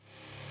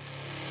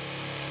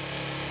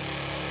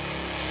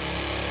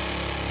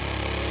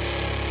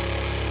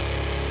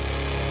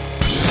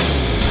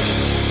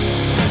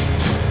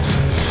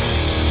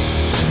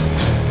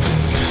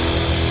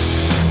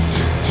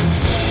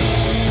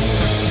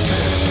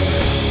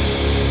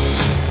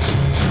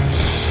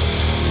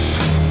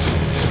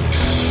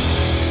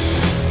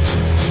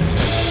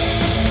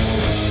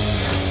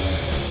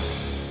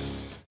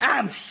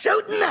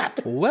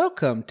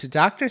Welcome to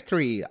Doctor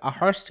 3, a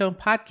Hearthstone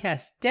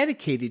podcast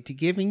dedicated to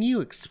giving you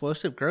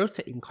explosive growth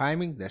in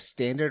climbing the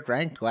standard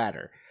ranked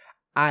ladder.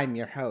 I'm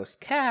your host,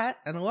 Kat,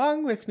 and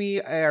along with me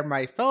are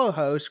my fellow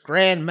hosts,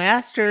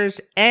 Grandmasters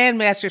and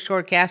Master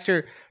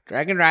Swordcaster,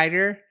 Dragon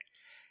Rider.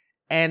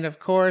 And of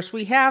course,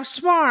 we have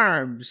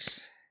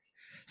Smarms.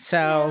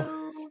 So,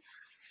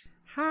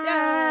 Hello.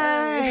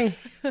 hi.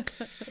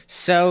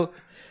 So,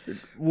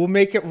 we'll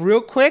make it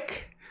real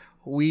quick.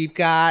 We've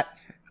got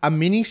a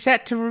mini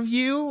set to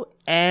review,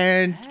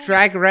 and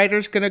Dragon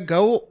Rider's going to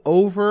go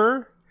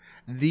over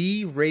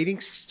the rating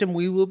system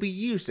we will be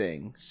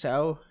using.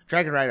 So,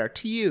 Dragon Rider,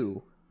 to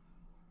you.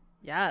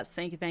 Yes,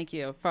 thank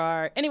you.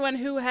 For anyone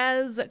who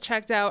has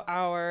checked out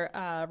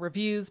our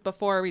reviews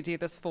before, we do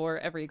this for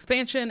every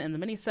expansion in the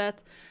mini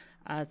set.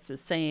 It's the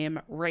same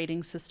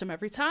rating system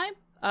every time.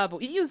 But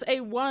we use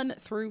a 1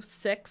 through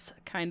 6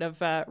 kind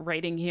of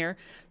rating here.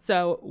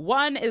 So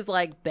 1 is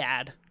like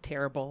bad,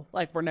 terrible.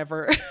 Like we're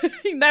never,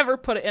 you never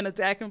put it in a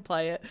deck and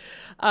play it.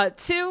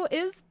 2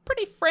 is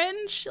pretty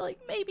fringe, like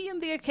maybe in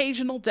the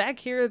occasional deck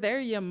here or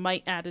there, you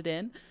might add it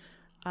in.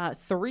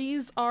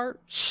 3s are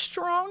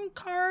strong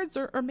cards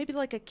or maybe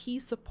like a key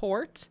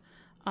support.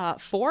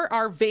 4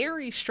 are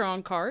very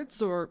strong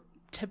cards or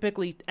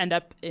typically end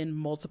up in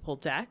multiple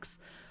decks.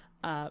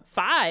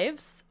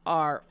 5s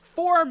are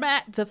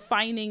format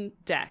defining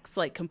decks,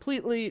 like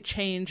completely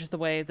change the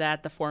way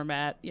that the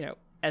format,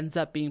 ends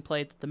up being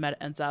played, that the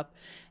meta ends up.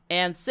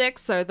 And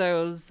 6 are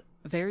those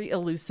very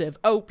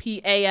elusive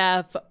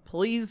OPAF,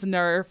 please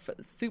nerf,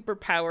 super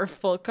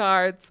powerful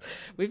cards.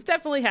 We've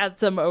definitely had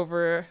some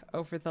over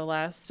the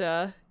last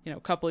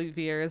couple of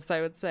years,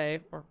 I would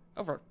say, or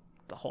over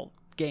the whole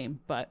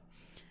game, but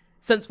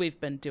since we've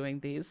been doing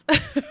these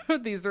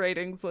these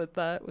ratings with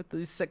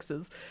these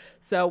 6s.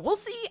 So we'll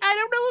see. I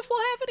don't know if we'll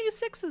have any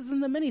 6s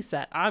in the mini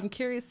set. I'm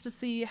curious to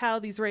see how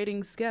these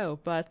ratings go.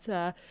 But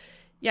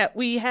yeah,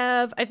 we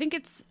have, I think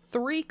it's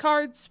 3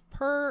 cards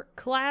per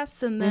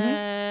class and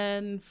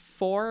then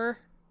 4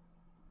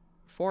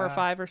 or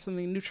 5 or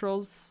something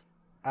neutrals.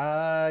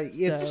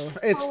 It's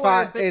 4,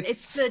 5. but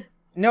it's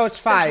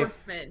 5.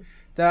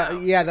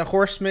 The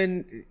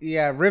horseman.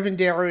 Yeah,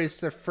 Rivendell is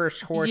the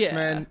first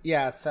horseman.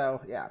 Yeah,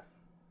 so.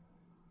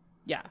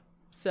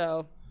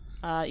 So,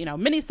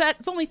 mini set,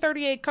 it's only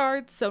 38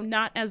 cards, so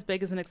not as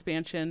big as an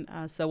expansion.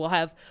 So we'll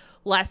have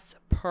less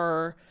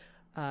per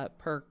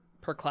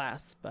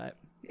class, but.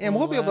 And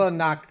we'll be able to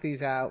knock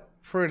these out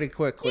pretty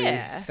quickly.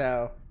 Yeah.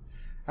 So,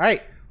 all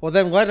right. Well,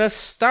 then let us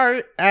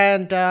start.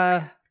 And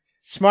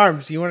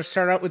Smarms, you want to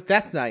start out with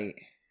Death Knight?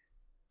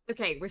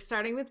 Okay, we're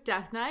starting with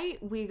Death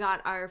Knight. We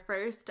got our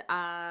first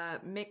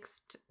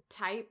mixed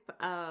type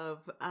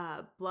of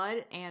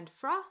blood and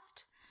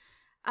frost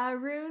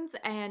runes,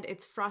 and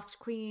it's Frost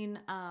Queen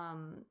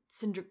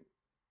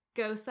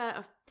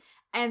Syndragosa.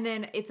 And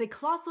then it's a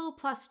colossal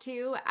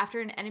 +2. After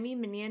an enemy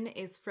minion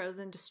is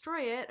frozen,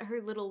 destroy it.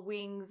 Her little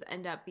wings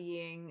end up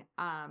being,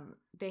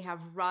 they have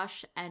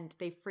rush and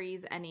they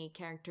freeze any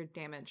character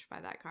damaged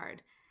by that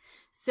card.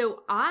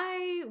 So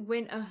I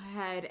went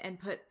ahead and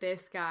put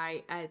this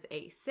guy as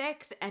a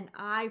 6, and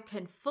I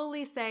can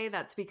fully say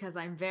that's because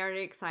I'm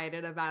very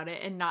excited about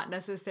it and not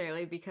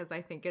necessarily because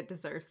I think it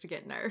deserves to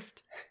get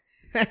nerfed.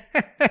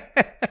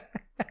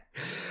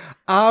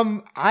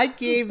 I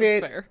gave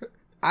it. Fair.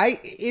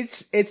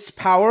 It's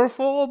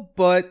powerful,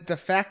 but the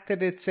fact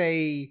that it's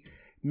a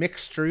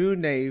mixed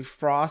rune, a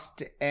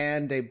frost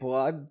and a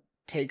blood,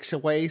 takes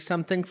away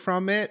something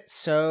from it.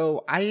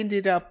 So I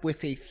ended up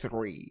with a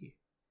 3.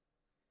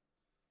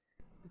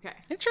 Okay.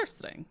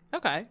 Interesting.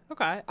 Okay.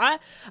 I'm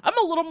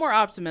a little more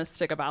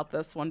optimistic about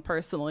this one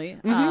personally.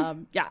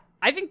 Yeah,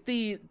 I think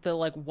the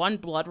like 1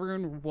 blood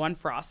rune, 1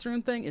 frost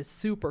rune thing is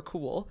super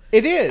cool.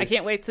 It is. I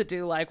can't wait to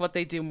do like what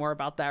they do more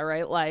about that,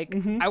 right? Like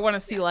I want to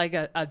see like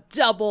a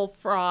double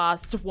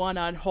frost, 1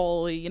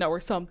 unholy, or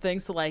something.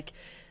 So like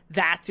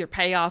that's your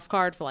payoff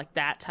card for like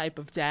that type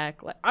of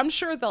deck. Like I'm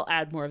sure they'll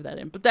add more of that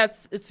in, but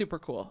it's super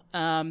cool.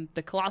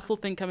 The colossal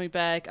thing coming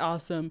back,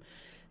 awesome.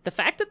 The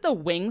fact that the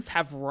wings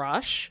have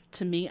rush,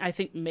 to me, I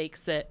think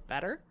makes it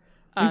better.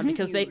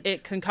 Because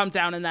it can come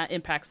down and that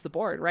impacts the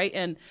board, right?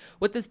 And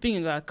with this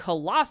being a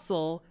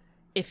colossal,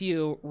 if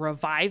you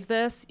revive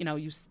this, you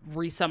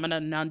resummon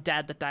an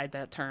undead that died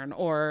that turn,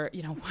 or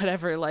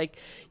whatever, like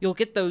you'll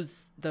get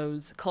those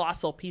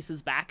colossal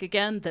pieces back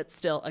again that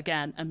still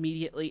again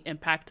immediately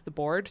impact the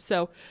board.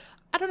 So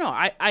I don't know.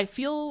 I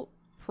feel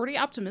pretty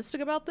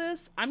optimistic about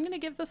this. I'm gonna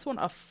give this one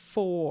a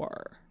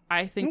 4.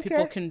 I think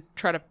people can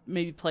try to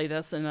maybe play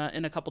this in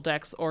a couple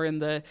decks, or in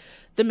the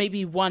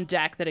maybe 1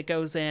 deck that it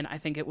goes in. I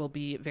think it will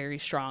be very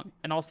strong.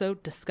 And also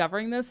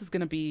discovering this is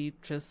going to be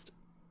just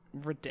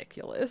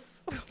ridiculous.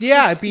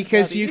 Yeah,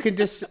 because you can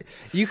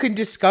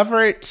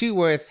discover it too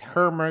with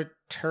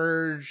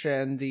Hermiturge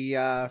and the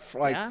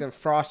the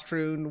frost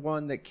rune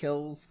one that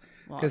kills,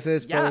 because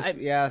there's both.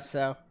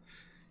 So.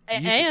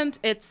 And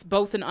it's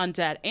both an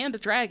undead and a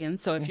dragon.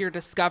 So if you're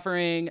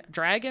discovering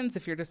dragons,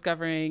 if you're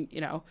discovering,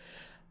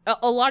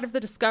 A lot of the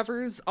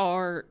discovers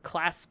are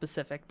class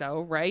specific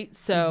though, right?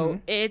 So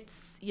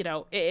it's,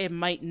 it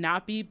might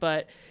not be,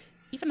 but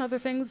even other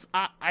things.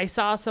 I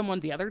saw someone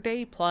the other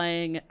day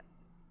playing,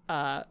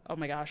 oh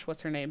my gosh,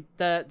 what's her name?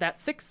 That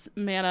 6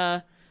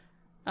 mana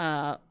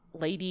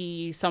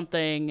lady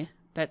something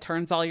that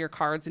turns all your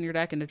cards in your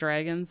deck into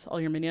dragons, all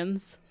your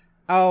minions.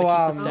 Oh,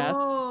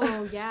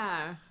 oh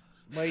yeah.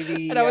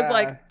 Lady. And I was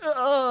like,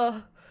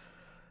 ugh.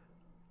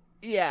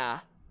 Yeah,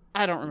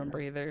 I don't remember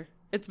either.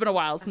 It's been a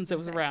while since it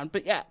was around.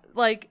 But yeah,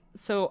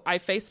 so I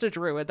faced a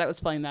druid that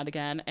was playing that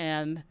again,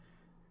 and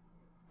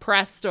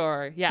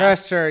Prestor, yes.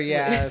 Prestor,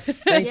 yes.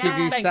 Thank you,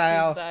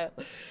 D-Style.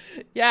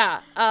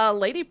 Yeah,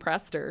 Lady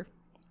Prestor.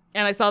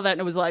 And I saw that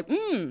and it was like,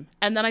 And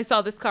then I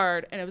saw this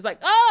card and it was like,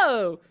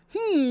 oh,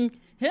 I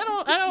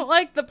don't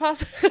like the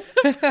possibility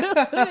of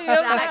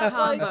that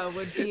combo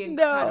would be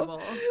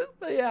incredible.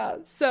 No. Yeah,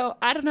 so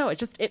I don't know.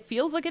 It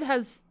feels like it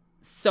has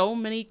so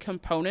many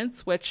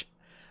components, which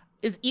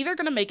is either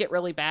going to make it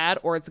really bad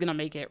or it's going to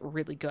make it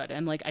really good.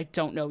 And I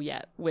don't know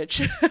yet which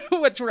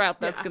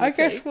route that's going to take.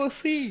 I guess we'll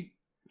see.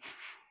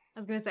 I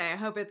was going to say, I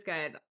hope it's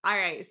good. All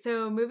right.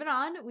 So moving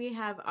on, we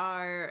have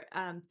our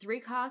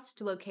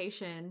 3-cost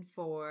location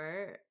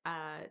for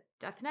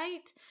Death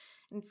Knight.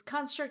 It's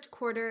Construct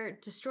Quarter.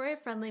 Destroy a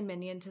friendly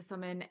minion to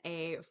summon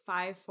a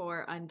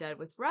 5/4 undead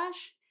with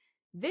Rush.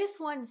 This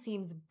one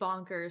seems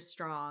bonkers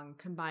strong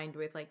combined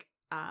with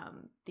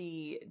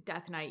the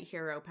Death Knight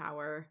hero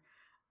power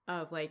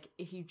of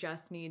if you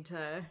just need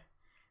to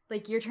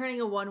you're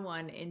turning a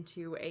 1/1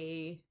 into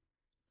a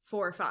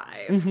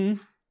 4/5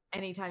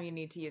 anytime you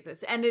need to use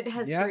this, and it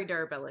has 3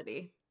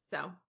 durability.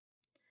 So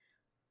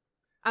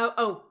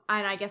and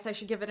I guess I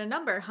should give it a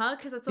number, huh?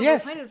 Because that's the whole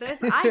point of this.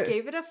 I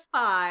gave it a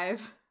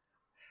 5.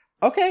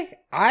 Okay,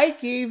 I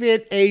gave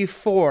it a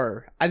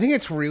 4. I think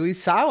it's really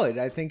solid.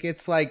 I think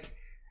it's I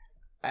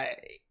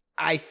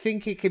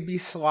think it could be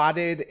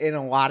slotted in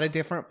a lot of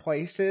different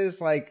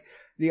places. Like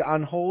the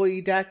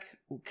Unholy deck,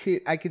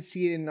 I could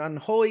see it in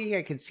Unholy.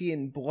 I can see it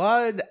in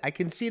Blood. I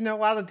can see it in a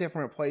lot of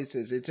different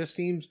places. It just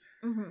seems,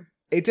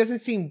 it doesn't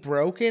seem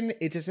broken.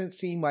 It doesn't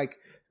seem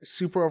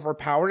super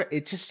overpowered.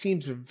 It just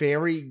seems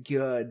very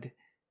good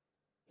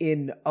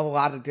in a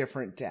lot of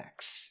different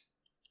decks.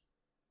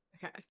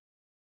 Okay.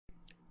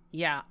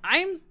 Yeah,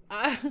 I'm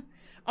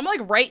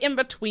right in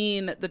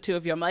between the two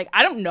of you. I'm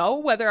I don't know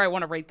whether I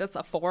want to rate this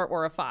a 4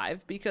 or a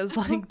 5 because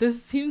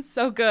this seems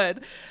so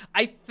good.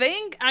 I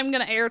think I'm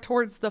going to err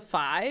towards the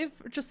 5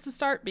 just to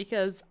start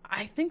because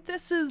I think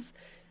this is,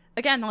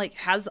 again,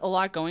 has a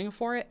lot going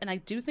for it. And I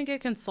do think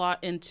it can slot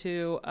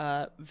into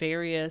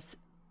various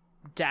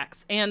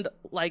decks. And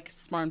like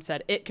Smarm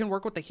said, it can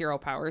work with the hero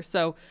power.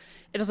 So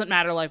it doesn't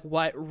matter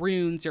what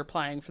runes you're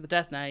playing for the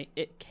Death Knight.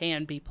 It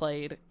can be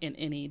played in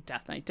any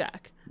Death Knight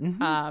deck.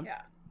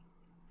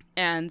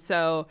 And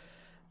so,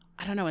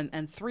 I don't know,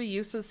 and 3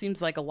 uses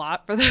seems like a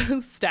lot for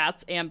those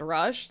stats and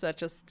Rush. That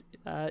just,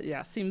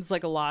 seems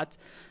like a lot.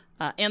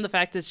 And the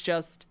fact it's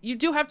just, you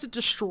do have to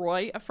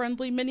destroy a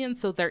friendly minion,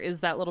 so there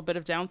is that little bit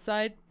of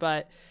downside,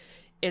 but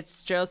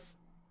it's just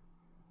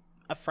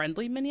a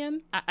friendly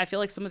minion. I feel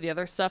like some of the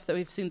other stuff that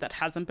we've seen that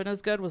hasn't been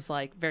as good was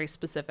very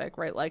specific,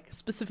 right?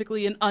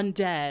 Specifically an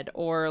undead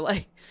or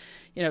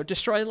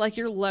destroy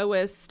your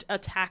lowest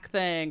attack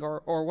thing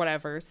or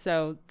whatever.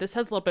 So this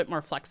has a little bit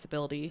more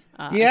flexibility.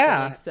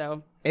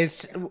 So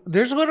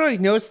there's literally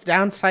no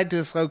downside to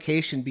this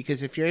location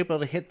because if you're able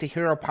to hit the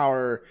hero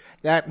power,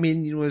 that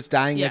minion was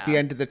dying at the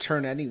end of the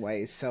turn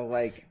anyway.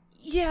 So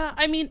yeah,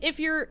 I mean, if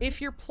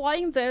you're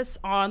playing this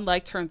on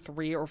turn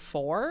 3 or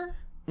 4,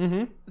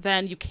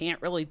 then you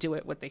can't really do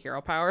it with the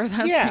hero power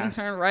that same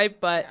turn, right?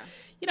 But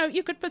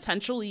you could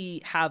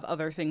potentially have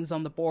other things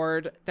on the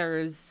board.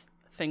 There's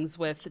things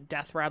with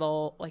Death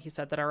Rattle, like you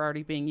said, that are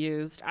already being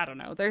used. I don't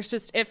know. There's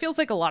just, it feels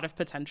like a lot of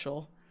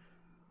potential.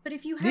 But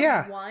if you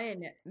have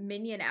one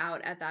minion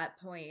out at that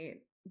point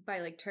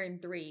by turn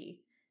 3,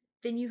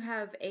 then you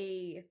have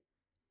even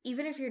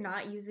if you're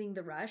not using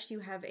the Rush, you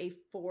have a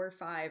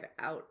 4/5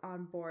 out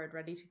on board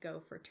ready to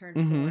go for turn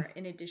 4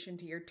 in addition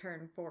to your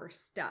turn 4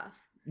 stuff.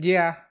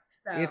 Yeah,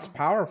 so, it's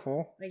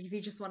powerful. If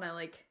you just want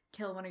to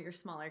kill one of your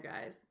smaller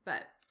guys.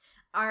 But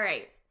all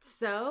right,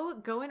 so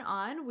going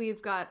on,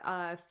 we've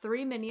got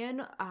 3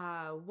 minion,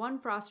 1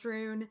 frost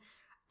rune,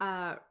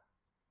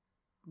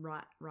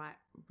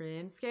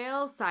 Rim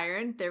Scale,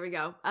 Siren. There we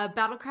go.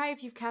 Battle Cry.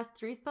 If you've cast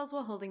 3 spells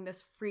while holding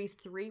this, freeze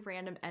 3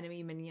 random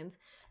enemy minions.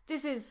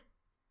 This is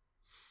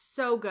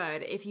so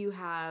good if you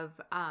have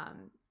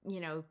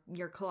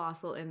your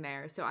Colossal in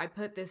there. So I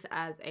put this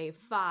as a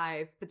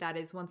 5, but that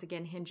is once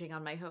again hinging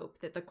on my hope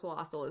that the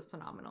Colossal is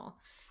phenomenal.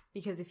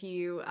 Because if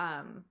you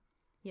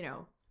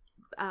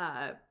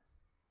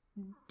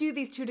do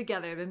these 2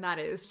 together, then that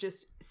is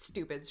just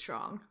stupid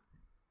strong.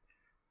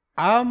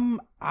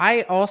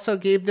 I also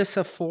gave this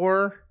a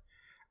 4.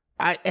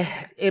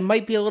 It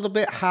might be a little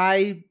bit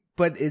high,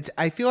 but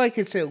I feel like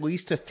it's at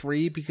least a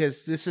 3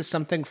 because this is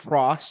something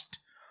Frost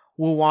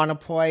will want to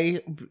play,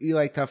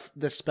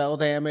 the spell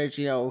damage,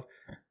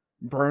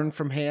 burn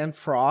from hand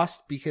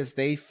Frost, because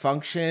they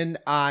function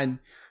on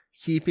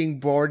keeping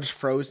boards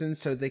frozen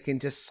so they can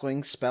just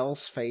sling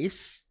spells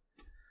face.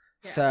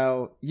 Yeah.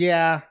 So,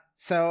 yeah.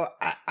 So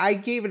I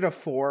gave it a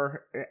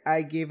 4.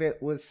 I gave it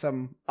with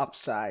some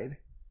upside.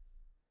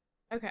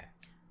 Okay.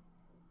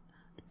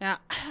 Yeah,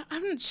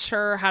 I'm not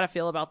sure how to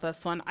feel about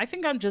this one. I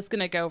think I'm just going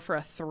to go for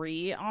a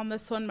 3 on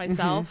this one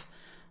myself.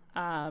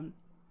 I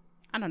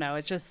don't know.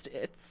 It's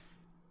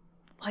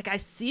like I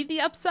see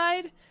the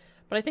upside,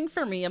 but I think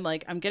for me,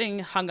 I'm getting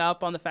hung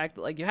up on the fact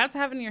that like you have to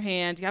have it in your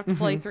hand, you have to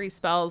play 3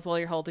 spells while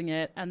you're holding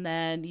it, and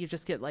then you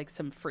just get like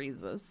some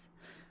freezes.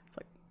 It's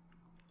like,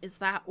 is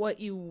that what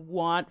you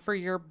want for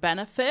your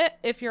benefit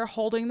if you're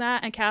holding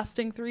that and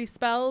casting 3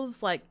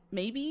 spells? Like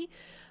maybe.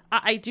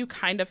 I do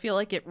kind of feel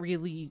like it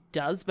really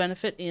does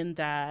benefit in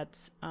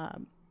that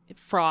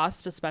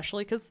Frost,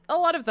 especially because a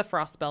lot of the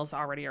Frost spells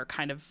already are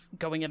kind of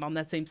going in on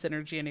that same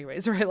synergy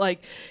anyways, right?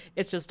 Like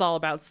it's just all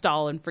about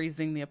stall and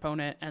freezing the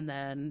opponent and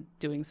then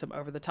doing some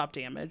over-the-top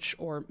damage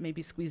or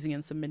maybe squeezing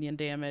in some minion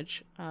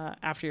damage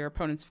after your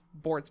opponent's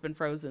board's been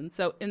frozen.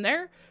 So in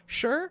there,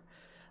 sure.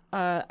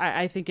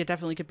 I think it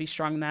definitely could be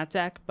strong in that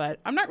deck, but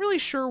I'm not really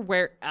sure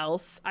where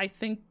else I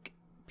think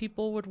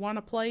people would want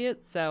to play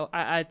it, so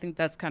I think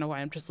that's kind of why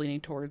I'm just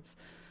leaning towards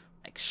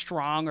like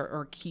strong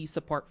or key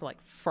support for like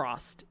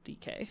Frost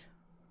DK.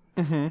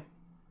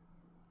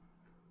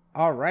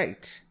 All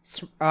right,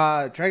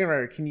 Dragon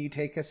Rider, can you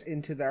take us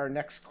into our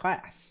next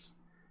class,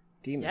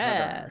 Demon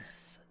Hunter?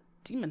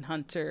 Demon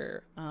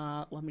Hunter.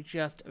 Let me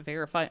just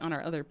verify on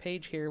our other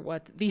page here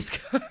what these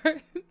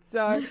cards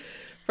are.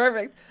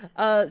 Perfect.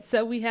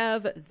 So we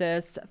have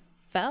this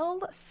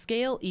Fell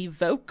Scale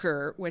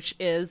Evoker, which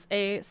is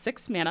a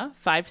 6 mana,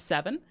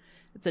 5/7.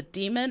 It's a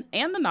demon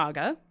and the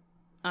Naga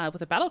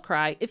with a battle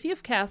cry. If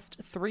you've cast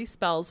 3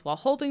 spells while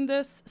holding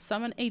this,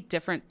 summon a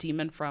different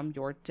demon from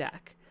your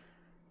deck.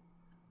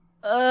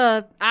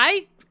 I'm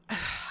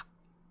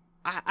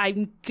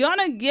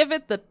gonna give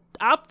it the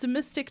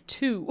optimistic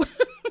 2.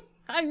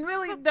 I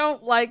really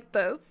don't like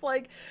this.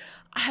 Like,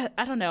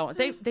 I don't know.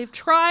 They've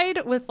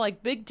tried with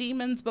like big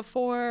demons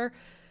before.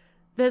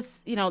 This,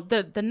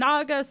 the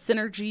Naga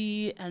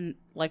synergy, and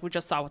like we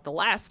just saw with the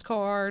last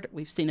card,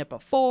 we've seen it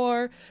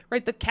before,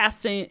 right? The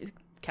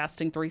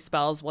casting 3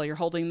 spells while you're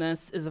holding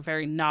this is a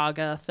very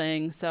Naga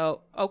thing.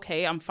 So,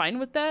 okay, I'm fine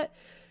with that.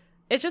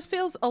 It just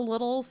feels a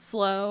little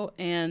slow,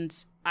 and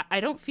I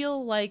don't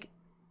feel like,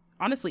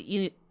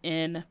 honestly,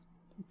 in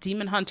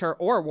Demon Hunter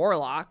or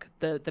Warlock,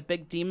 the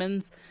big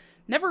demons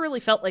never really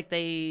felt like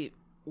they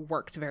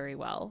worked very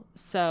well.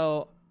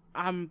 So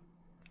I'm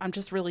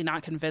just really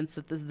not convinced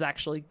that this is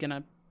actually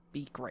gonna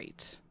be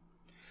great.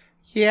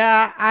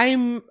 Yeah,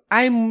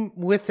 I'm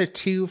with a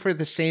 2 for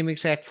the same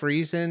exact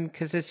reason,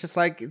 because it's just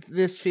like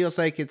this feels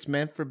like it's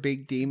meant for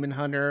big Demon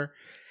Hunter.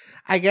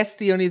 I guess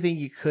the only thing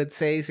you could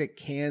say is it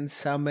can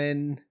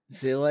summon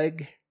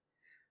Zillig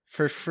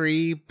for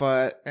free,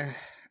 but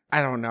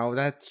I don't know.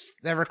 That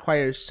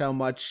requires so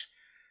much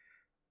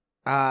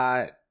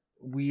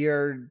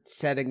weird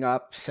setting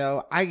up,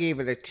 so I gave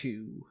it a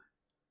 2.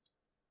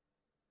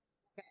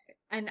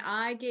 And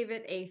I gave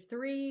it a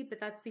 3,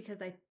 but that's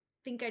because I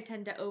think I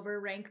tend to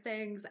overrank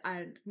things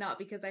and not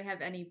because I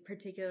have any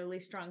particularly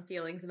strong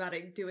feelings about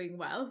it doing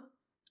well.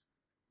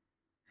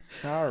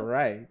 All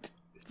right.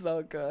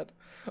 So good.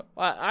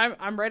 Well,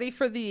 I'm ready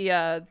for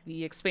the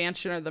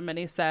expansion or the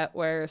mini set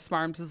where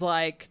Smarms is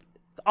like,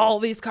 all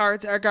these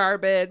cards are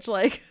garbage,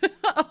 like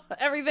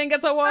everything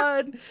gets a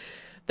 1.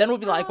 Then we'll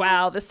be like,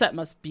 wow, this set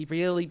must be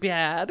really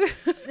bad.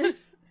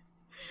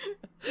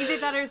 Either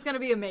that or it's going to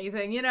be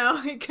amazing,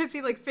 It could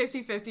be like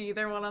 50-50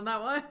 either one on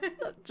that one.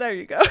 There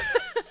you go.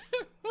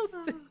 We'll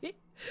see.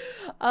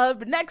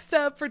 Next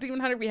up for Demon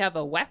Hunter, we have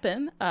a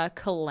weapon,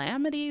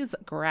 Calamity's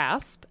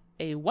Grasp,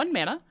 a 1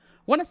 mana,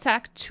 1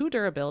 attack, 2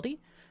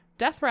 durability.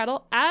 Death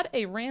Rattle, add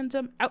a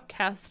random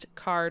outcast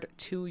card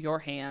to your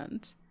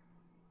hand.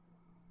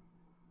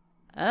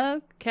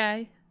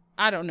 Okay.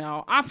 I don't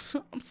know. I'm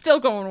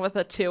still going with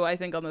a 2, I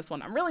think, on this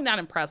one. I'm really not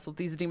impressed with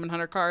these Demon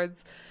Hunter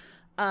cards.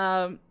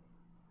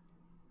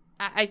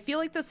 I feel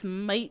like this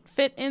might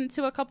fit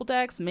into a couple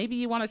decks. Maybe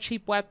you want a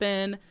cheap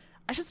weapon.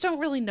 I just don't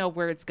really know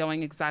where it's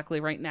going exactly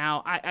right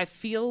now. I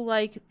feel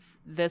like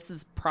this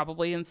is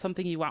probably in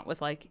something you want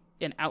with like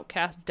an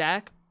Outcast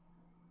deck,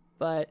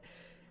 but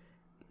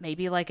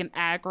maybe like an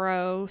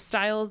aggro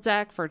style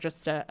deck for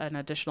just an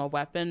additional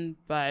weapon.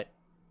 But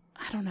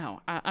I don't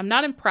know. I'm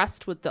not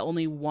impressed with the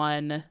only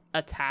 1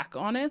 attack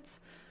on it.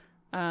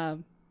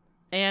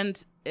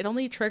 And it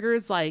only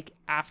triggers like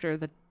after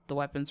the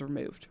weapon's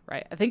removed,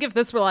 right? I think if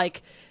this were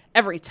like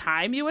every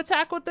time you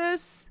attack with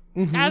this,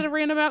 add a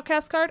random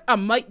outcast card, I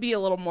might be a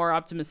little more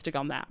optimistic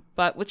on that.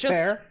 But with just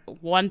Fair.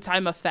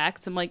 one-time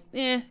effect, I'm like,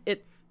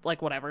 it's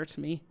like whatever to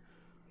me.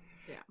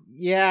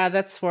 Yeah,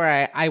 that's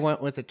where I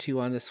went with a 2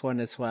 on this one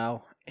as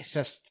well. It's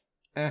just,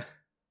 it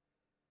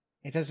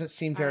doesn't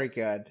seem very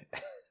good.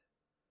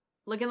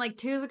 Looking like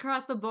 2s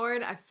across the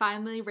board, I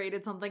finally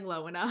rated something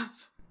low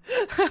enough.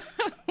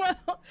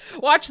 Well,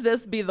 watch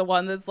this be the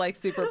one that's like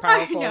super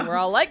powerful and we're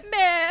all like,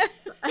 nah.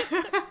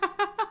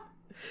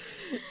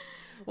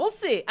 We'll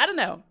see. I don't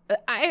know.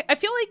 I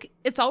feel like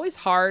it's always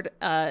hard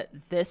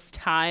this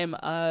time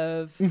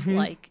of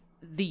like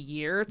the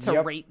year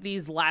to rate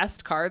these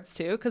last cards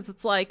too, because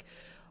it's like,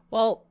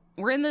 well,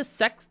 we're in this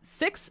 6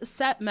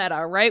 set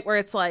meta, right? Where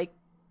it's like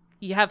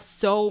you have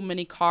so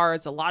many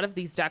cards. A lot of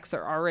these decks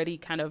are already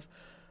kind of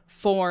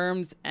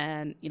formed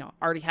and, you know,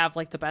 already have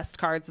like the best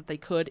cards that they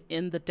could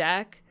in the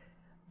deck.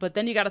 But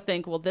then you got to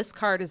think, well, this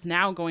card is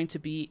now going to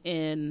be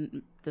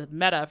in the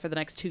meta for the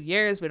next 2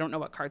 years. We don't know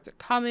what cards are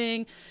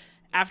coming.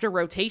 After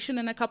rotation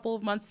in a couple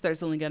of months,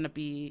 there's only going to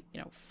be, you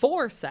know,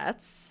 4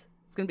 sets.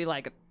 It's going to be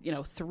like, you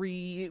know,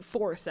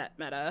 3-4 set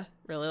meta,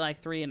 really, like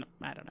 3 and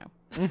I don't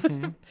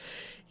know.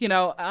 You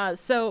know,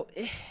 so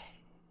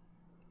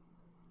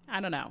I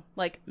don't know,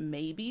 like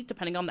maybe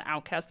depending on the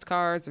outcast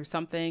cards or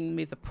something,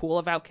 maybe the pool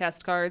of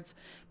outcast cards,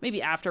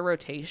 maybe after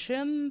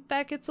rotation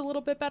that gets a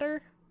little bit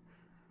better,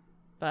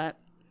 but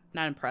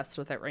not impressed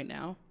with it right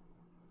now.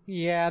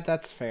 Yeah,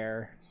 that's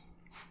fair.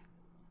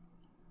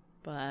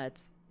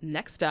 But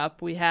next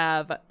up we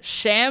have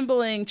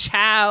Shambling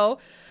Chow.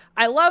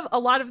 I love a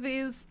lot of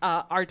these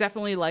are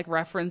definitely like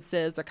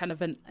references or kind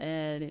of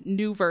a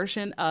new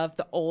version of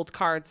the old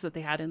cards that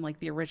they had in like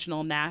the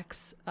original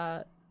Nax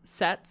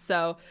set.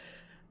 So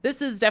this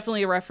is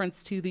definitely a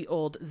reference to the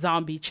old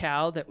zombie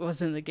Chow that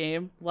was in the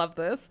game. Love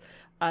this.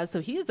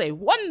 So he is a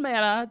 1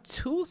 mana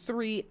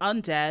 2/3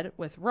 undead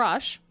with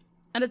Rush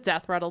and a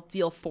Death Rattle.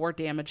 Deal 4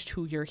 damage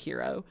to your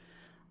hero.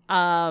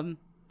 I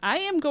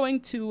am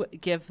going to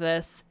give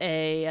this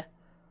a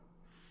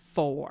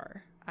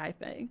 4. I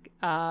think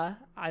I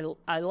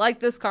like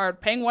this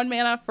card. Paying 1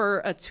 mana for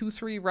a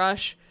 2/3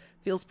 Rush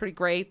feels pretty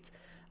great.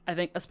 I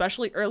think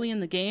especially early in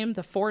the game,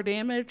 the 4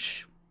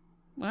 damage.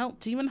 Well,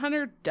 Demon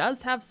Hunter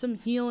does have some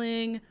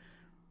healing.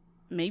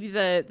 Maybe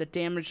the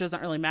damage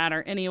doesn't really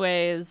matter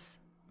anyways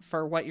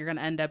for what you're going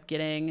to end up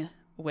getting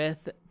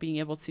with being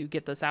able to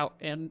get this out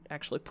and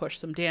actually push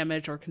some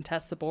damage or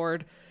contest the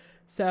board.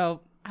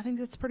 So I think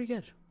that's pretty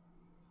good.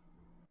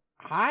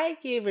 I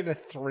gave it a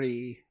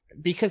 3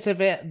 because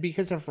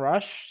of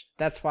Rush.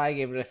 That's why I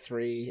gave it a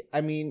 3.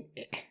 I mean,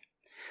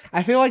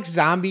 I feel like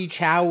Zombie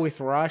Chow with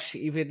Rush,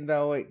 even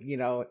though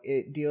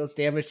it deals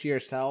damage to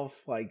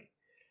yourself, like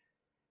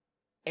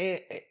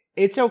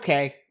it's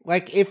okay.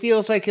 Like it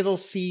feels like it'll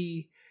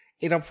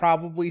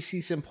probably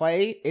see some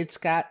play. It's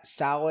got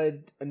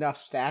solid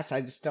enough stats.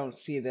 I just don't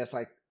see this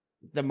like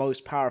the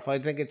most powerful. I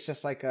think it's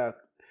just like a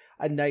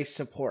nice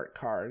support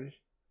card.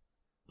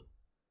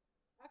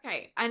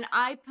 Okay, and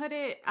I put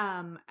it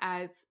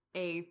as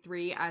a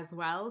 3 as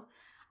well.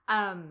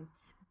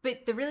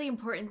 But the really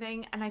important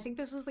thing, and I think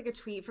this was like a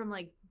tweet from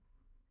like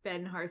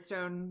Ben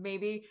Hearthstone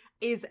maybe,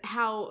 is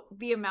how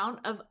the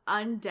amount of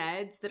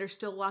undeads that are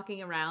still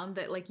walking around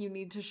that like you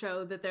need to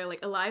show that they're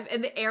like alive,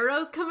 and the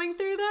arrows coming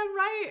through them,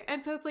 right?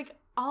 And so it's like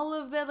all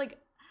of the like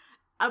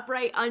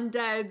upright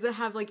undeads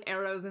have like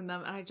arrows in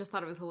them, and I just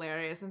thought it was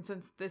hilarious. And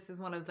since this is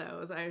one of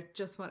those, I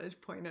just wanted to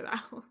point it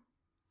out.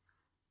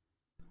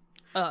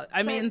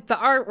 I mean, the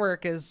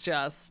artwork is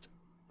just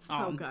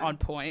so good. On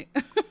point.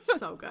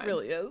 So good. It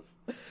really is.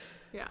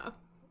 Yeah.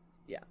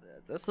 Yeah.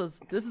 This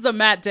is a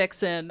Matt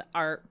Dixon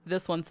art,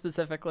 this one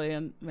specifically,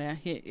 and man,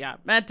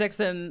 Matt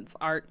Dixon's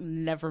art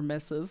never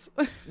misses.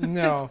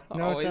 No, it's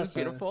no, always it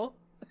doesn't. beautiful.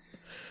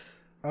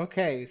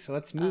 Okay, so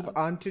let's move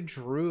on to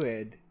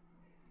Druid.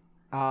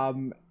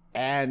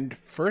 And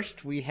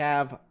first we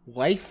have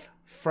Life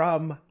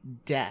from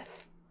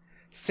Death.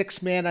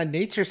 6 mana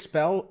nature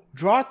spell,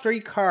 draw 3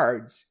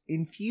 cards,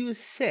 infuse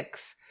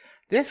 6.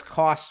 This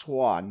costs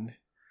 1.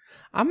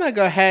 I'm gonna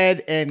go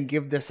ahead and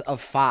give this a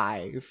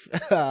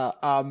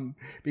 5.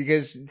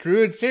 Because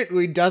Druid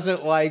certainly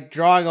doesn't like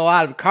drawing a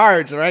lot of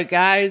cards, right,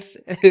 guys?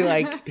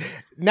 Like,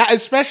 not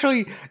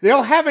especially, they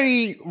don't have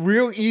any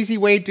real easy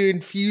way to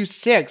infuse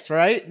 6,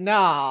 right?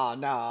 No,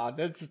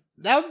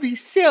 that would be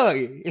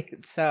silly.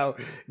 So,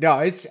 no,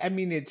 it's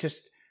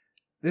just,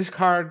 this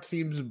card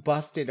seems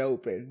busted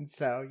open.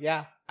 So,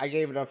 yeah, I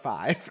gave it a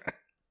 5.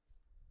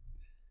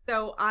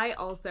 So I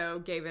also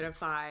gave it a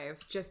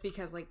 5 just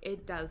because like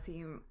it does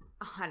seem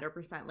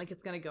 100% like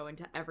it's going to go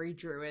into every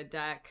Druid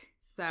deck.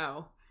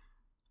 So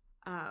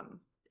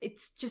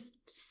it's just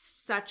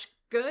such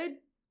good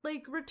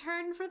like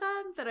return for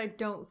them that I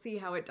don't see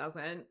how it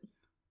doesn't.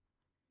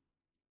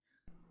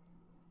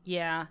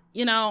 Yeah.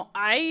 When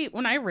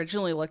I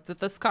originally looked at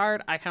this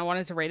card, I kind of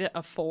wanted to rate it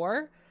a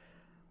 4.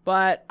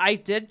 But I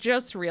did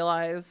just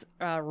realize,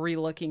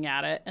 re-looking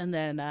at it, and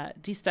then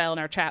D-Style in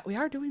our chat, we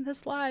are doing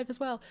this live as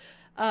well.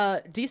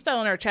 D-Style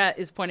in our chat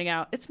is pointing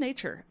out it's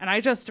nature. And I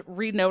just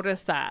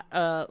re-noticed that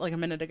like a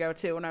minute ago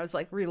too, when I was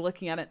like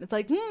re-looking at it. It's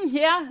like,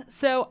 yeah.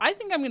 So I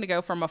think I'm going to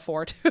go from a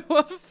 4 to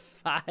a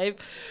 5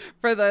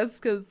 for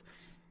this, because,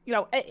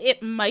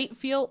 it might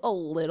feel a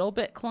little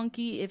bit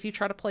clunky if you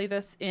try to play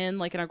this in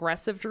like an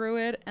aggressive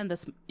Druid. And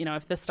this,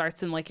 if this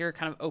starts in like your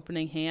kind of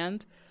opening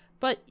hand,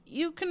 but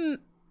you can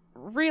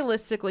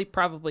realistically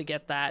probably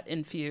get that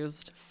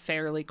infused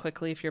fairly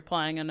quickly if you're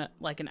playing in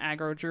like an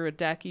aggro Druid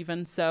deck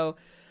even. So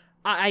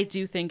I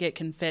do think it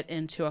can fit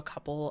into a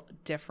couple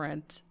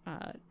different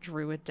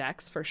Druid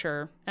decks for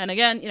sure. And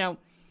again,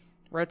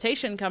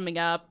 rotation coming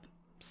up.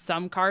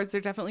 Some cards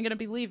are definitely going to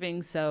be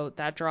leaving, so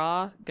that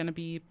draw going to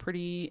be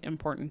pretty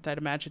important, I'd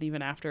imagine,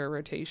 even after a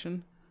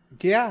rotation.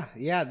 Yeah,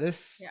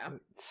 this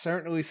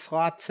certainly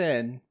slots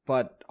in,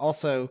 but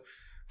also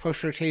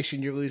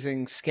post-rotation you're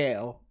losing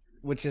scale,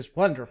 which is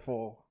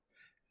wonderful.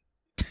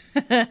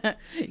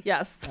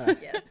 Yes.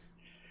 Yes.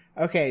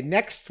 Okay,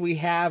 next we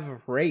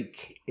have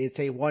Rake. It's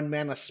a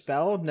 1-mana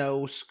spell,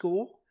 no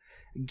school.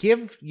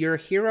 Give your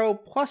hero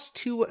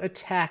 +2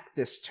 attack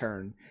this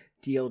turn.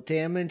 Deal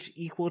damage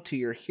equal to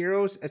your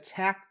hero's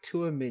attack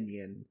to a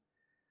minion.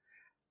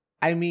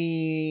 I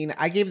mean,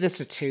 I gave this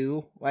a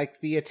 2.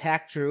 Like, the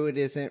attack druid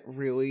isn't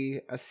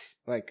really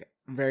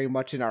very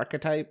much an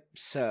archetype,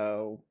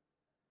 so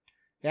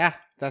yeah,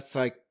 that's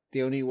like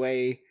the only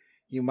way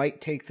you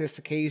might take this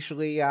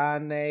occasionally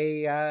on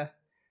a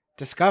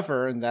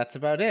Discover, and that's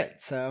about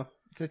it. So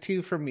it's a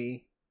 2 for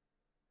me.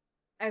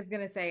 I was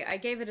gonna say I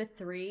gave it a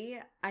 3.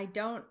 I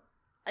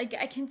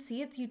can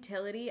see its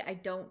utility. I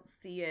don't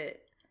see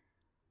it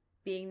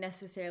being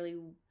necessarily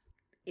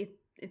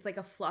it's like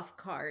a fluff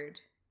card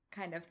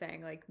kind of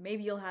thing. Like,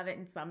 maybe you'll have it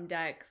in some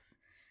decks,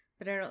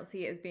 but I don't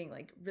see it as being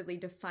like really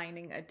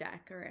defining a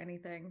deck or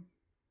anything.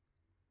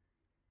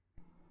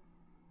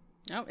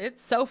 No,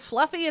 it's so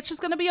fluffy, it's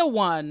just going to be a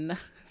 1.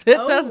 It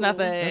does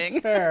nothing.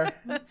 That's fair.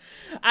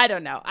 I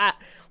don't know.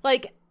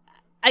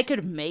 I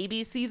could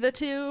maybe see the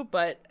 2,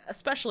 but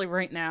especially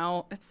right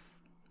now,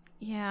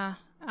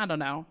 I don't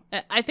know.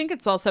 I think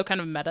it's also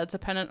kind of meta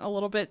dependent a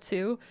little bit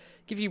too.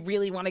 If you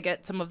really want to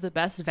get some of the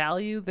best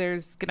value,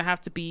 there's going to have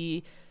to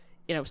be,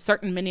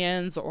 certain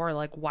minions or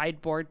like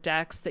wide board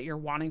decks that you're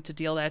wanting to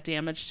deal that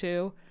damage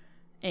to.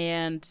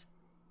 And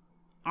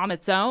on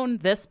its own,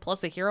 this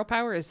plus a hero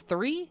power is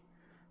 3.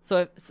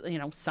 So,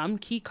 if, some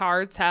key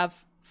cards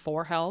have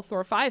 4 health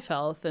or 5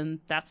 health, and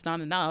that's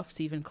not enough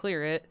to even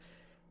clear it.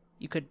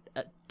 You could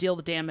deal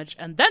the damage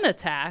and then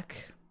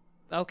attack.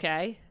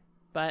 Okay.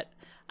 But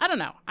I don't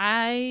know.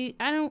 I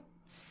don't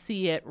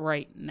see it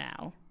right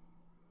now.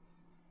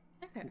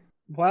 Okay.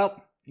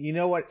 Well, you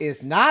know what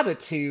is not a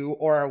 2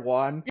 or a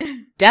 1?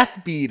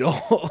 Death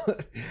Beetle.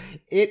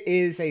 It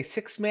is a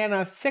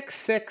 6-mana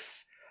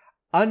 6/6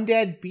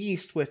 undead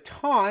beast with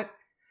taunt,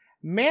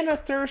 mana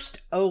thirst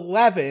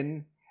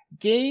 11,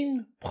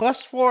 gain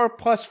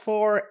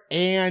 +4/+4,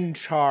 and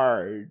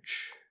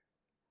charge.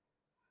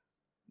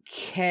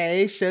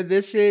 Okay, so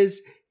this is,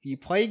 if you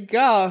play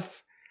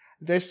Guff,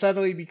 this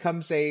suddenly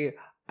becomes an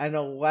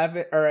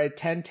 11 or a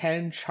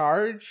 10/10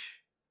 charge.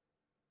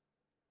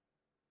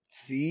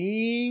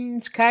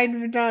 Seems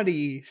kind of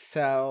nutty.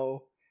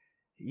 So,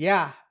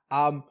 yeah.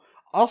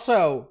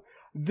 Also,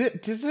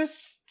 does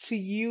this to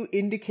you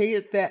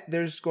indicate that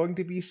there's going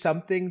to be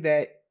something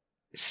that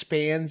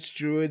spans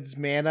Druid's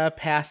mana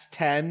past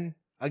 10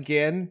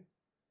 again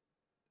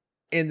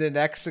in the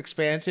next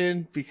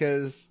expansion?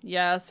 Because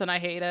yes, and I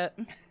hate it.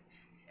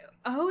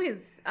 Oh,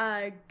 is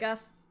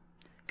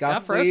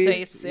Guff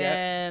rotates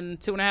yeah. in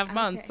 2.5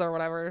 months or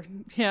whatever.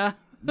 Yeah.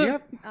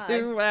 Yep.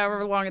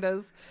 However long it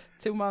is.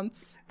 2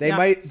 months. They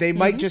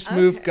might just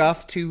move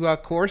Guff to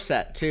Core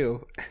Set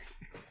too.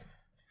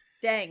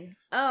 Dang.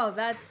 Oh,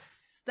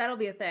 that'll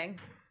be a thing.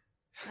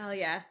 Oh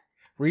yeah.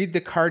 Read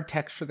the card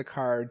text for the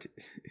card.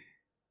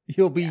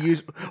 You'll be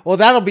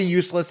that'll be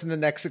useless in the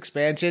next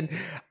expansion.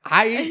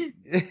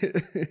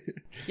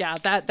 Yeah,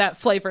 that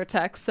flavor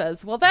text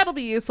says, well, that'll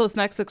be useless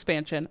next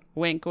expansion.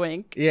 Wink,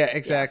 wink. Yeah,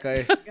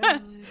 exactly.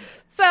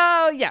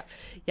 So, yeah.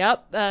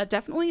 Yep,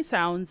 definitely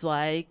sounds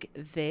like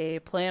they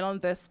plan on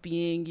this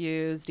being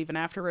used even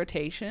after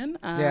rotation.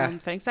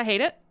 Thanks, I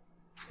hate it.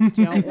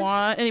 Don't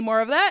want any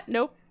more of that.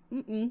 Nope.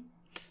 Mm-mm.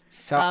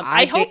 So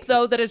I hope,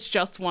 though, that it's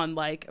just one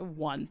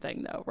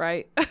thing, though,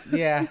 right?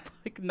 Yeah.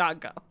 Like, not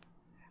go.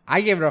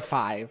 I give it a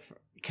 5,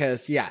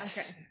 because,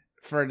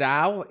 for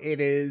now, it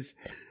is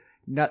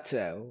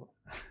nutso.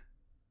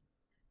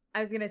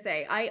 I was going to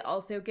say, I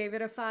also gave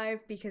it a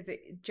 5 because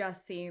it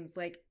just seems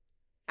like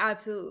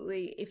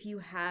absolutely, if you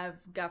have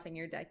Guff in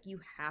your deck, you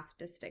have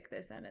to stick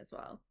this in as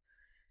well.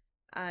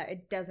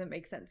 It doesn't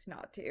make sense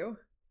not to.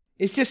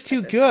 It's just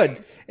too good.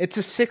 Point. It's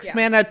a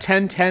 6-mana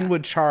 10/10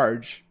 with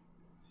charge.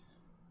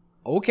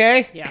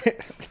 Okay. Yeah.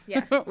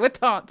 Yeah. With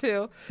taunt,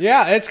 too.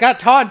 Yeah, it's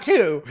got taunt,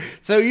 too.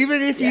 So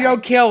even if you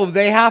don't kill,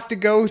 they have to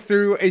go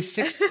through a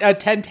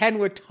 10/10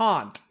 with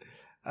taunt.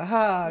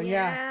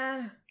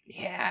 Yeah.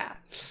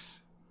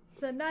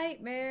 It's a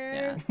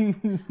nightmare. Yeah.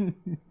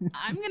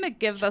 I'm going to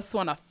give this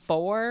one a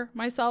 4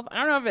 myself. I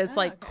don't know if it's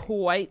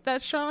quite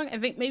that strong. I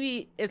think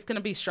maybe it's going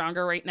to be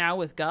stronger right now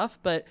with Guff,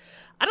 but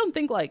I don't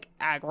think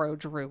aggro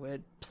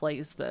Druid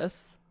plays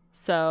this.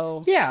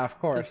 So yeah, of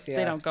course. Yeah.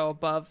 They don't go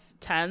above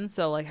 10.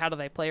 So how do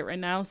they play it right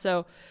now?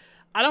 So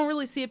I don't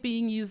really see it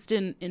being used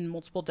in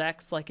multiple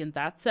decks in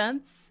that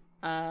sense.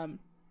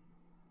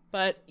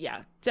 But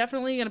yeah,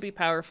 definitely going to be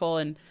powerful.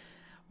 And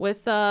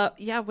with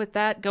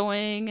that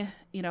going,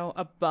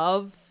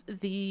 above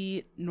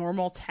the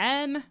normal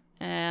 10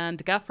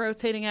 and Guff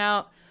rotating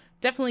out,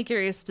 definitely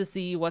curious to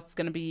see what's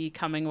going to be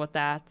coming with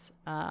that,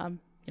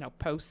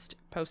 post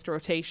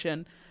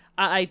rotation.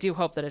 I do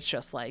hope that it's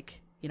just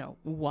like,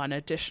 one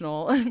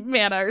additional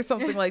mana or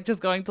something, like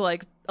just going to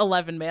like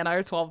 11 mana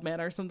or 12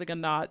 mana or something,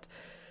 and not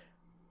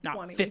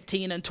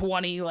 15 and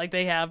 20 like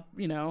they have,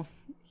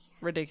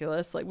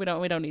 ridiculous. Like we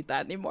don't need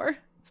that anymore.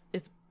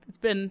 It's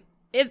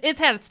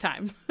had its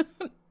time.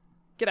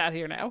 Get out of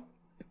here now.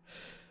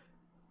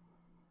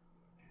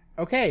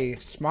 Okay,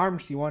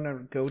 Smarms, you want to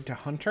go to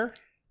Hunter?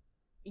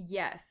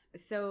 Yes.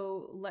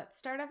 So let's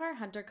start off our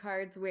Hunter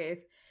cards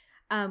with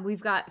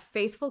we've got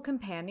Faithful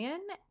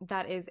Companion.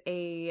 That is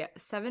a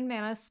 7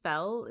 mana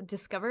spell.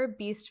 Discover a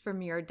beast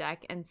from your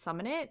deck and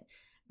summon it.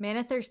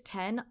 Mana Thirst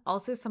 10.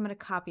 Also summon a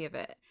copy of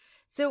it.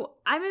 So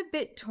I'm a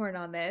bit torn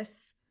on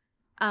this.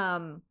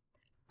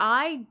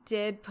 I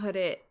did put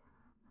it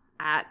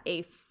at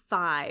a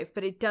 5,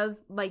 but it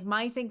does, like,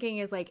 my thinking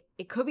is like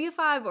it could be a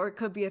 5 or it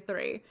could be a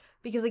 3.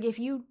 Because, like, if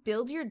you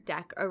build your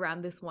deck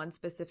around this one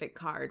specific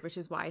card, which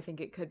is why I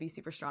think it could be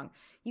super strong,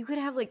 you could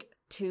have, like,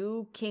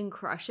 2 King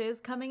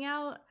Crushes coming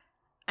out.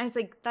 And it's,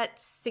 like,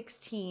 that's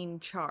 16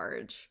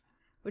 charge,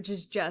 which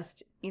is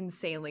just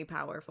insanely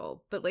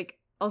powerful. But, like,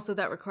 also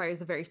that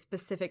requires a very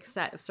specific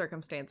set of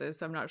circumstances,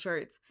 so I'm not sure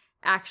it's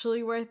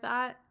actually worth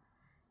that.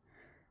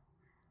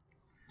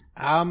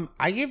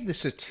 I give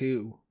this a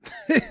 2.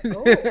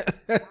 Oh,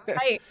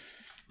 right.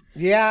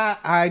 Yeah,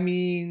 I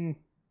mean,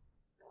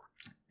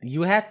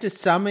 you have to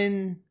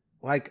summon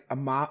like a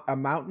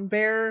mountain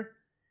bear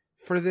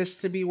for this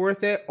to be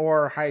worth it,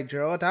 or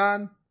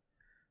Hydrolodon.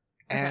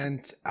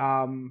 And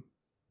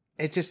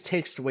it just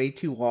takes way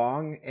too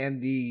long,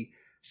 and the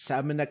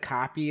summon a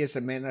copy is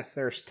a Mana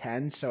Thirst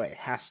 10, so it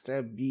has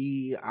to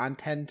be on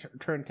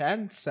turn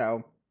 10.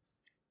 So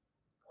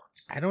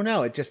I don't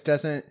know, it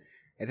doesn't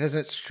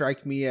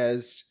strike me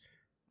as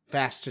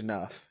fast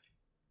enough.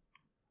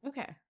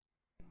 Okay.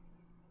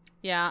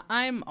 Yeah,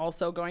 I'm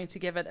also going to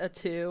give it a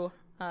 2.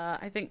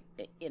 I think,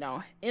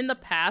 in the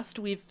past,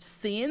 we've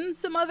seen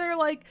some other,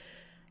 like,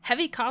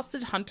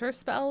 heavy-costed hunter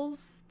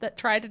spells that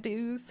try to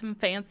do some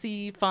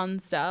fancy, fun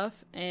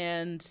stuff,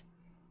 and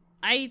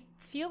I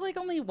feel like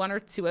only 1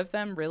 or 2 of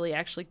them really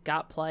actually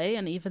got play,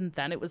 and even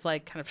then it was,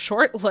 like, kind of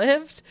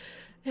short-lived,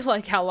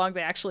 like, how long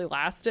they actually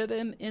lasted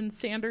in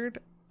Standard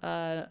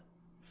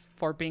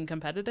for being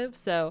competitive,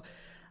 so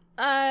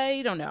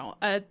I don't know.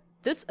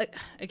 This,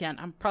 again,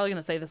 I'm probably going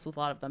to say this with a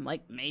lot of them,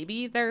 like,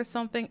 maybe there's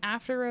something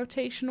after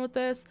rotation with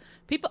this.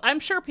 I'm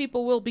sure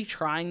people will be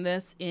trying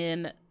this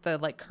in the,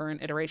 like,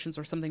 current iterations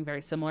or something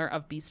very similar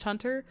of Beast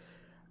Hunter.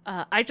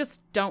 I just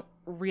don't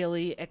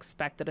really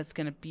expect that it's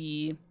going to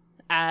be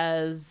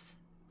as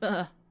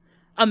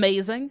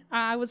amazing,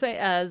 I would say,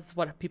 as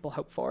what people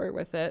hope for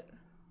with it.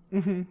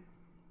 Mm-hmm.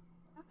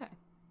 Okay.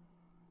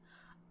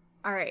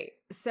 All right.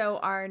 So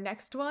our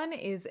next one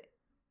is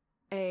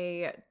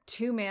a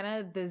 2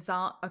 mana, this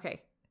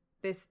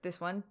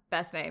one,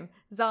 best name,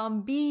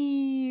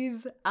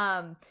 Zombies,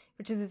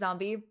 which is a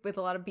zombie with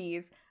a lot of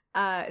bees.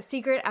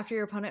 Secret, after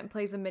your opponent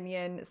plays a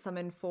minion,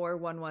 summon 4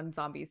 1/1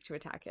 zombies to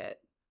attack it.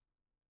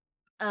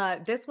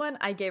 This one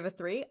I gave a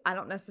 3. I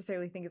don't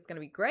necessarily think it's going to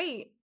be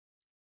great,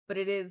 but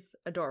it is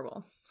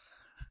adorable.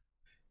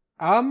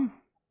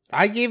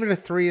 I gave it a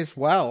 3 as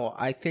well.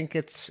 I think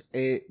it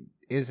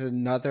is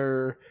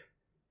another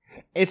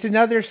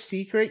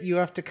secret you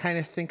have to kind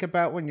of think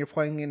about when you're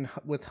playing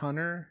with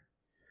Hunter.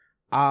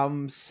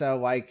 So,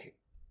 like,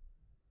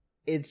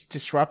 it's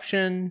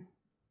disruption.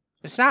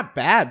 It's not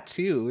bad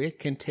too. It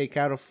can take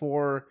out a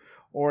 4,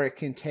 or it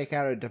can take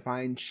out a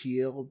Divine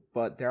Shield,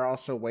 but there are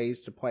also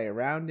ways to play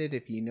around it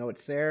if you know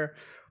it's there.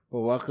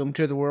 Well, welcome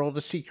to the world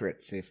of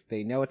secrets. If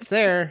they know it's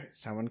there,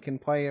 someone can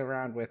play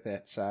around with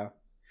it. So,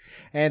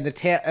 and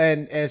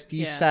and as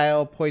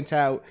D-Style points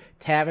out,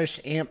 Tavish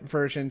Amp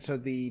version. So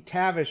the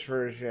Tavish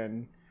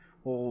version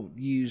will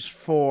use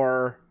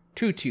 4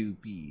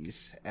 2/2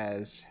 bees,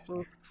 as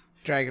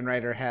Dragon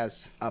Rider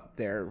has up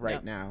there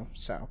right now.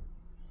 So,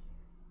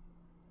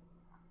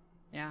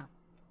 yeah,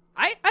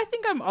 I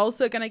think I'm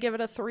also gonna give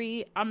it a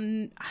 3.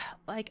 I'm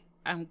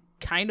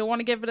kind of want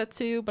to give it a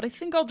 2, but I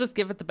think I'll just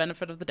give it the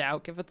benefit of the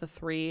doubt, give it the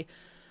 3.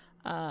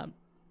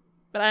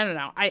 But I don't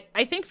know.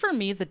 I think for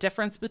me, the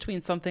difference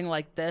between something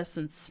like this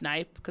and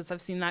Snipe, because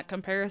I've seen that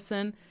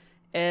comparison,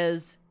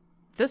 is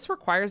this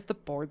requires the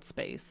board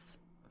space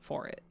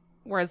for it.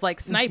 Whereas, like,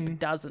 Snipe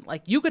doesn't.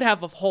 Like, you could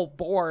have a whole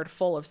board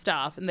full of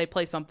stuff and they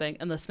play something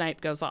and the Snipe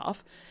goes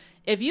off.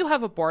 If you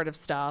have a board of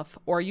stuff,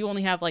 or you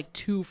only have, like,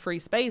 2 free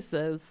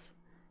spaces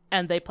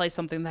and they play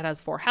something that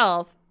has 4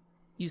 health,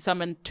 you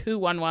summon 2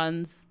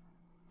 1/1s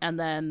and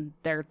then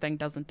their thing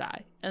doesn't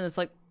die. And it's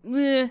like,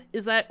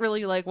 is that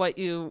really, like, what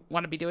you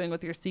want to be doing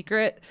with your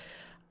secret?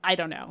 I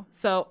don't know.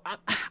 So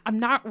I'm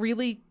not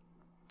really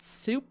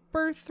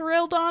super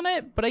thrilled on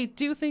it, but I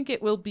do think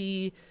it will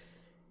be,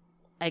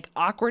 like,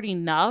 awkward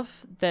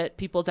enough that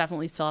people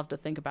definitely still have to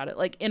think about it.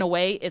 Like, in a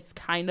way, it's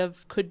kind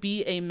of could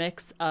be a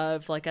mix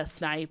of, like, a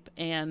Snipe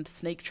and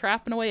Snake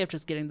Trap in a way of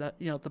just getting the,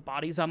 the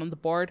bodies on the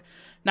board.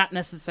 Not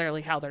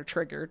necessarily how they're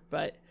triggered,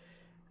 but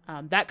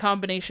that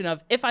combination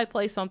of if I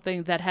play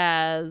something that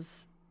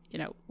has,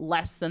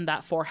 less than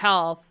that 4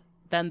 health,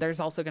 then there's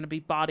also going to be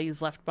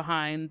bodies left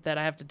behind that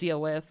I have to deal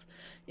with,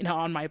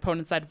 on my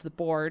opponent's side of the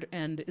board.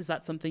 And is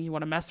that something you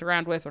want to mess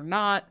around with or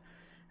not?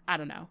 I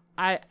don't know.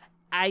 I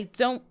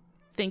don't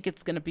think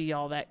it's going to be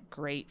all that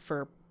great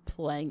for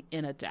playing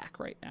in a deck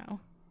right now.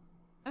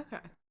 Okay.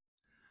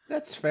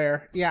 That's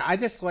fair. Yeah, I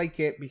just like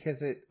it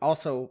because it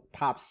also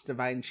pops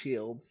Divine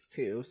Shields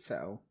too,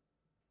 so.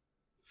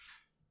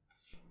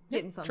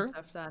 Getting some true.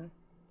 stuff done.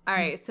 All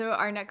right, so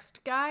our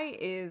next guy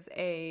is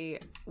a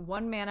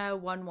 1 mana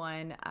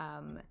 1/1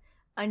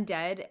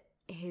 undead.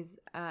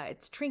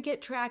 It's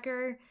Trinket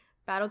Tracker,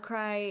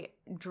 Battlecry,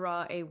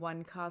 draw a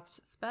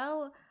 1-cost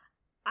spell.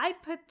 I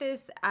put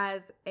this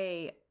as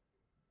a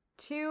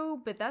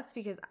 2, but that's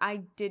because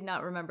I did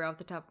not remember off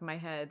the top of my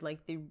head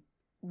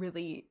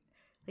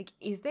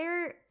is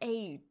there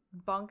a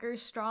bonkers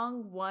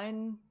strong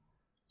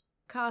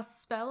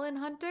 1-cost spell in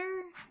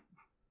Hunter?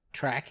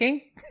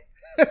 Tracking?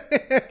 All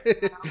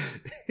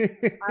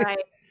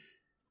right.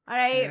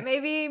 Yeah.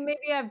 Maybe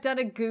I've done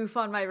a goof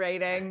on my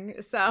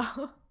rating, so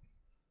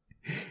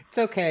It's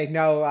okay.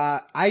 No,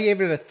 I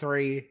gave it a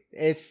 3.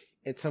 It's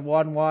a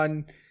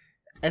 1/1.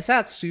 It's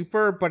not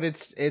super, but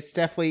it's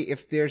definitely,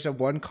 if there's a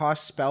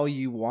 1-cost spell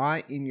you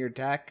want in your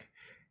deck,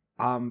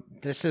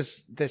 this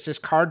is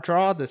card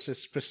draw. This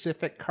is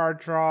specific card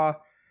draw.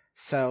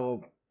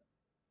 So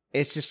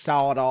it's just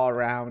solid all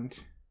around.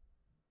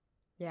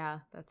 yeah,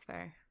 that's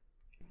fair.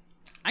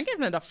 I'm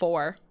giving it a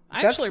 4.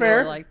 I That's actually fair.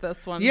 really like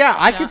this one. Yeah,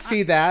 I could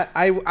see that.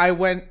 I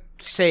went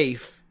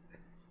safe.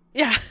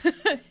 Yeah.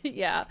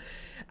 Yeah.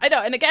 I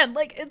know. And again,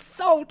 it's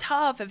so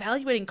tough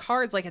evaluating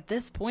cards at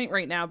this point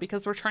right now,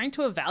 because we're trying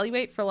to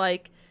evaluate for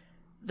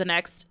the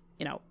next,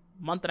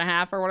 month and a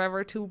half or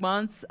whatever, 2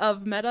 months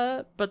of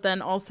meta, but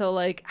then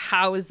also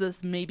how is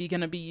this maybe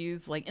going to be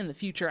used in the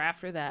future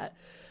after that?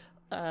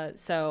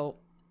 So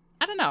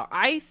I don't know.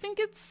 I think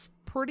it's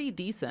pretty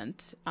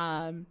decent.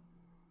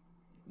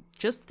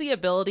 Just the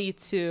ability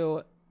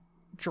to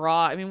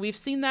draw. I mean, we've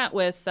seen that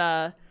with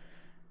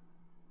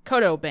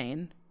Kodo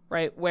Bane,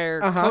 right?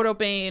 Where Kodo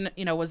Bane,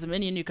 was a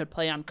minion you could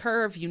play on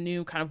curve. You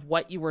knew kind of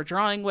what you were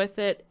drawing with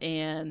it.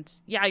 And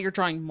yeah, you're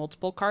drawing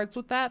multiple cards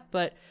with that.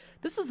 But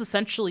this is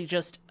essentially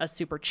just a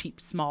super cheap,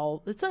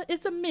 small, it's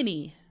a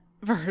mini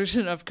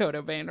version of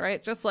Kodo Bane,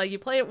 right? Just you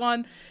play it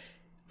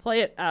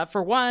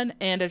for 1,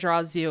 and it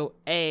draws you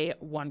a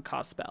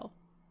 1-cost spell.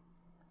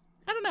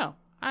 I don't know.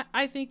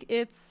 I think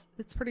it's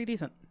pretty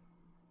decent.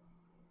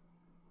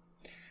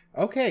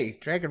 Okay,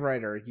 Dragon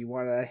Rider, you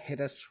want to hit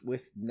us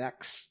with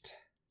next,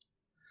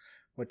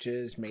 which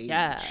is Mage.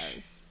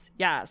 Yes.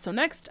 Yeah, so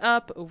next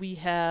up we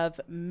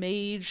have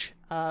Mage,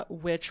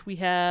 which we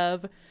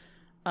have,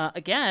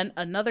 again,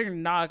 another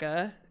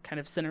Naga kind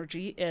of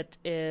synergy. It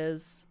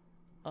is,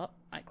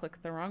 I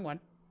clicked the wrong one.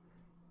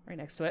 Right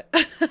next to it.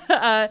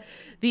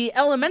 The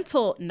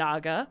Elemental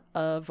Naga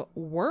of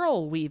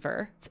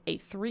Whirlweaver. It's a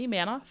 3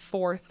 mana,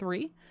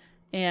 4/3.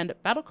 And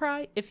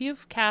Battlecry, if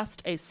you've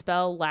cast a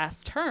spell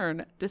last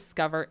turn,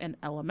 discover an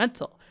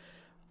elemental.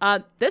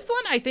 This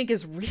one I think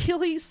is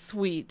really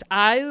sweet.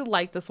 I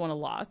like this one a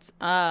lot.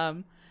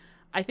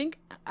 I think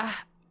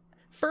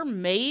for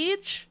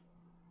Mage,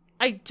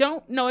 I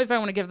don't know if I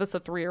want to give this a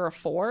 3 or a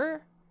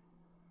 4.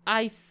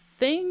 I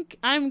think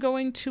I'm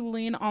going to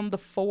lean on the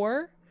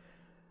 4,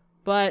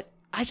 but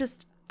I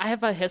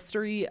have a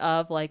history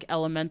of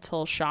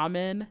Elemental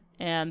Shaman,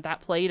 and that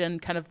played in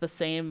kind of the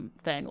same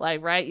thing.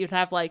 Right? You'd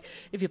have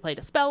if you played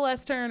a spell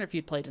last turn, if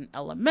you played an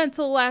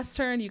elemental last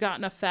turn, you got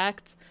an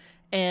effect.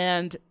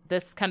 And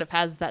this kind of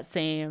has that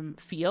same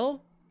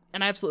feel.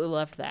 And I absolutely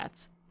loved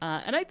that.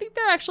 And I think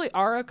there actually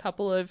are a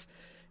couple of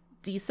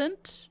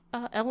decent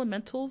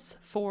elementals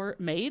for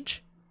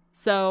Mage.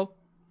 So,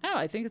 I don't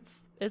know, I think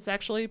it's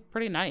actually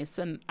pretty nice.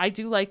 And I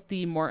do like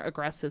the more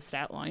aggressive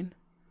stat line.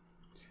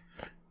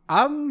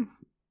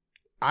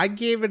 I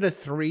gave it a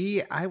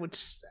 3.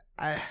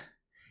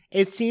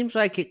 It seems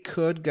like it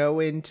could go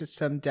into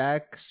some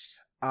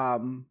decks,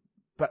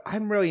 but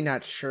I'm really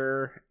not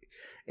sure.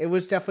 It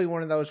was definitely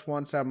one of those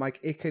ones I'm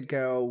it could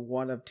go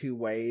one of 2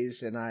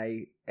 ways, and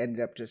I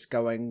ended up just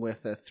going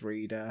with a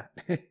 3 to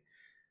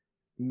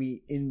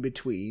meet in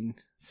between.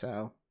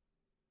 So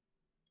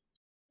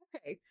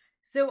okay,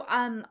 so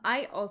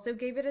I also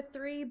gave it a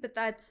 3, but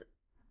that's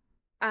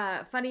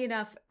funny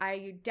enough,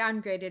 I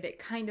downgraded it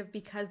kind of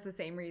because the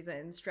same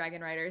reasons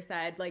Dragon Rider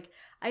said.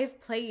 I've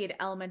played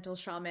Elemental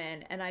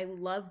Shaman and I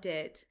loved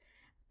it,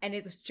 and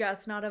it's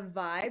just not a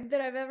vibe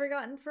that I've ever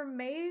gotten from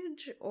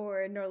Mage,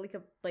 or nor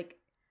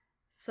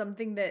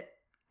something that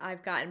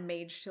I've gotten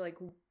Mage to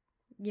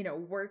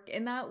work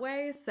in that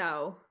way.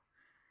 So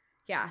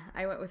yeah,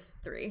 I went with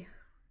 3.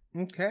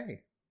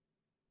 okay,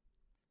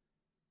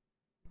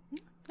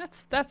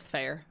 That's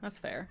fair. That's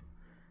fair.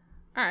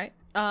 All right.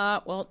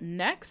 Well,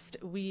 next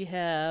we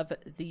have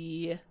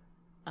the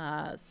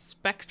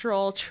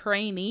Spectral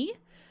Trainee,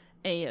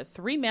 a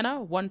 3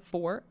 mana,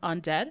 1/4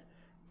 undead.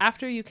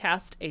 After you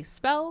cast a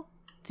spell,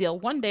 deal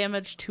 1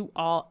 damage to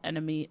all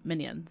enemy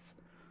minions.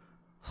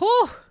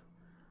 Whew!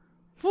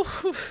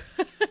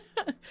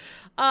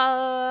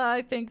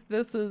 I think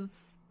this is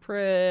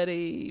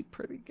pretty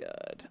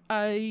good.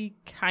 I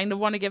kind of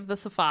want to give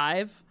this a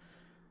 5.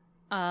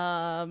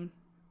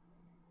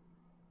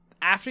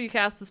 After you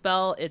cast the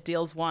spell, it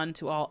deals 1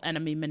 to all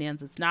enemy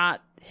minions. It's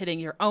not hitting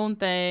your own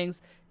things.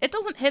 It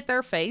doesn't hit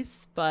their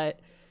face, but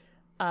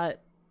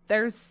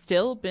there's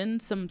still been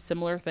some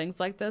similar things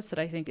like this that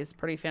I think is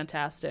pretty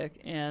fantastic.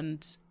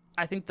 And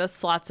I think this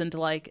slots into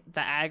like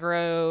the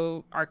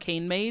aggro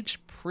arcane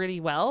mage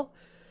pretty well.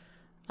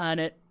 And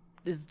it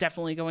is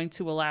definitely going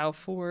to allow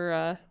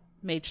for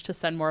mage to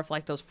send more of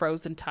like those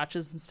frozen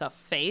touches and stuff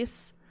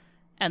face,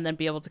 and then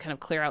be able to kind of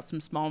clear out some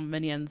small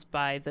minions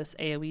by this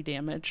AoE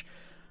damage.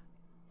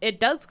 It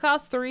does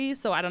cost 3,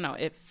 so I don't know.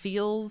 It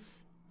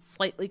feels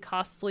slightly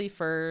costly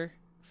for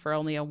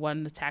only a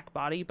 1 attack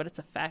body, but its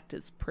effect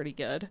is pretty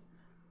good.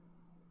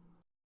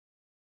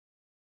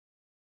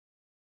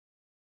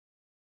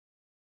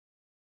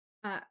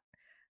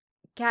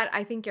 Kat,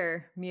 I think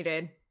you're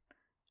muted.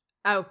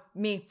 Oh,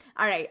 me.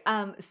 All right.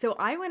 So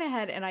I went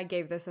ahead and I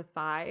gave this a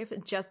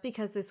 5 just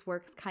because this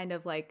works kind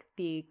of like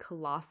the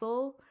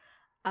Colossal,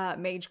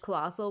 Mage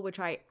Colossal, which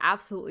I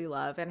absolutely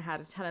love and had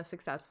a ton of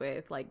success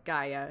with, like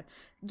Gaia.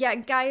 Yeah,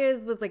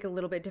 Gaia's was like a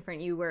little bit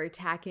different. You were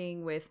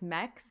attacking with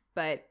mechs,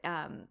 but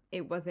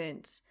it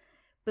wasn't.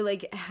 But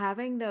like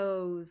having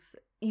those,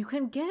 you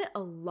can get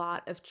a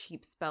lot of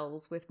cheap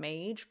spells with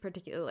Mage,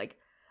 particularly like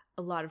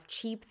a lot of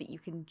cheap that you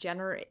can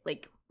generate,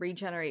 like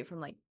regenerate from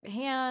like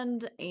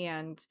hand.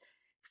 And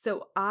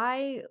so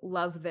I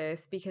love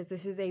this because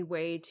this is a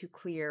way to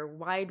clear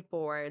wide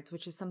boards,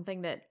 which is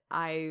something that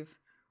I've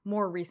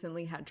more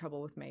recently had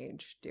trouble with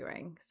Mage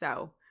doing.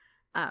 So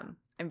I'm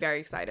very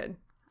excited.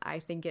 I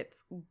think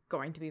it's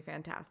going to be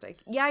fantastic.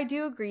 Yeah, I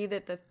do agree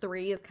that the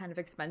 3 is kind of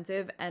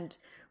expensive, and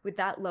with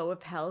that low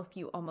of health,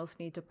 you almost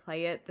need to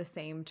play it the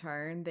same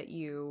turn that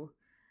you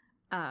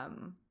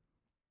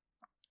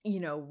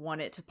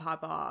want it to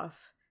pop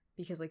off,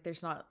 because like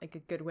there's not like a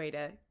good way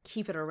to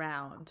keep it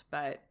around,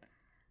 but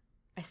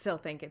I still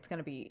think it's going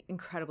to be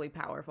incredibly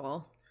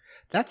powerful.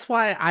 That's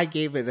why I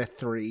gave it a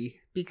 3,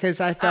 because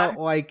I felt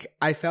like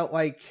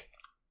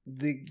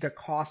the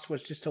cost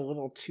was just a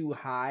little too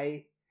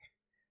high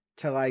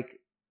to like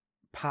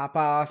pop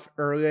off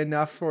early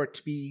enough for it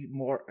to be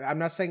more. I'm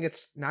not saying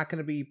it's not going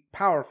to be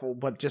powerful,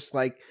 but just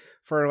like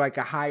for like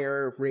a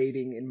higher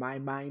rating in my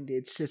mind,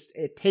 it's just,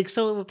 it takes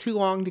a little too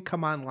long to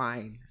come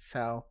online.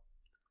 So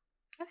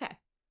okay.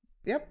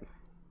 Yep.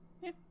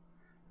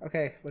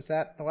 Okay, was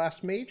that the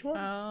last mage one?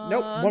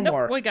 Nope, one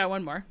more. We got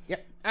one more.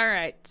 Yep. All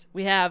right.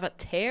 We have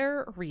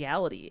Tear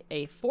Reality,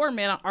 a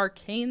 4-mana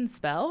arcane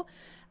spell.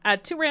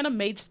 Add 2 random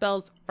mage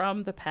spells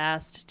from the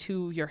past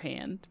to your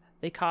hand.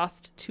 They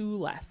cost 2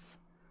 less.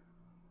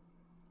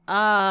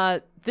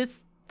 This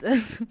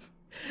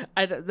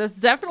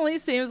definitely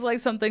seems like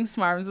something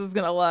Smarms is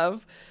gonna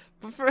love.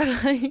 But for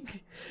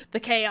like the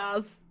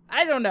chaos,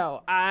 I don't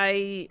know.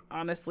 I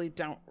honestly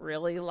don't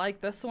really like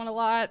this one a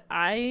lot.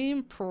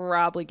 I'm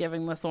probably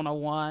giving this one a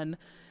 1.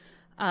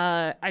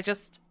 I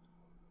just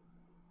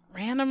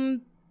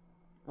random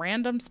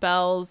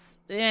spells,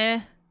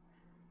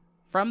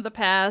 from the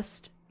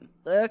past.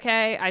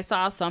 Okay, I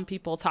saw some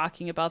people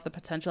talking about the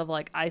potential of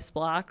like Ice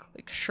Block.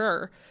 Like,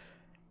 sure.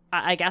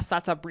 I guess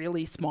that's a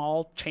really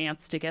small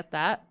chance to get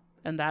that,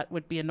 and that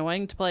would be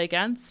annoying to play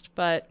against,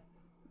 but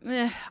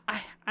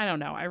I don't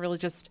know. I really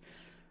just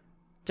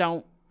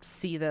don't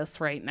see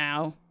this right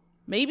now.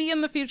 Maybe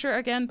in the future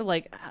again, but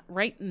like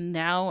right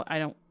now, I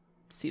don't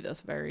see this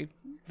very,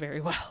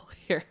 very well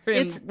here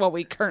in what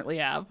we currently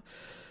have.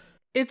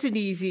 It's an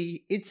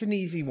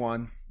easy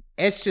one.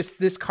 It's just,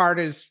 this card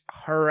is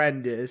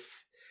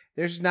horrendous.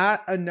 There's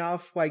not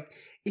enough, like,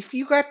 if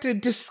you got to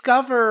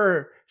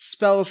discover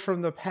spells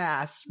from the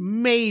past,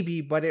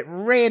 maybe, but it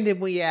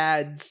randomly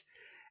adds,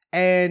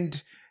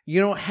 and you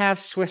don't have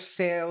Swift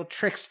Sail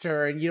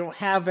Trickster, and you don't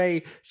have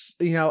a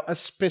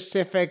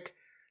specific,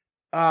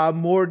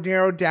 more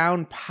narrowed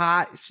down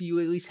pot, so you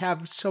at least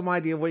have some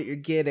idea of what you're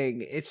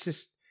getting. It's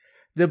just,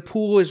 the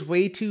pool is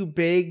way too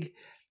big,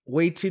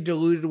 way too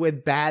diluted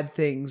with bad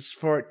things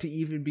for it to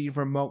even be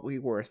remotely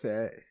worth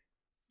it.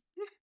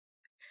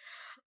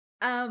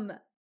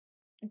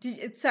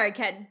 Sorry,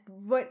 Kat,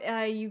 what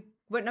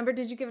number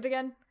did you give it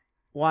again?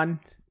 1.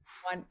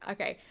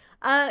 Okay.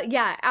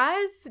 Yeah,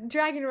 as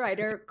Dragon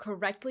Rider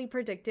correctly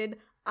predicted,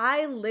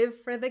 I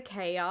live for the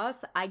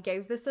chaos. I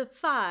gave this a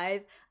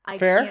 5. I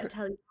can't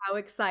tell you how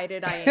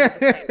excited I am to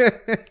play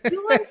it.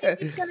 You wouldn't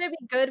think it's gonna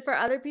be good for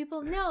other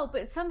people? No,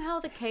 but somehow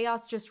the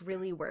chaos just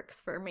really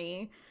works for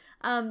me.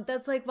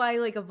 That's like why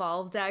like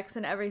evolve decks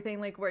and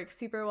everything like works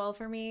super well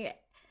for me.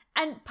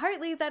 And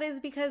partly that is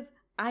because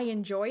I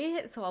enjoy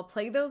it, so I'll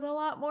play those a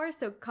lot more,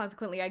 so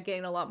consequently I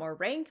gain a lot more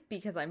rank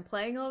because I'm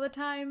playing all the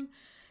time.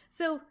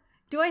 So,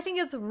 do I think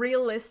it's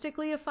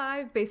realistically a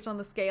 5 based on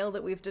the scale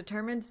that we've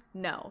determined?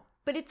 No.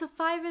 But it's a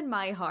 5 in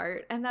my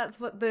heart, and that's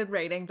what the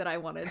rating that I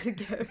wanted to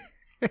give.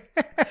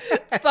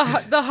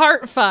 the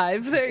heart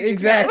 5. There you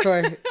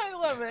exactly. go. I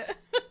love it.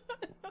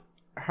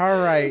 All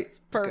right. It's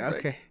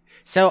perfect. Okay.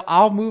 So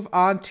I'll move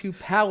on to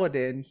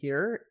Paladin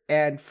here.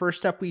 And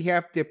first up, we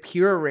have the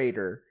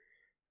Purator.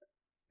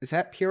 Is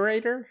that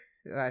Purator?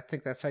 I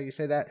think that's how you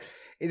say that.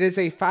 It is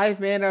a 5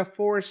 mana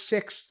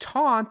 4/6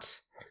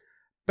 taunt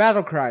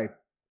battlecry.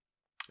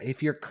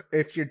 If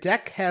your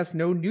deck has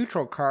no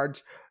neutral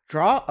cards,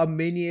 draw a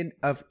minion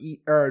of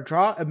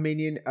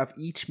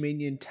each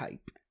minion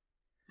type.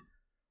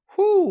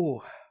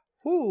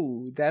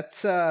 Whoo,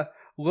 that's a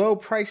low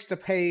price to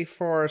pay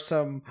for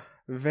some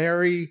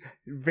very,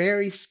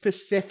 very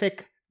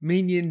specific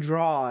minion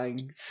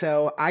drawing.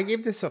 So I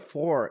give this a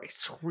 4.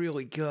 It's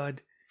really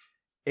good.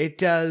 It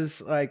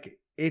does,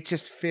 it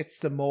just fits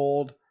the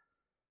mold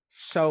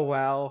so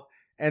well.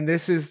 And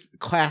this is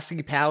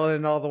classy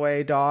Paladin all the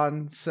way,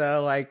 Dawn.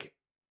 So,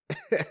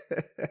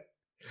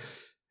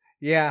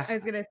 yeah. I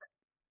was going to say,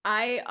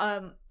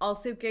 I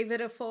also gave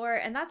it a 4.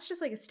 And that's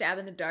just a stab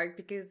in the dark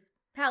because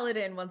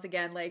Paladin, once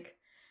again,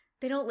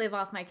 they don't live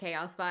off my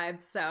chaos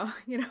vibes. So,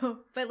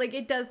 but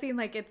it does seem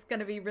like it's going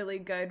to be really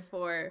good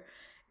for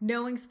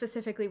knowing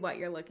specifically what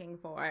you're looking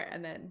for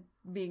and then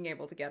being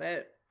able to get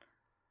it.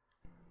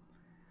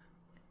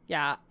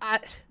 Yeah,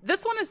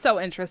 this one is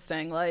so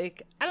interesting. I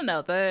don't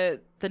know, the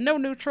no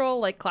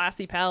neutral,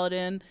 classy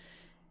Paladin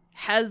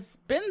has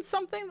been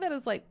something that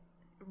is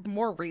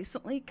more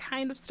recently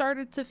kind of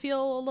started to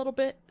feel a little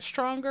bit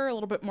stronger, a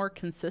little bit more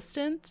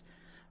consistent.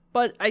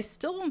 But I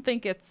still don't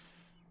think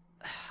it's,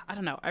 I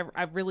don't know,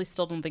 I really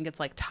still don't think it's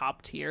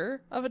top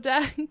tier of a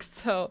deck.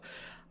 So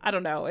I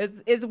don't know.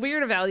 It's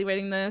weird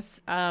evaluating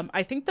this.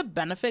 I think the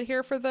benefit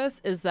here for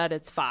this is that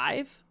it's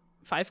 5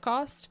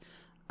 cost.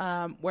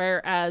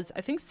 Whereas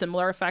I think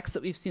similar effects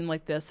that we've seen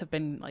like this have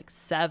been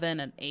 7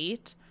 and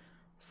 8.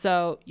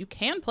 So you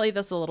can play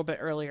this a little bit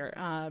earlier.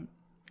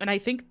 And I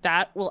think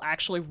that will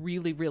actually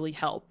really, really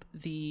help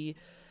the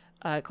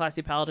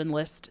Classy Paladin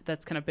list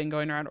that's kind of been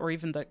going around, or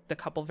even the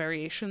couple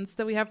variations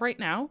that we have right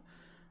now,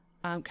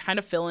 kind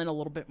of fill in a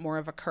little bit more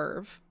of a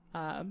curve.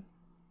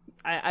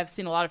 I've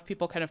seen a lot of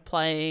people kind of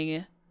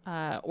playing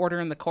Order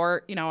in the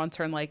Court, on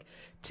turn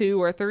 2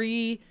 or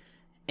 3,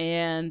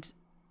 and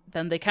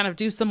then they kind of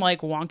do some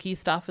wonky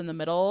stuff in the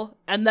middle,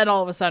 and then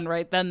all of a sudden,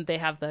 right, then they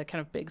have the kind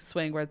of big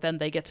swing where then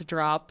they get to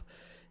drop,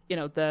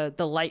 the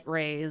light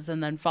rays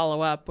and then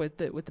follow up with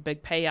the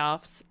big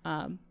payoffs.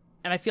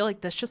 And I feel like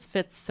this just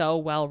fits so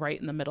well right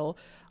in the middle.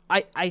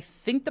 I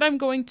think that I'm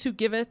going to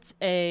give it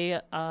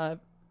a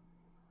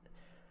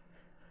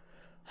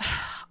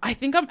I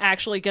think I'm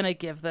actually going to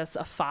give this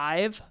a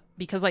 5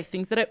 because I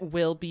think that it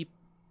will be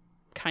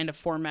kind of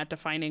format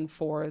defining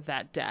for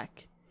that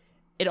deck.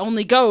 It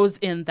only goes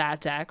in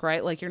that deck,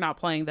 right? You're not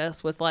playing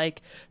this with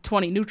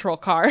 20 neutral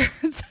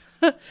cards.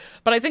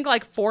 But I think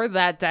for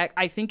that deck,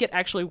 I think it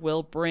actually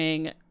will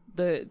bring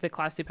the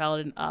Classy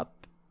Paladin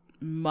up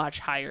much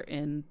higher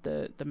in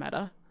the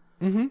meta.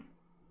 Mm-hmm.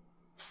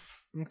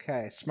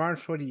 Okay.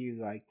 Smarts, what do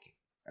you like?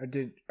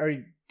 Are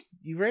you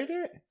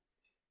rated it?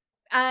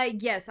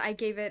 Yes, I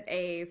gave it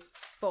a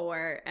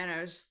 4 and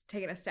I was just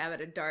taking a stab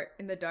at a dart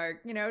in the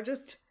dark,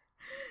 just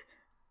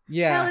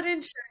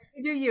Paladin, sure,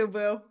 you do you,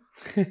 boo.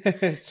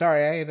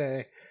 Sorry, I had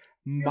a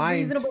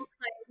reasonable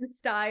playing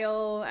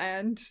style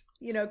and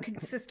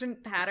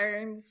consistent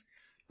patterns.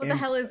 What the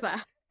hell is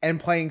that? And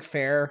playing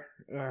fair.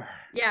 Ugh.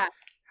 Yeah.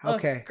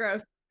 Okay. Ugh,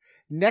 gross.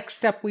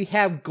 Next up, we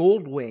have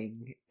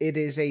Goldwing. It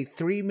is a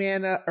 4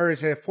 mana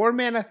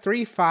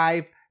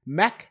 3/5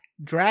 mech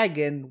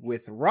dragon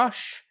with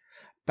rush.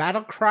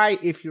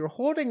 Battlecry. If you're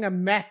holding a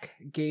mech,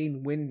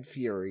 gain Wind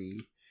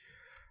Fury.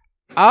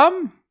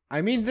 I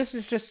mean, this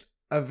is just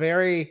a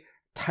very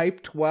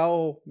typed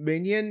well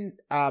minion.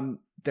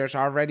 There's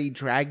already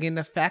dragon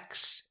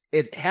effects.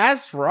 It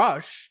has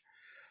rush,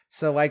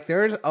 so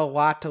there's a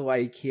lot to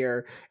like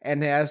here,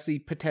 and has the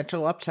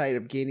potential upside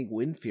of gaining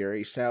Wind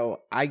Fury.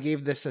 So I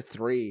gave this a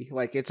 3.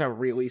 It's a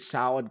really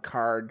solid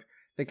card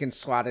that can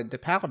slot into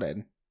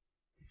Paladin.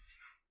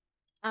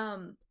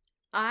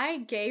 I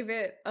gave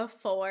it a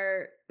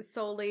 4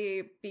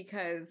 solely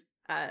because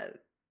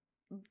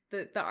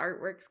the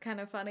artwork's kind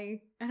of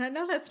funny, and I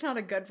know that's not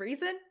a good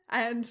reason,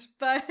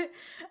 but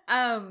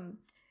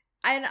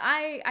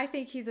I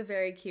think he's a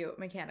very cute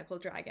mechanical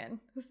dragon,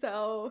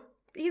 so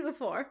he's a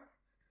 4.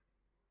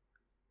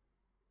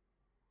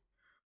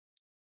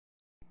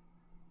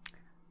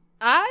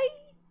 I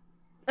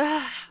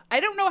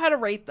don't know how to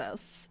rate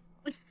this.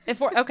 If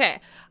we're okay,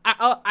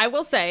 I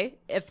will say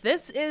if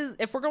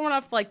we're going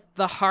off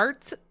the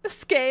heart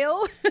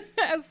scale,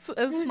 as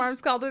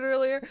Smarms called it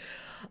earlier,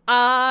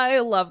 I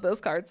love this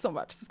card so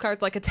much. This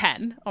card's a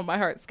 10 on my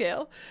heart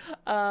scale.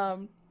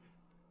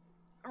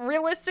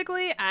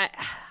 Realistically,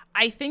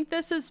 I think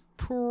this is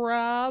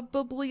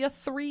probably a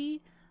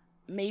 3,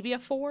 maybe a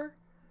 4.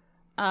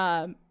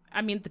 I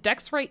mean, the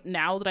decks right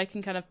now that I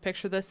can kind of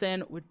picture this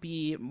in would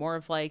be more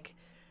of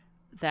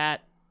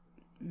that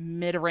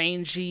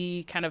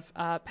mid-rangey kind of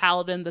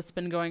Paladin that's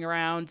been going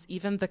around.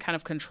 Even the kind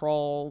of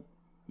control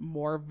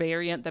more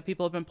variant that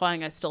people have been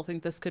playing, I still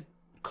think this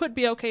could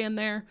be okay in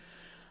there.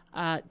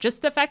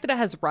 Just the fact that it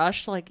has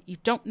rush, you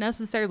don't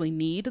necessarily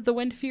need the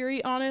Wind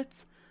Fury on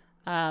it.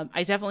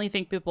 I definitely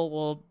think people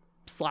will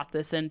slot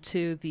this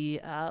into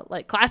the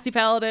like classy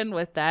paladin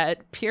with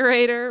that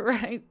Purator,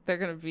 right? They're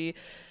going to be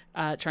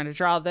trying to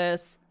draw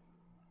this.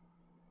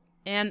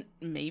 And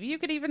maybe you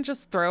could even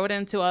just throw it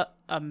into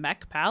a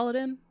mech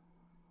paladin.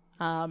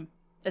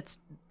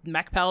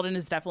 Mech paladin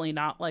is definitely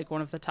not like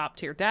one of the top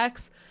tier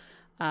decks,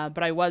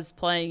 but I was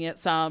playing it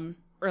some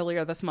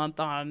earlier this month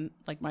on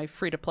like my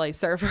free to play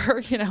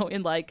server,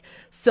 in like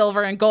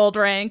silver and gold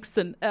ranks,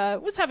 and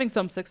was having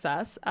some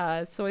success.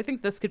 So I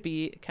think this could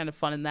be kind of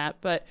fun in that,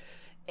 but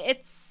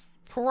it's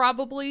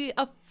probably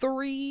a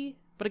 3,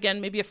 but again,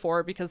 maybe a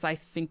 4 because I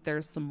think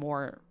there's some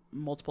more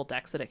multiple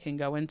decks that it can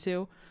go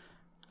into.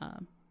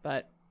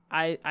 But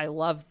I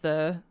love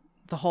the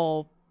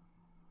whole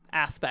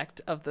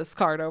aspect of this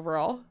card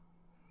overall.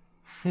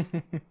 All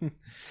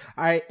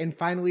right, and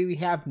finally we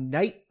have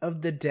Night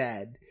of the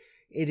Dead.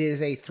 It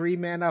is a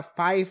 3-mana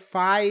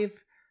 5/5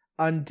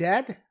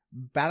 undead.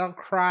 Battle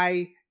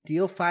Cry,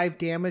 deal 5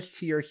 damage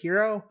to your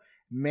hero.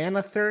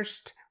 Mana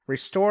Thirst,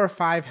 restore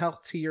 5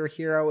 health to your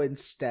hero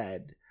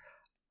instead.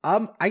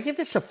 I give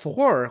this a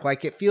 4.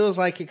 Like, it feels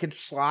like it could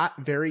slot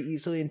very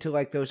easily into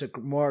like those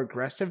more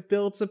aggressive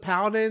builds of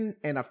Paladin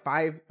and a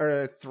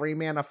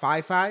 3-mana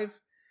 5/5.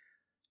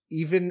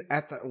 Even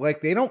at the,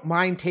 like, they don't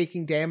mind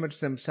taking damage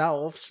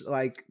themselves.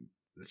 Like,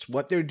 it's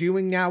what they're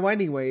doing now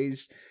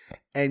anyways.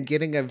 And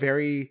getting a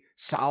very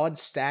solid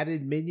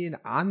statted minion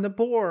on the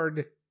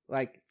board,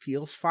 like,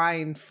 feels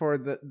fine for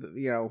the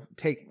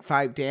taking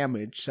 5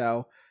 damage.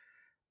 So,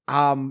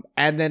 and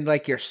then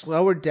like your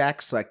slower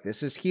decks, like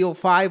this is heal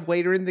 5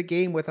 later in the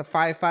game with a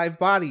 5/5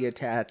 body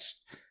attached.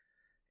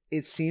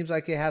 It seems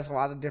like it has a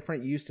lot of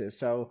different uses.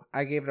 So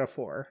I gave it a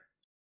 4.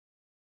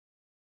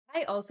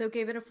 I also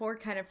gave it a 4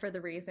 kind of for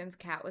the reasons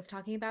Kat was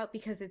talking about,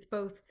 because it's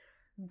both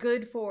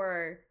good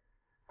for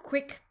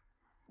quick,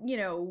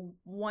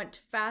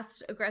 want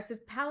fast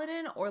aggressive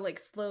paladin or like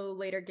slow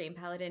later game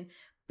paladin,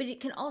 but it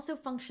can also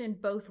function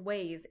both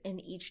ways in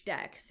each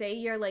deck. Say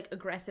your like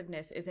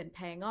aggressiveness isn't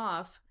paying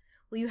off,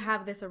 well, you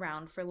have this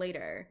around for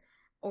later.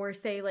 Or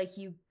say like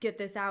you get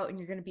this out and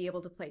you're going to be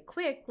able to play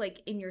quick,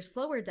 like in your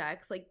slower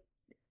decks, like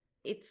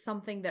it's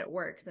something that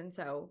works. And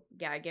so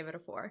yeah, I give it a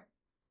 4.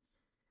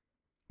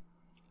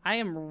 I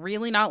am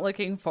really not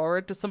looking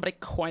forward to somebody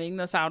coining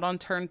this out on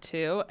turn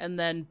 2 and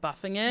then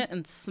buffing it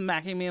and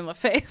smacking me in the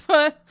face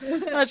with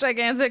a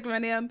gigantic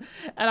minion,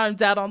 and I'm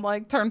dead on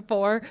like turn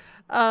 4.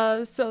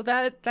 So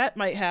that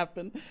might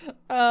happen.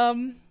 Yeah,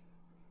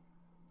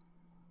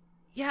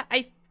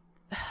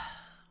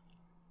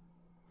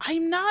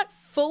 I'm not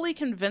fully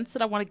convinced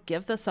that I want to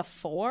give this a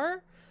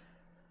 4,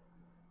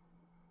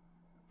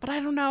 but I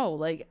don't know.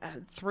 Like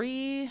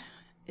 3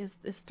 is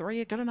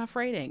 3 a good enough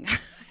rating?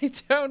 I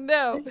don't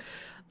know.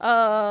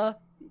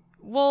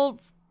 Well,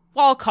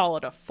 I'll call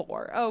it a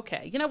 4.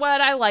 Okay. You know what?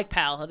 I like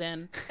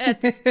Paladin.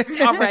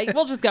 It's all right.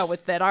 We'll just go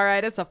with it. All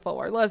right. It's a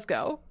 4. Let's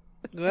go.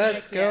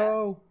 Let's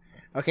go.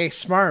 Okay.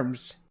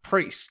 Smarms.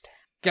 Priest.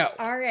 Go.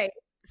 All right.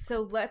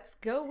 So let's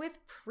go with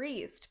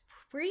Priest.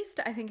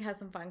 Priest, I think, has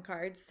some fun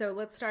cards. So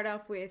let's start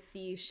off with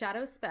the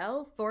Shadow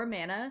spell, 4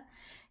 mana.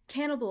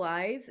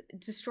 Cannibalize,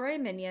 destroy a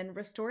minion,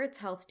 restore its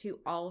health to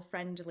all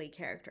friendly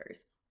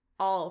characters.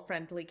 All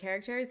friendly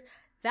characters.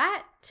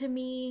 That, to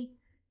me,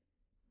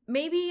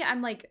 maybe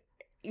I'm like,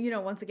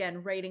 once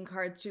again, rating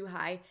cards too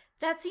high.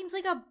 That seems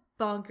like a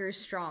bonkers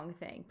strong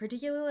thing.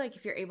 Particularly like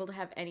if you're able to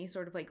have any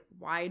sort of like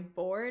wide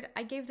board.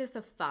 I gave this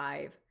a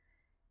 5.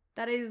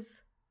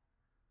 That's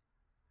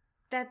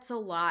a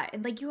lot.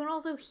 And like you can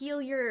also heal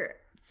your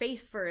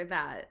face for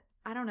that.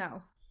 I don't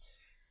know.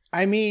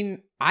 I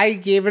mean, I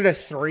gave it a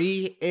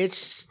 3.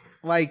 It's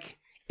like,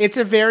 it's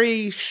a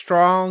very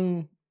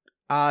strong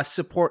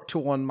support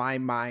tool in my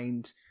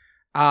mind.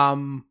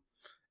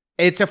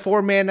 It's a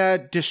 4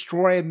 mana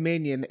destroy a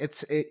minion.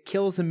 It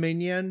kills a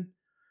minion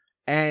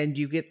and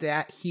you get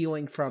that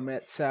healing from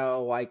it.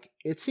 So like,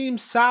 it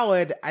seems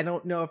solid. I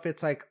don't know if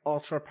it's like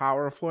ultra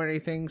powerful or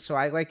anything. So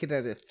I like it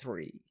at a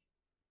 3.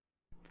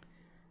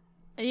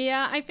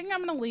 Yeah, I think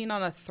I'm going to lean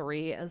on a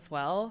 3 as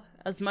well.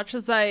 As much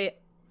as I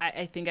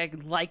think I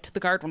liked the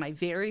card when I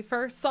very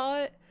first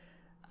saw it,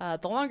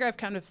 the longer I've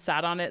kind of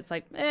sat on it, it's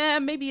like,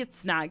 maybe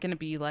it's not going to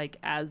be like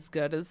as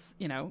good as,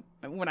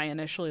 when I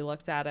initially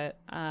looked at it.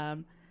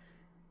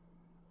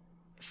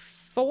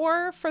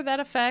 4 for that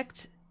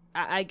effect,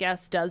 I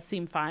guess, does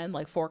seem fine.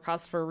 Like 4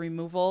 costs for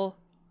removal,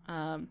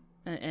 and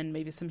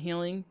maybe some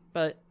healing.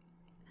 But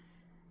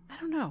I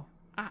don't know.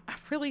 I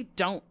really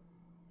don't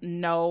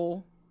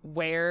know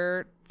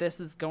where this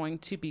is going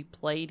to be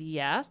played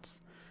yet.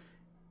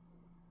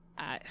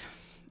 I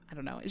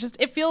don't know.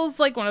 It feels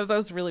like one of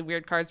those really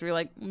weird cards where you're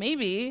like,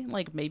 maybe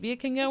it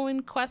can go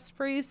in Quest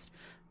Priest.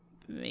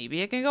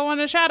 Maybe it can go on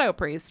a Shadow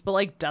Priest. But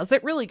like, does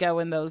it really go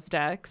in those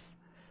decks?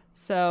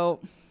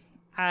 So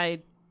I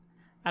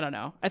don't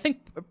know. I think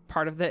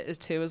part of it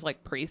is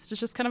like Priest is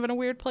just kind of in a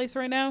weird place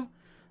right now.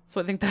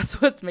 So I think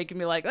that's what's making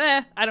me like,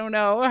 I don't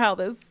know how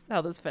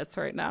this fits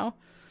right now.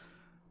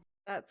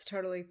 That's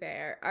totally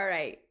fair. All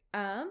right.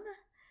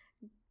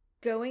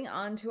 Going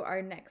on to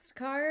our next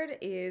card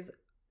is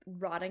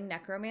Rotting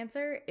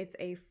Necromancer. It's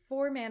a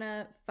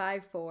 4-mana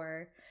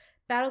 5/4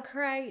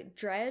 Battlecry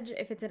Dredge.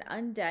 If it's an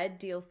undead,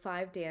 deal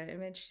 5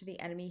 damage to the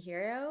enemy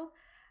hero.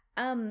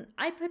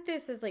 I put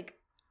this as like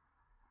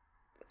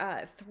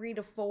 3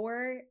 to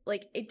 4.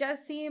 Like, it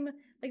does seem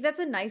like that's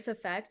a nice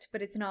effect,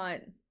 but it's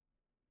not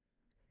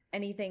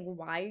anything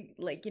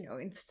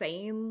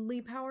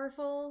insanely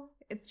powerful.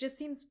 It just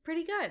seems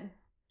pretty good.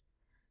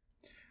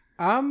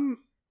 I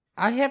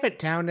have it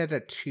down at a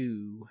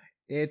 2.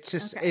 It's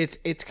just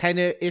it's kind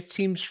of, it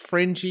seems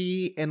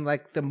fringy and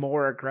like the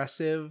more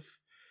aggressive,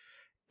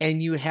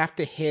 and you have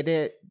to hit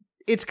it.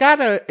 It's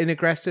got an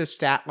aggressive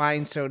stat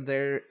line, so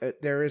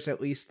there is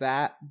at least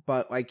that,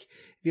 but like, it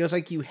feels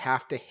like you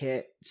have to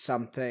hit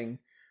something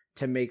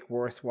to make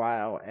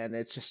worthwhile, and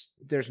it's just,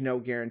 there's no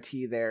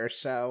guarantee there.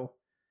 So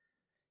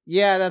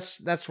yeah,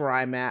 that's where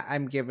I'm at.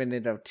 I'm giving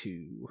it a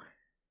 2.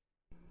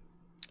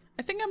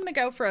 I think I'm gonna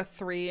go for a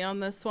 3 on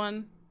this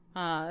one.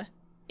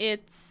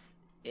 It's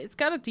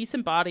got a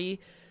decent body.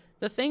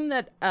 The thing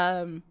that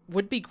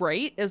would be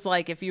great is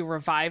like if you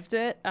revived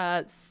it.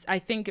 I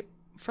think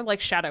for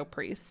like Shadow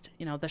Priest,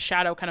 the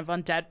shadow kind of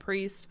undead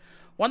priest.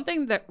 One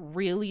thing that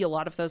really a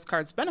lot of those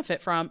cards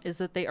benefit from is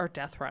that they are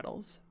death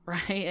rattles,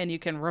 right? And you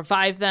can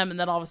revive them, and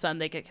then all of a sudden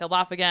they get killed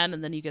off again,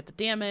 and then you get the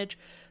damage.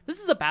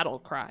 This is a battle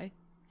cry,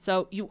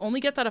 so you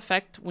only get that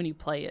effect when you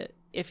play it.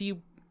 If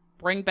you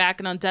bring back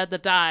an undead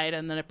that died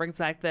and then it brings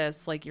back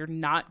this, like, you're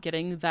not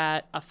getting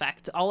that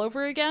effect all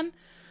over again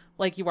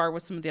like you are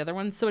with some of the other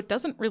ones. So it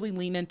doesn't really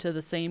lean into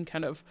the same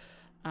kind of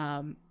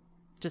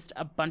just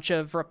a bunch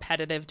of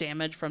repetitive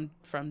damage from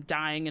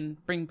dying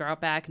and being brought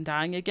back and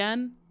dying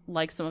again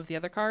like some of the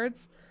other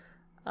cards.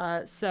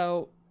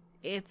 So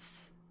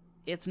it's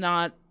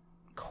not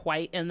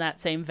quite in that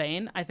same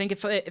vein. I think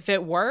if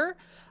it were,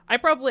 I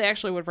probably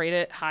actually would rate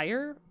it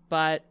higher,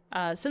 but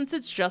since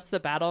it's just the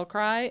battle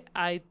cry,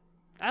 I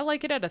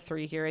like it at a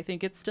 3 here. I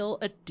think it's still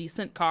a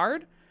decent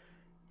card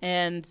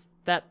and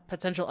that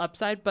potential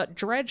upside, but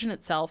Dredge in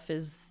itself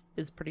is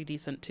pretty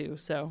decent too,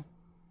 so.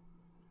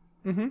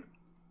 Mm-hmm.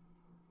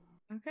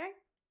 Okay.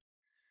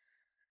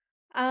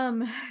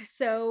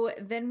 So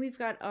then we've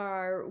got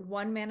our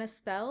 1-mana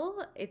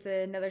spell. It's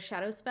another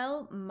shadow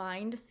spell,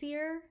 Mind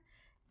Seer.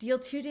 Deal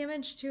 2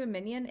 damage to a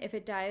minion. If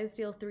it dies,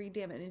 deal 3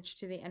 damage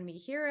to the enemy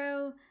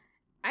hero.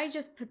 I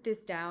just put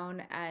this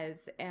down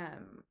as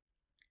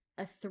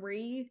a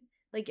 3.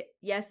 Like,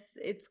 yes,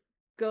 it's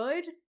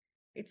good.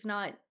 It's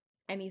not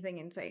anything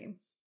insane.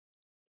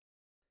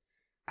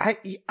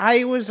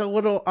 I was a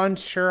little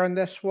unsure on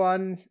this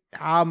one.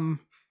 I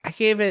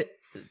gave it,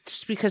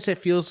 just because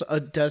it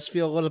does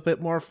feel a little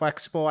bit more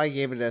flexible, I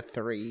gave it a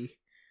 3.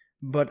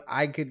 But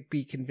I could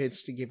be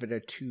convinced to give it a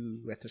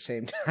 2 at the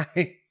same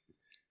time.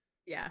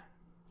 Yeah.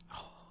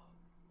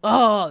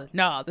 Oh,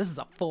 no, this is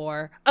a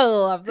 4. I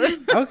love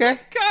this Okay.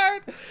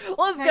 card.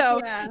 Let's Heck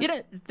go.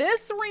 yeah.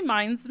 This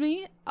reminds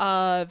me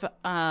of,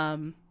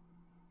 oh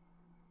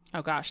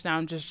gosh, now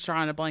I'm just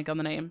trying to blank on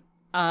the name.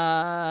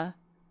 The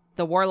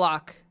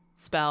Warlock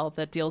spell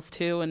that deals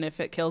 2, and if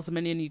it kills a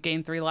minion, you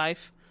gain 3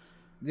 life.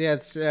 Yeah,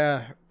 it's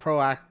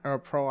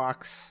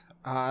Proax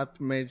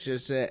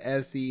manages it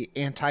as the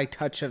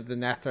anti-touch of the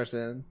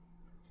Netherzen.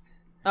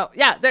 Oh,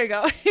 yeah, there you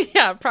go.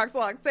 Yeah,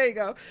 Proxalox, there you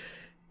go.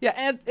 Yeah,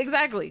 and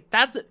exactly.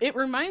 It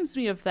reminds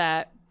me of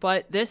that,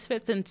 but this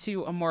fits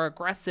into a more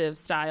aggressive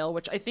style,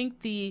 which I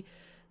think the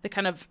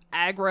kind of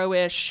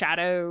aggro-ish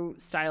shadow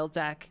style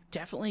deck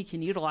definitely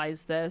can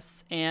utilize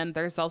this. And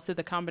there's also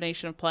the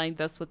combination of playing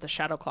this with the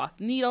Shadowcloth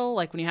Needle,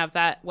 like when you have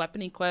that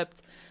weapon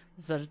equipped,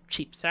 it's a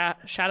cheap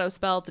shadow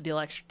spell to deal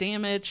extra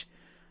damage.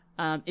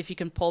 If you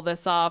can pull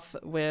this off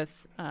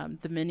with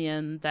the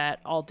minion that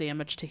all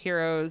damage to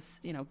heroes,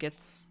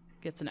 gets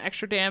an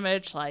extra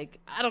damage. Like,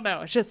 I don't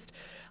know. It's just,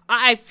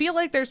 I feel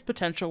like there's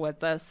potential with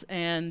this,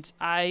 and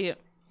I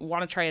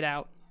want to try it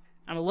out.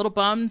 I'm a little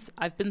bummed.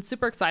 I've been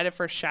super excited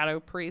for Shadow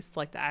Priest,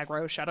 like the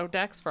aggro shadow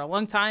decks, for a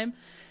long time,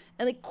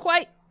 and they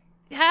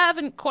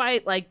haven't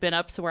quite like been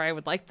up to where I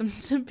would like them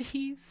to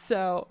be.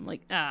 So I'm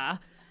like, so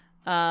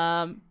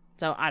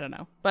I don't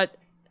know, but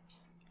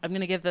I'm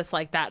gonna give this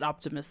like that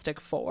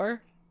optimistic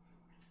 4.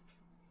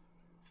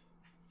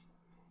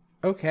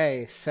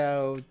 Okay,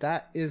 so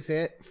that is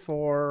it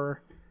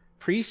for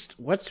Priest.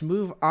 Let's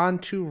move on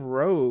to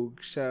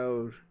Rogue.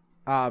 So,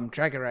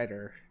 Dragon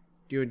Rider,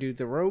 do you want to do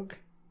the Rogue?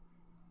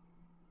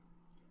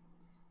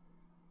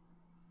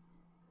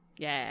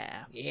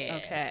 Yeah.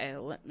 Okay,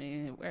 what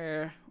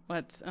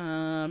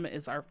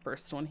is our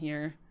first one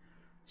here?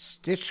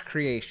 Stitch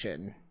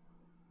Creation.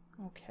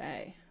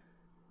 Okay.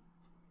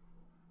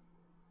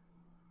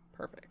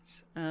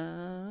 Perfect.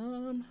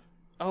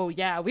 Oh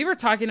yeah, we were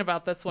talking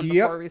about this one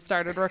before we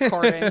started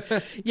recording.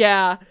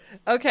 Yeah.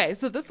 Okay,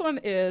 so this one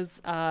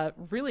is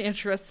really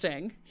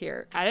interesting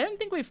here. I don't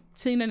think we've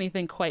seen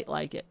anything quite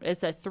like it.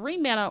 It's a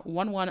 3-mana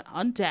 1/1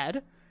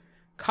 undead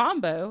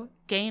combo,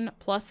 gain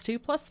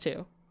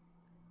 +2/+2.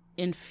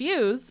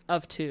 Infuse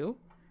of 2,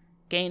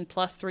 gain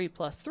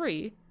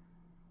 +3/+3,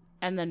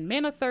 and then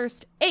Mana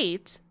Thirst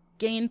 8,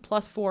 gain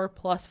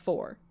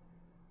 +4/+4.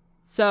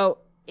 So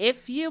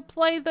if you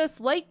play this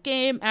late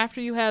game after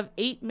you have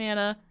 8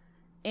 mana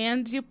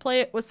and you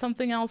play it with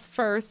something else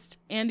first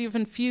and you've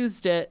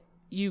infused it,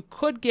 you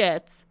could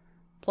get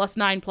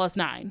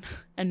 +9/+9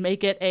 and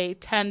make it a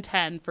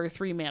 10/10 for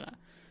 3 mana.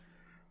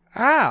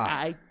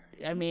 I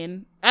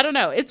mean, I don't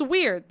know. It's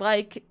weird.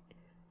 Like,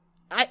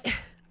 I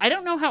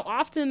don't know how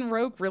often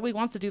Rogue really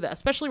wants to do that,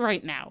 especially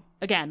right now.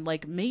 Again,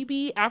 like,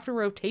 maybe after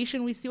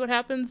rotation we see what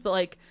happens, but,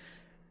 like,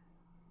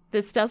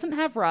 this doesn't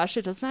have Rush.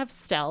 It doesn't have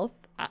Stealth.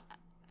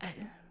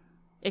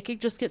 It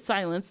could just get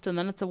silenced, and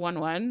then it's a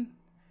 1/1.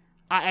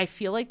 I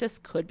feel like this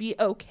could be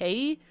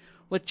okay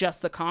with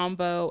just the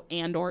combo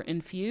and or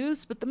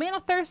infuse, but the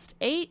Mana Thirst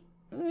 8,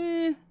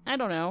 I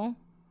don't know.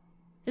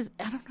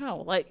 I don't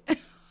know. Like,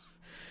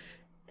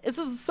 this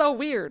is so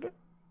weird.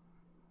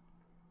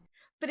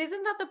 But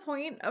isn't that the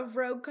point of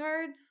Rogue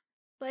cards?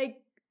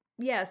 Like,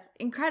 yes,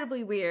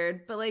 incredibly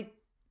weird, but, like,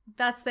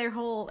 that's their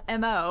whole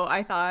MO,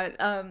 I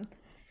thought.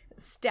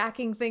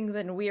 Stacking things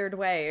in weird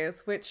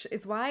ways, which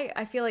is why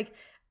I feel like,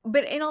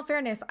 but in all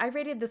fairness, I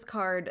rated this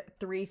card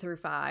 3 through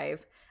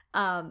 5,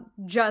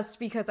 just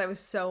because I was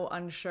so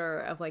unsure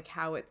of, like,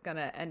 how it's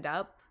gonna end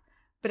up.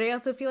 But I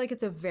also feel like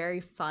it's a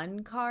very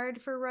fun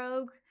card for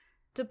Rogue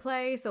to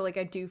play, so, like,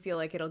 I do feel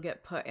like it'll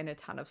get put in a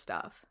ton of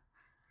stuff.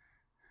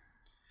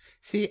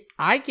 See,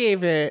 I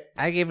gave it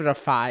a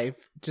 5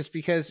 just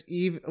because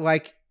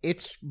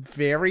it's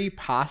very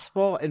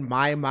possible in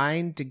my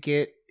mind to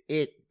get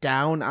it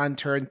down on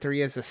turn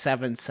 3 as a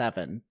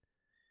 7/7.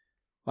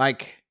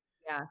 Like,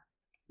 yeah,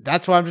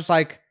 that's why I'm just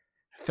like,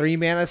 3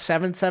 mana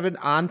 7/7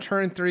 on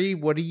turn 3.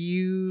 What do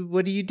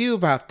you do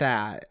about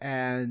that?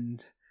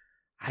 And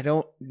I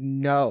don't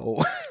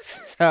know.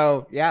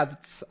 So yeah,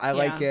 I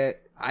like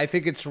it. I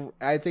think it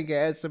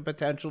has the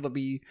potential to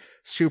be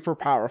super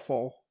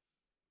powerful.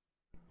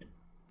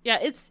 Yeah,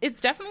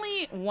 it's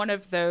definitely one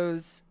of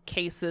those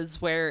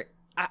cases where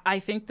I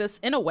think this,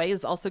 in a way,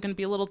 is also going to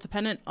be a little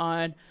dependent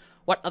on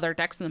what other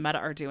decks in the meta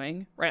are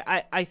doing, right?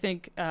 I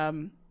think,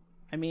 I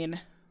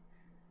mean,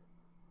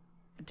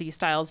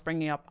 D-Style's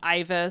bringing up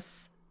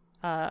Ivus,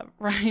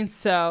 right?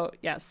 So,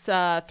 yes,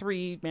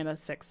 3 mana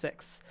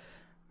 6/6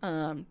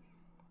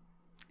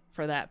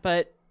 for that.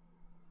 But,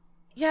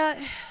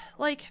 yeah,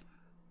 like,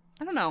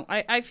 I don't know.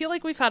 I feel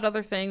like we've had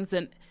other things,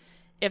 and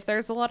if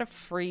there's a lot of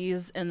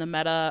freeze in the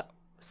meta,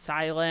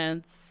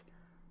 silence,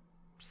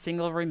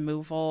 single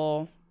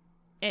removal,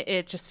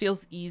 it just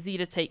feels easy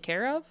to take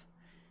care of.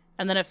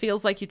 And then it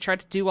feels like you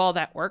tried to do all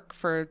that work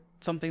for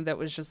something that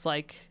was just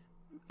like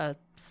a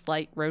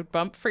slight road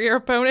bump for your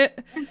opponent.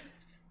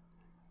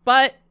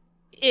 But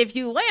if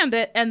you land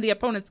it and the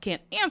opponents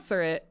can't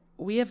answer it,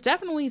 we have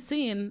definitely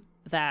seen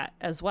that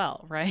as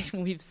well, right?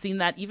 We've seen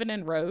that even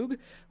in Rogue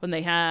when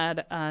they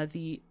had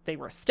they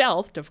were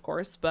stealthed, of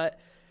course, but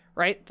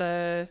right,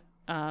 the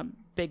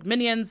big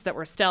minions that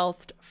were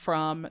stealthed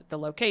from the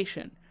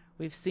location.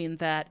 We've seen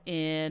that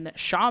in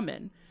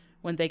Shaman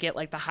when they get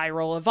like the high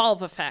roll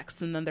evolve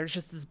effects, and then there's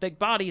just this big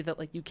body that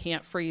like you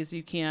can't freeze,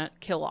 you can't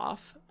kill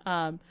off.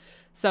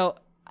 So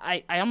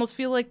I almost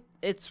feel like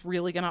it's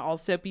really going to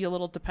also be a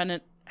little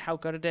dependent how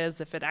good it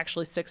is if it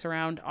actually sticks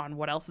around on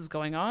what else is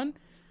going on.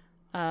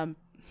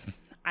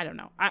 I don't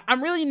know.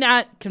 I'm really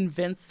not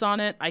convinced on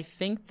it. I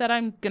think that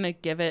I'm going to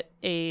give it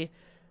a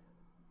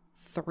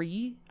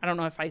 3. I don't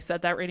know if I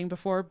said that rating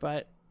before,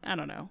 but I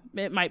don't know.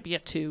 It might be a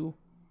 2.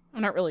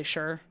 I'm not really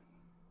sure.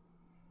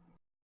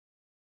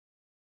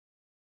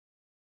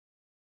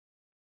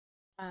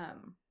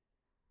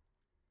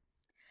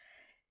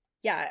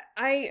 Yeah,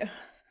 I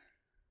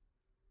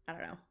don't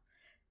know.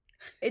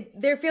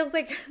 There feels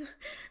like,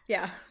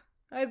 yeah,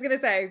 I was gonna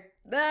say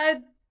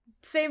that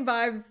same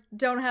vibes.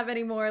 Don't have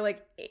any more,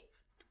 like,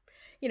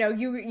 you know,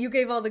 you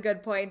gave all the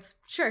good points.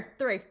 Sure,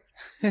 3.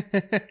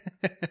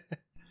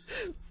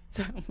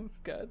 Sounds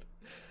good.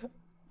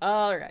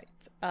 All right.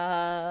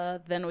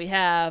 Then we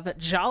have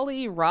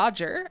Jolly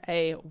Roger,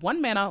 a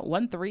 1 mana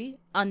 1/3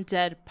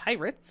 undead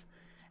pirate.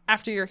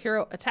 After your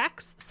hero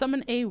attacks,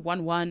 summon a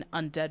 1/1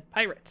 undead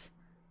pirate.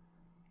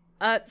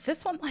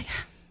 This one, like,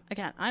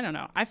 again, I don't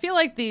know. I feel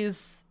like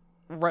these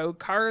rogue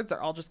cards are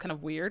all just kind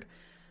of weird.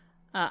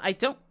 I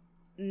don't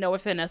know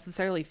if they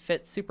necessarily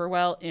fit super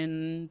well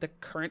in the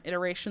current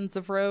iterations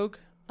of Rogue,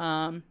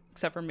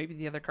 except for maybe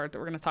the other card that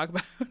we're going to talk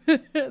about,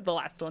 the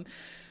last one.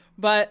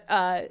 But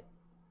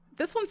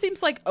this one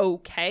seems like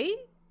okay.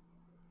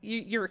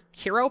 Your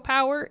hero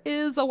power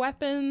is a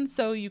weapon,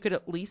 so you could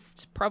at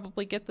least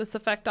probably get this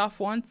effect off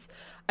once.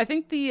 I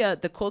think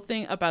the cool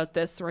thing about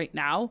this right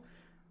now,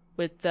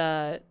 with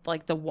the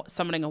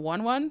summoning a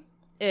 1/1,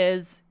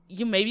 is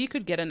you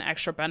could get an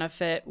extra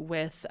benefit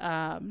with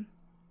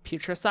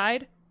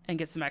Putricide and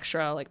get some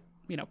extra, like,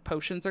 you know,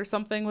 potions or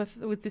something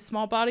with these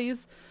small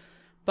bodies.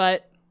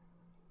 But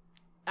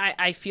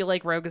I feel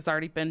like Rogue has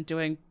already been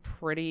doing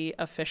pretty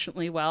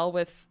efficiently well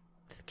with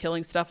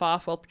killing stuff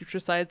off while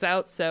Putricide's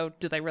out. So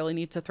do they really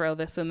need to throw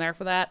this in there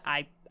for that?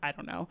 I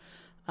don't know.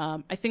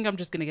 I think I'm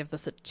just going to give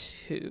this a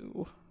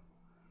 2.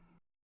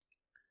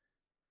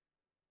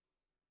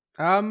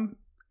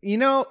 You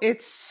know,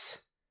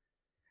 it's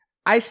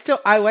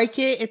I like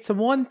it. It's a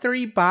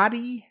 1/3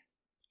 body.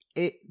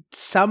 It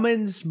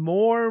summons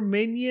more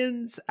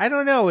minions. I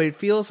don't know. It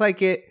feels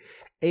like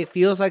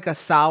a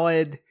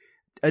solid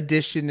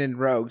addition in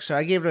Rogue. So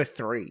I gave it a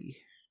 3.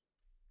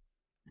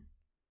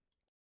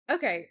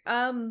 Okay.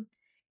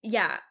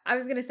 Yeah, I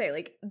was gonna say,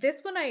 like,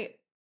 this one I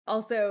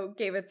also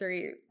gave a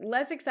 3.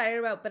 Less excited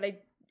about, but I,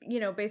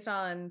 based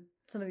on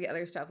some of the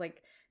other stuff,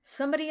 like,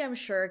 somebody I'm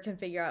sure can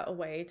figure out a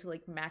way to,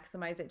 like,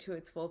 maximize it to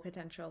its full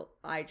potential.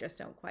 I just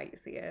don't quite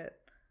see it.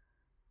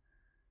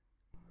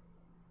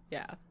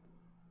 Yeah.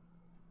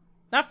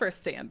 Not for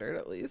standard,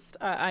 at least.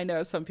 I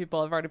know some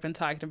people have already been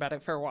talking about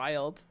it for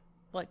wild.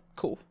 Like,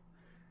 cool.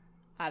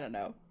 I don't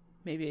know.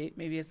 Maybe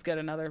it's good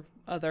in other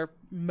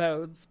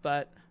modes,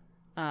 but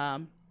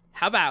how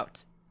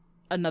about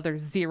another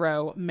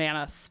 0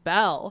 mana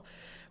spell?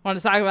 Want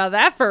to talk about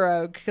that for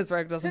Rogue, because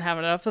Rogue doesn't have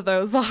enough of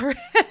those already.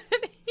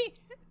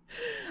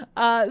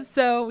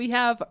 So we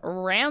have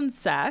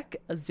Ransack,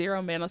 a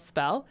 0 mana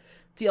spell.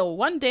 Deal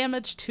 1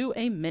 damage to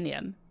a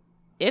minion.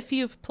 If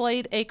you've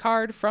played a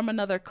card from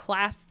another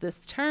class this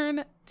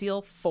turn,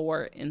 deal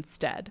 4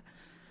 instead.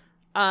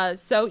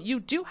 So you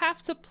do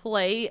have to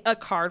play a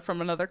card from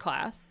another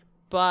class,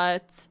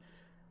 but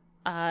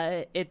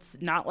it's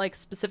not like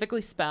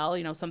specifically spell.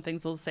 Some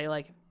things will say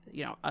like,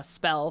 a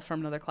spell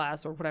from another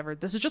class or whatever.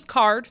 This is just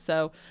card,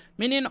 so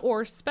minion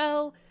or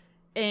spell,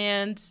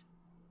 and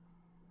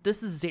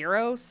this is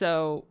 0,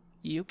 so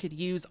you could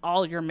use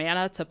all your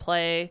mana to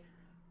play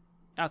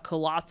a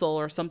colossal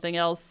or something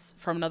else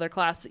from another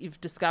class that you've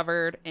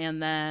discovered,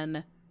 and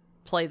then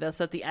play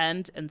this at the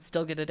end and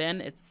still get it in.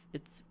 It's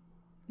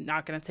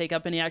not going to take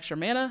up any extra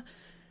mana.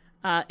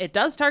 It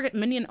does target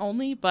minion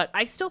only, but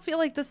I still feel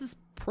like this is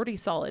pretty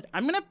solid.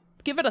 I'm going to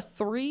give it a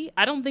 3.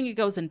 I don't think it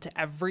goes into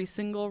every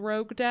single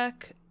Rogue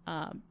deck,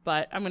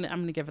 but I'm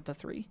gonna give it the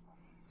 3.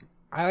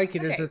 I like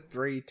it as a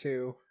 3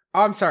 too.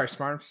 Oh, I'm sorry,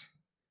 Smarms.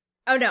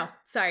 Oh no,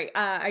 sorry.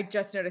 I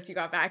just noticed you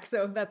got back,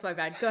 so that's my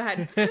bad. Go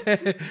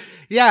ahead.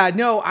 Yeah,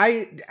 no,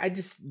 I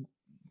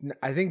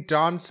think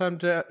Dawn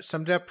summed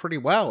it up pretty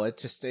well.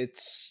 It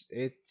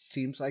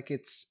seems like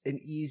it's an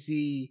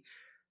easy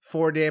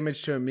 4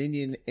 damage to a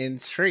minion in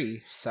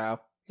 3. So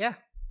yeah.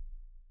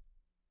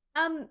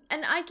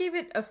 And I gave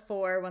it a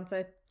 4 once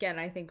again,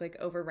 I think, like,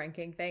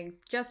 overranking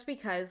things, just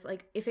because,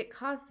 like, if it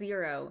costs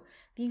 0,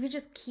 then you could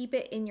just keep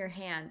it in your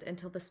hand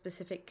until the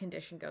specific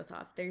condition goes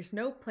off. There's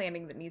no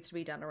planning that needs to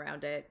be done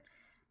around it.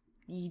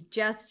 You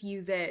just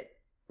use it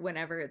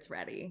whenever it's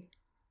ready.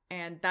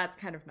 And that's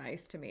kind of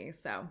nice to me.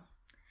 So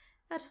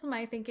that's just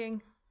my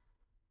thinking.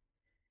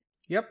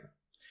 Yep.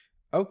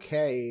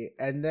 Okay.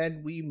 And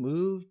then we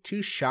move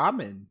to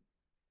Shaman.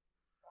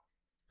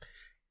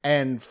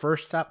 And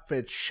first up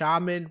at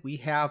Shaman, we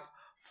have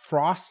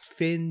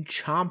Frostfin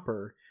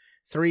Chomper.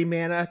 3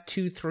 mana,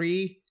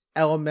 2/3,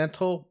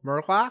 elemental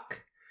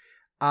Murloc.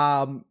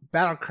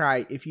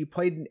 Battlecry, if you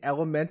played an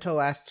elemental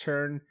last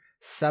turn,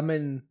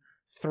 summon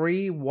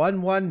 3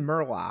 1/1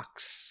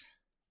 Murlocs.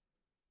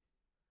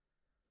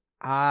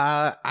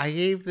 I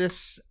gave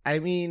this,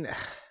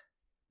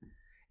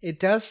 it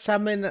does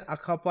summon a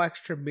couple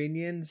extra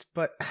minions,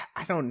 but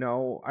I don't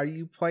know. Are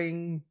you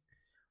playing...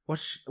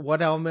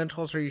 What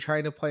elementals are you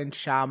trying to play in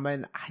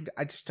Shaman?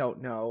 I just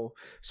don't know.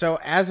 So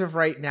as of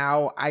right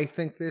now, I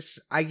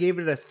gave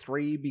it a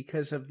 3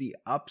 because of the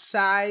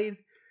upside.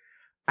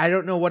 I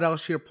don't know what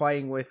else you're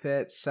playing with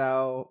it,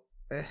 so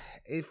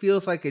it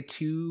feels like a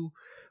 2,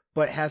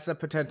 but has the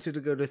potential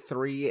to go to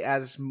 3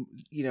 as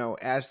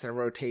the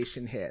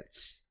rotation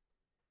hits.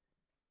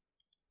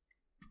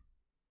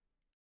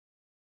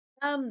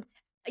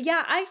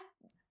 Yeah,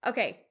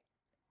 okay.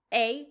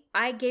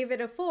 I gave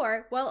it a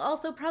 4, while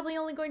also probably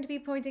only going to be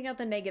pointing out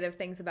the negative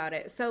things about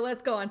it. So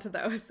let's go on to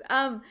those.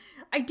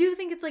 I do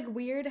think it's, like,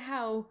 weird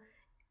how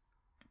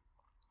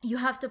you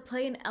have to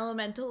play an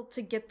elemental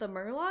to get the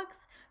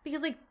Murlocs,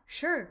 because, like,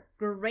 sure,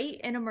 great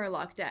in a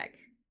Murloc deck.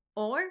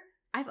 Or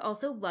I've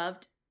also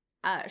loved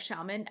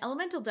Shaman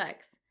elemental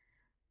decks.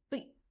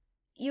 But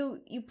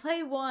you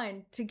play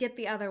one to get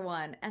the other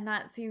one, and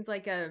that seems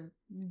like a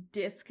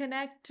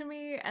disconnect to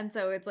me. And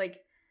so it's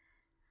like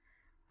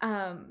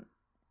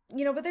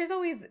but there's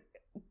always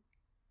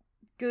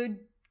good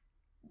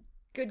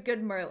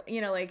Merle,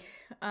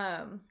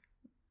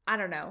 I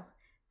don't know.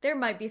 There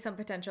might be some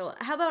potential.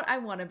 How about I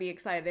want to be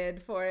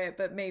excited for it,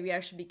 but maybe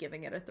I should be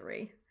giving it a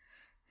 3.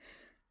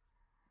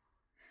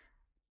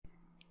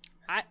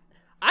 I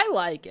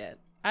like it.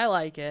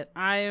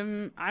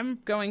 I'm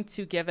going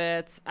to give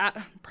it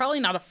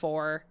probably not a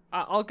 4.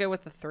 I'll go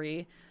with a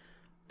 3,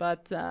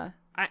 but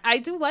I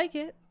do like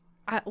it.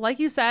 Like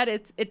you said,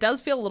 it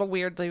does feel a little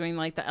weird doing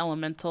like the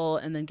elemental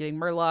and then getting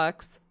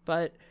Murlocs,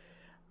 but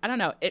I don't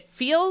know. It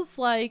feels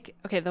like,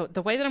 okay,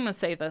 the way that I'm going to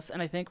say this,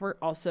 and I think we're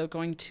also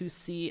going to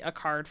see a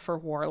card for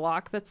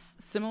Warlock that's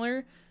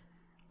similar.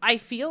 I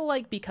feel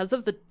like because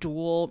of the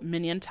dual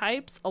minion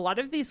types, a lot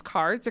of these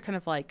cards are kind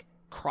of like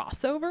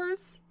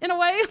crossovers in a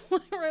way,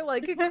 where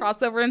like a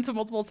crossover into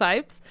multiple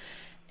types.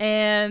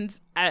 And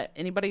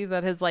anybody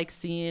that has like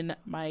seen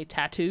my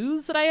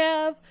tattoos that I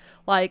have,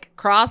 like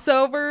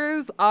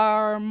crossovers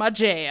are my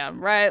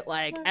jam, right?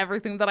 Like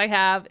everything that I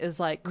have is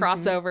like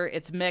crossover.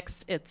 It's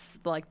mixed. It's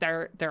like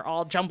they're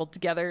all jumbled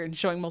together and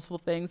showing multiple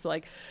things.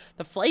 Like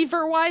the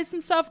flavor wise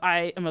and stuff,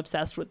 I am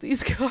obsessed with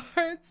these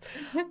cards.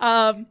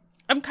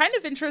 I'm kind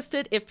of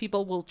interested if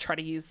people will try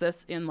to use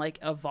this in like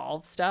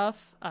evolve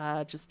stuff,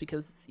 just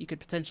because you could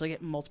potentially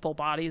get multiple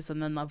bodies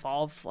and then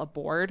evolve a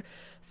board.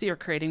 So you're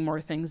creating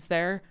more things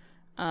there.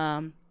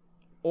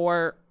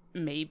 Or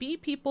maybe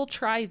people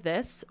try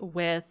this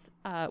with,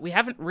 we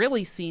haven't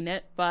really seen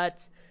it,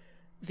 but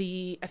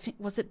I think,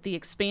 was it the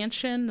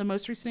expansion, the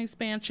most recent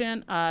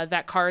expansion,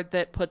 that card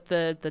that put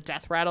the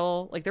death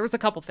rattle, like there was a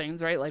couple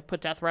things, right? Like put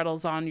death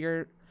rattles on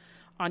your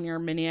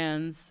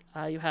minions.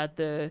 You had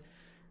the,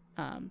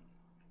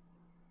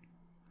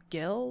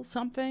 Gil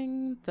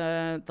something,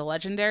 the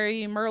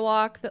legendary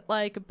Murloc that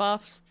like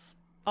buffs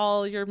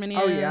all your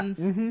minions. Oh yeah.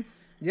 Mm-hmm.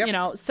 Yep. You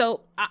know,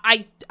 so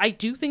I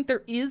do think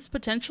there is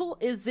potential.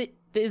 Is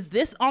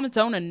this on its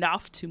own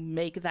enough to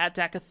make that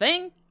deck a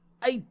thing?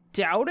 I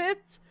doubt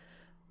it,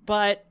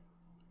 but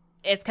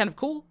it's kind of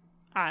cool.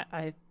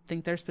 I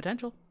think there's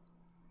potential.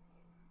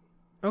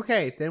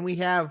 Okay, then we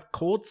have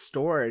Cold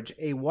Storage,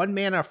 a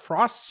 1-mana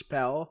frost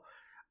spell.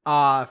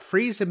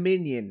 Freeze a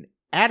minion.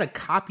 Add a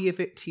copy of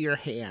it to your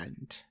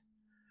hand.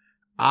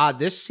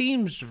 This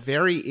seems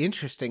very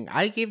interesting.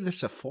 I gave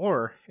this a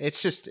 4.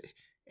 It's just,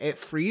 it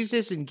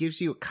freezes and gives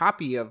you a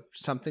copy of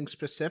something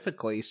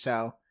specifically.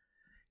 So,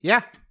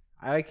 yeah,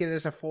 I like it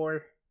as a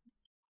 4.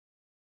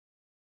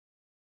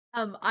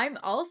 I'm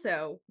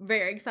also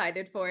very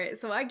excited for it,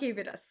 so I gave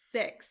it a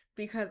 6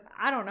 because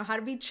I don't know how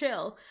to be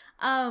chill.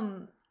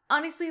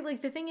 Honestly,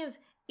 like the thing is,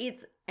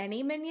 it's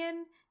any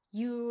minion.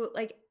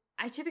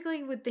 I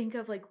typically would think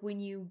of like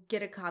when you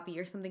get a copy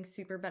or something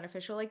super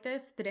beneficial like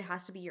this, that it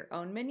has to be your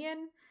own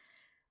minion.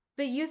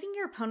 But using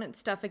your opponent's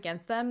stuff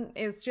against them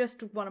is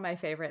just one of my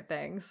favorite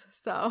things.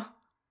 So,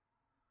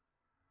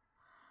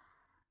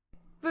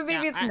 but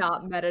maybe it's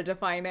not meta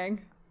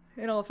defining.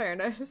 In all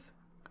fairness.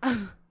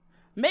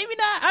 Maybe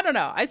not. I don't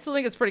know. I still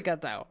think it's pretty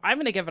good though. I'm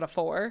gonna give it a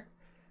 4.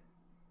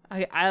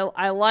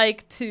 I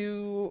like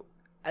to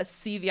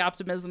see the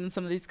optimism in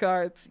some of these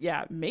cards.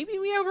 Yeah, maybe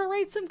we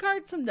overrate some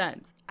cards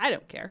sometimes. I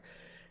don't care.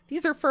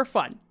 These are for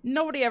fun.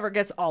 Nobody ever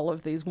gets all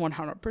of these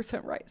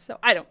 100% right, so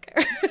I don't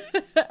care.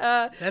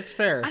 That's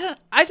fair.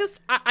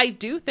 I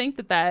do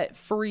think that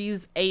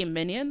frees a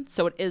minion,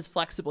 so it is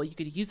flexible. You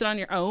could use it on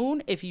your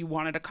own if you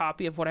wanted a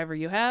copy of whatever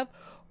you have,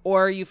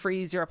 or you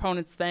freeze your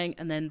opponent's thing,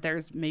 and then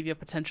there's maybe a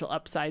potential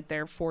upside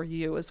there for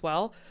you as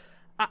well.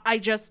 I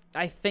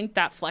think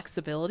that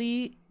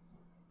flexibility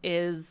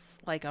is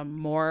like a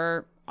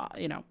more,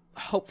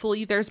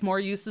 hopefully there's more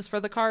uses for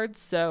the cards.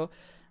 So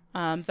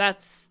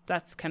that's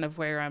kind of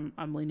where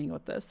I'm leaning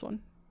with this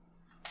one.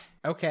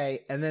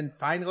 Okay, and then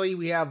finally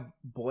we have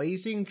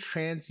Blazing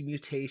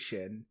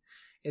Transmutation.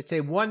 It's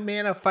a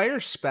 1-mana fire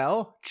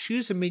spell.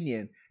 Choose a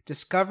minion.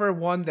 Discover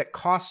one that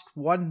costs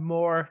 1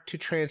 more to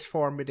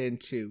transform it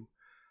into.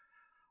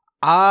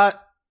 I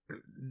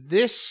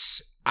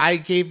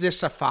gave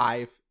this a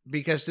 5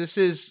 because this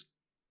is,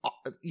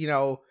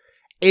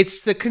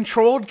 it's the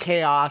controlled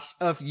chaos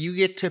of you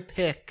get to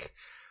pick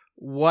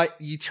what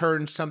you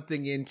turn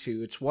something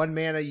into. It's 1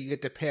 mana you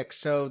get to pick.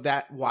 So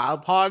that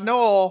Wildpaw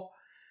Knoll,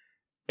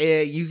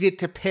 you get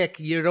to pick.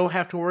 You don't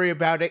have to worry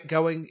about it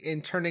going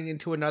and turning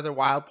into another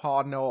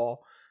Wildpaw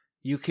Knoll.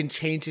 You can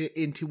change it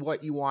into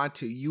what you want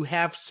to. You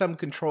have some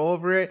control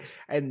over it,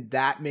 and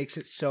that makes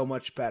it so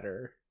much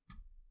better.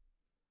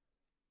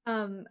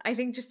 I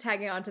think just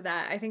tagging on to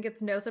that, I think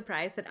it's no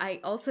surprise that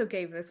I also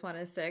gave this one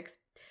a 6.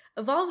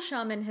 Evolve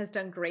Shaman has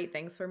done great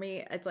things for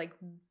me. It's like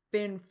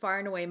been far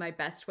and away my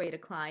best way to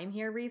climb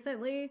here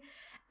recently.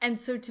 And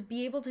so to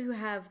be able to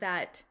have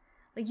that,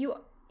 like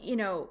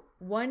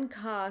one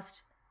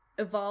cost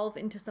evolve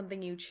into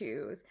something you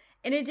choose,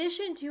 in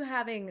addition to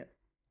having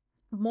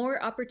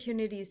more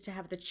opportunities to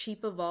have the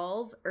cheap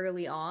evolve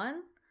early on.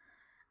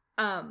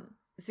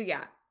 So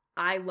yeah,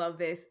 I love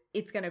this.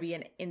 It's going to be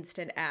an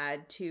instant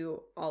add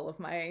to all of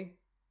my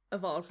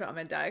Evolved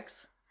Shaman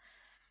decks.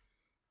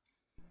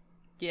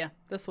 Yeah,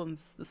 this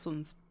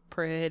one's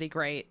pretty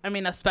great. I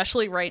mean,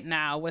 especially right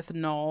now with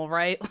Null,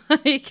 right?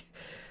 Like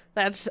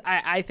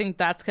I think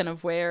that's kind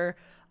of where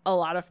a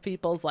lot of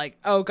people's like,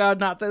 oh god,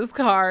 not this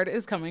card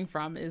is coming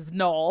from, is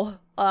Null.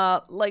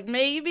 Like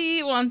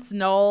maybe once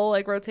Null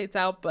like rotates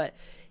out, but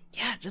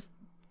yeah, just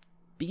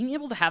being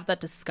able to have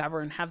that discover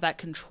and have that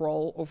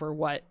control over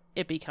what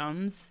it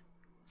becomes,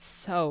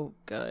 so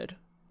good.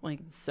 Like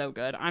so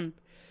good. I'm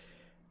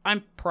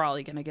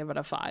probably gonna give it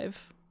a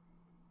 5.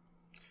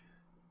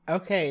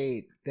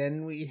 Okay,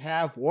 then we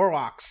have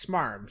Warlock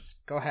Smarms.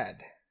 Go ahead.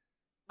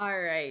 All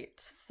right.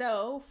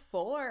 So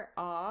for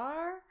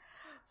our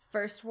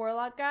first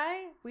Warlock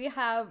guy, we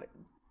have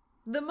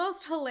the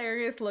most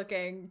hilarious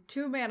looking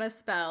 2-mana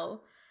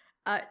spell,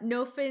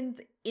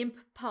 Nofin's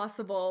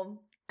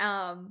Impossible.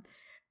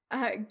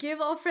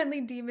 Give all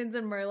friendly demons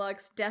and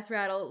murlocs death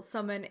rattle,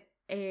 summon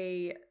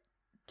a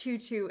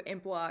 2/2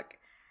 imp lock.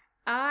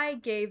 I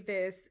gave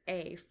this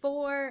a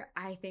 4.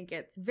 I think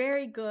it's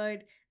very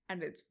good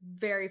and it's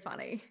very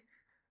funny.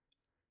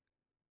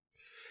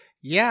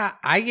 Yeah,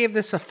 I gave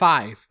this a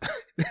 5.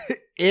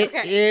 It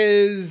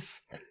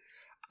is.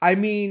 I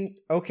mean,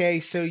 okay,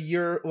 so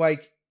you're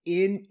like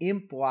in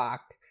Imp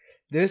Lock.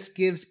 This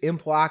gives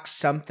Imp Lock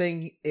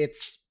something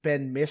it's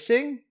been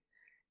missing,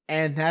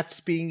 and that's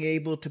being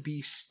able to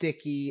be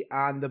sticky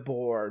on the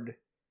board.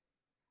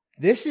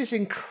 This is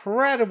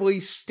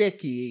incredibly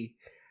sticky.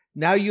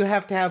 Now you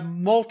have to have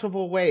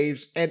multiple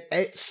waves, and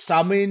it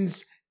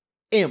summons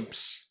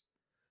imps.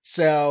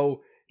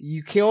 So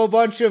you kill a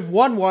bunch of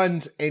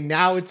 1/1s, and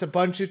now it's a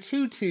bunch of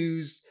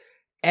 2/2s,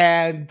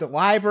 and the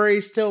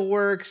library still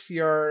works.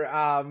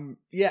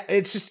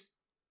 It's just,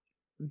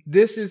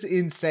 this is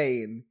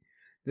insane.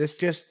 This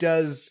just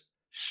does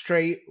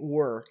straight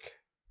work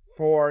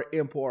for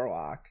Imp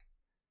Warlock.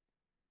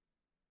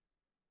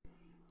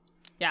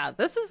 Yeah,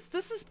 this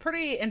is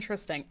pretty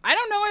interesting. I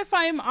don't know if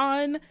I'm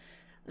on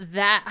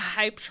that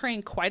hype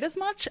train quite as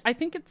much. I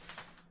think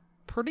it's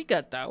pretty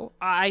good though.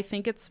 I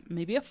think it's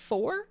maybe a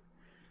 4.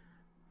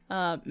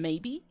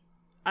 Maybe.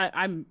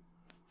 I'm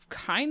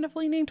kind of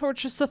leaning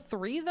towards just a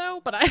 3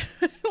 though, but I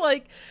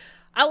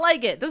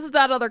like it. This is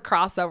that other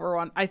crossover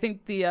one. I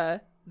think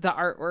the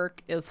artwork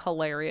is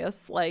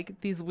hilarious.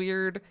 Like these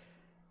weird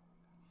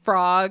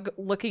frog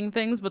looking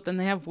things, but then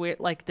they have weird,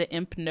 like, the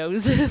imp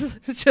noses.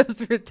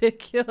 Just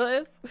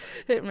ridiculous.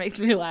 It makes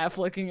me laugh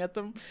looking at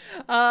them.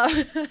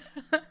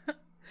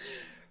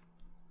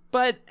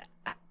 But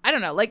I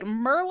don't know, like,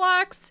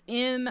 Murlocs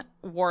in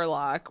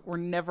Warlock were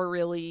never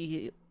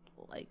really,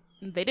 like,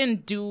 they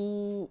didn't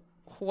do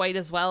quite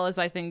as well as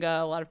I think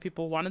a lot of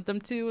people wanted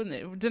them to, and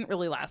it didn't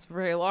really last for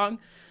very long.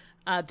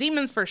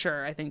 Demons for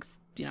sure, I think,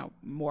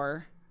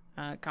 more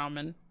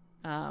common.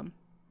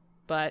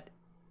 But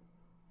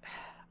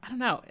I don't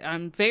know.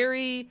 I'm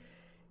very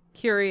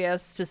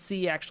curious to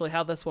see actually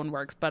how this one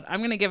works, but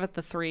I'm gonna give it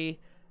the 3,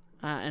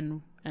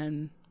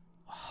 and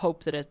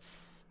hope that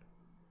it's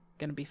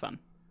gonna be fun.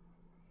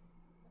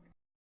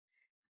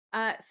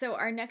 So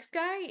our next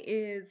guy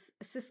is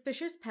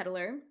Suspicious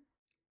Peddler.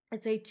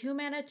 It's a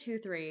 2-mana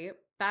 2/3.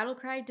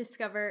 Battlecry,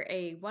 discover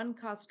a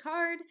 1-cost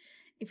card.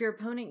 If your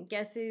opponent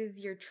guesses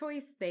your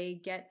choice, they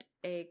get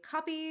a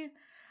copy.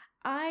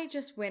 I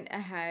just went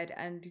ahead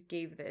and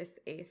gave this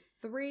a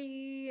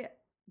 3.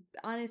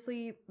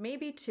 Honestly,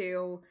 maybe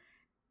 2.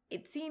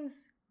 It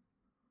seems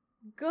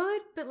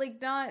good, but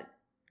like not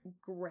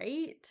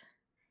great.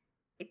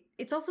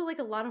 It's also like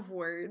a lot of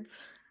words.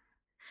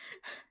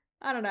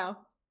 I don't know.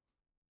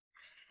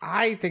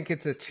 I think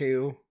it's a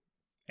 2.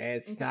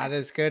 It's not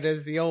as good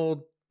as the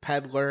old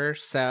Peddler,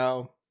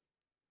 so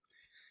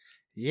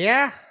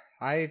yeah,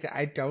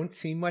 I don't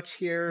see much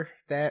here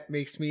that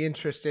makes me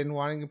interested in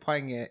wanting to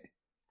playing it.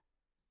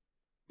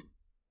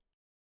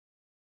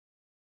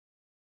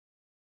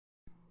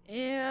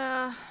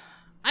 Yeah,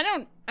 I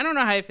don't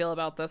know how I feel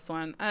about this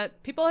one.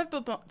 People have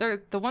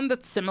the one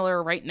that's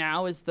similar right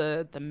now is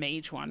the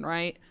mage one,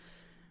 right?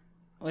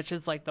 Which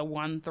is like the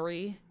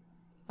 1/3.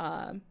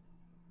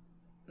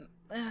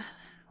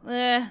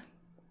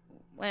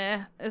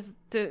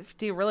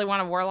 Do you really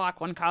want a Warlock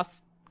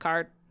 1-cost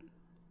card?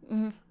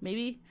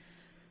 Maybe.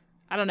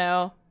 I don't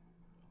know.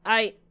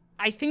 I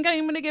think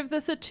I'm gonna give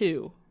this a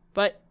 2,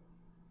 but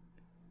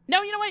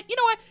no, you know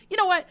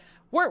what?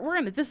 We're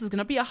gonna. This is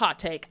gonna be a hot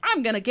take.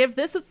 I'm gonna give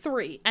this a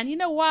 3, and you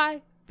know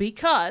why?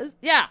 Because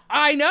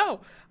I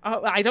know.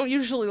 I don't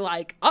usually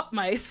up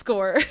my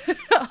score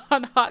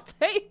on hot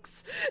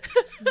takes.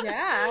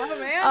 Yeah,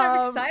 man,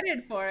 I'm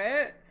excited for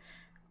it.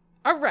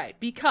 All right,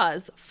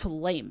 because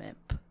Flame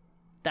Imp.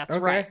 That's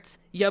right.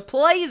 You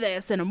play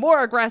this in a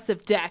more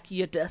aggressive deck.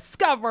 You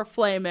discover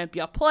Flame Imp.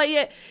 You play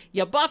it.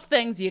 You buff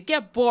things. You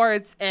get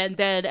boards, and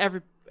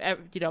then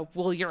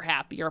you're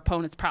happy. Your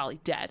opponent's probably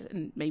dead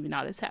and maybe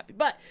not as happy.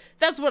 But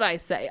that's what I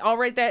say. All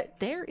right,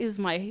 there is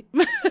my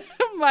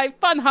my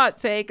fun hot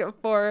take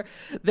for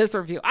this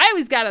review. I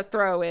always got to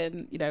throw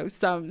in,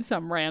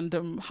 some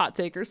random hot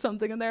take or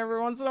something in there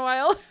every once in a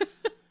while.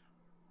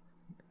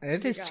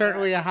 It is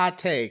certainly a hot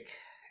take.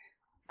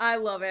 I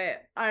love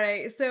it. All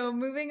right, so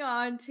moving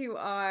on to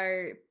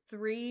our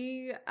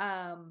 3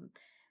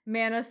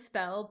 mana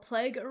spell,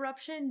 Plague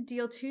Eruption.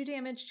 Deal 2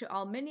 damage to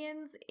all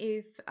minions.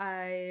 If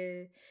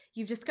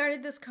you've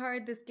discarded this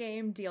card this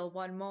game, deal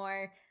 1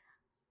 more.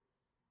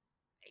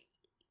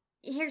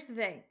 Here's the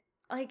thing.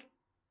 Like,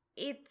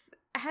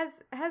 has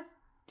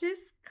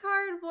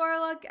Discard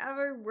Warlock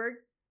ever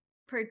worked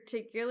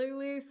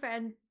particularly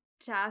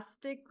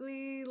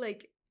fantastically?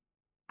 Like,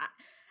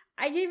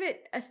 I gave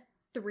it a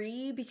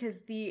 3 because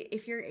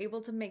if you're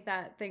able to make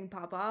that thing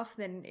pop off,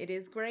 then it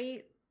is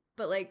great.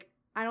 But like,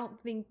 I don't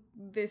think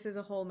this as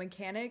a whole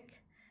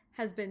mechanic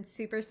has been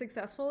super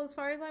successful as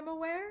far as I'm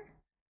aware.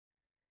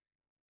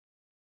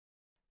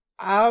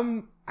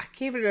 I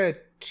gave it a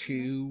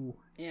 2.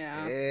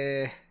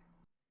 Yeah.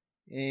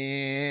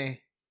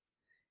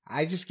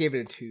 I just gave it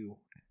a 2.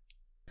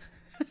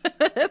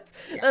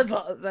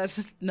 That's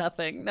just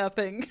nothing.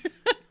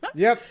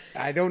 Yep.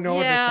 I don't know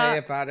what to Yeah. say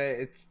about it.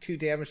 It's 2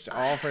 damage to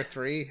all for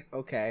 3.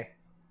 Okay.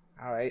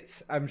 All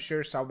right. I'm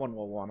sure someone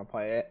will want to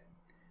play it.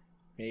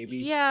 Maybe.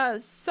 Yeah,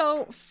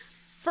 so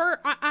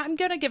I'm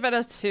gonna give it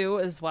a 2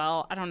 as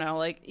well. I don't know,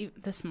 like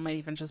this might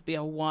even just be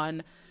a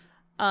 1.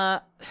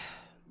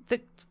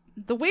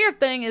 The weird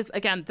thing is,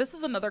 again, this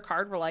is another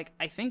card where, like,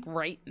 I think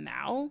right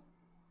now,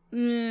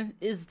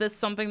 is this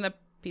something that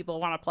people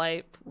want to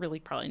play? Really,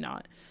 probably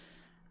not.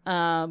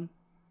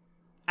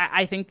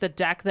 I think the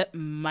deck that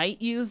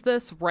might use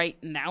this right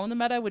now in the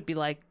meta would be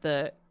like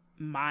the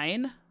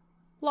Mine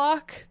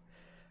Lock,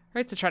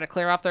 right, to try to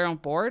clear off their own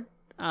board.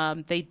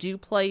 They do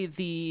play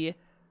the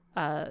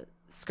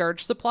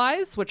Scourge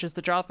Supplies, which is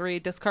the draw 3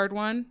 discard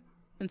one,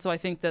 and so I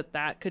think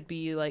that could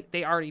be like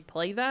they already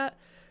play that,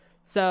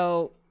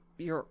 so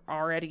you're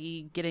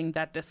already getting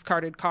that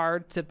discarded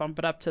card to bump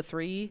it up to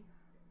 3.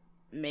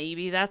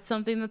 Maybe that's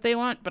something that they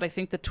want, but I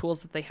think the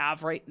tools that they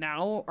have right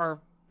now are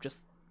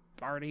just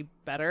already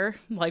better.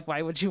 Like,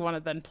 why would you want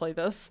to then play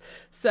this?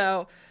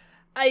 So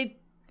I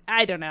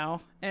don't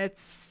know. I'm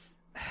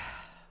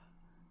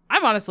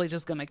honestly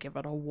just gonna give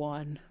it a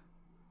 1.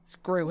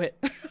 Screw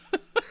it.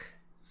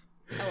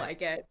 I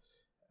like it.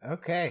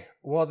 Okay.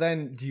 Well,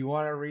 then, do you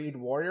want to read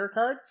warrior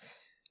cards?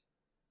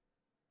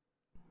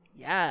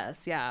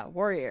 Yes, yeah,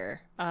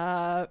 warrior.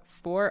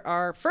 For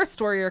our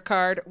first warrior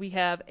card, we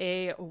have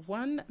a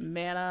 1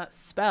 mana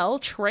spell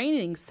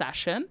training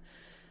session.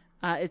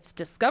 It's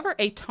discover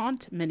a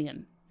taunt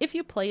minion. If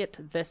you play it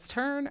this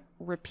turn,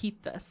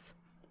 repeat this.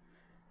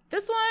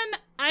 This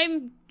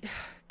one,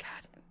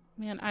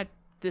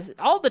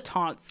 all the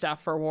taunt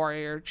stuff for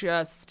warrior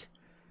just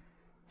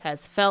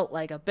has felt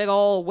like a big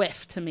ol'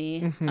 whiff to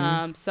me.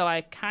 Mm-hmm. So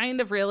I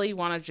kind of really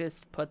want to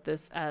just put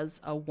this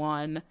as a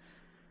 1.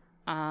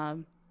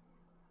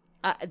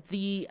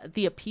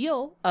 The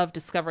appeal of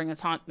discovering a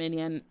taunt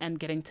minion and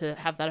getting to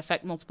have that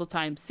effect multiple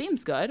times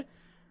seems good,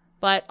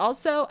 but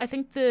also I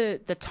think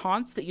the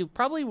taunts that you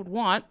probably would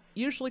want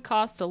usually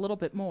cost a little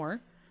bit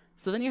more,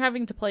 so then you're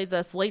having to play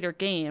this later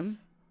game,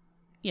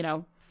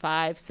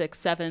 5, 6,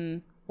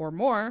 7 or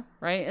more,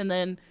 right? And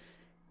then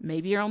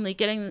maybe you're only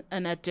getting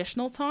an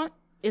additional taunt.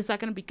 Is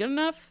that going to be good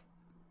enough?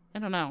 I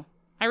don't know.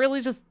 I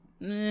really just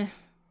I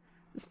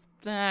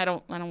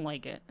don't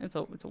like it. It's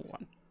a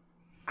 1.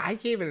 I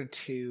gave it a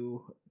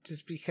 2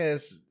 just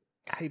because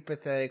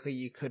hypothetically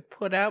you could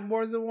put out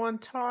more than 1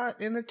 taunt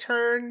in a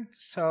turn.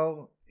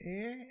 So,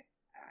 I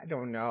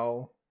don't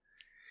know.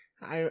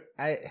 I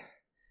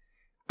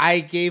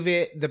gave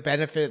it the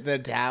benefit of the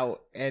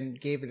doubt and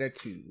gave it a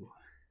 2.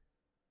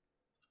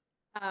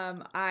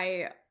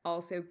 I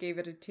also gave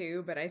it a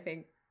 2, but I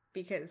think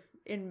because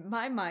in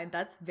my mind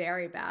that's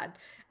very bad.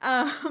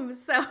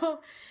 So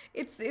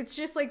it's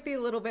just like the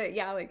little bit,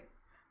 yeah, like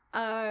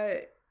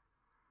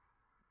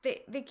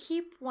They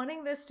keep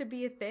wanting this to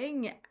be a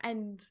thing,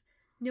 and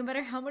no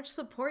matter how much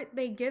support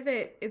they give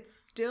it, it's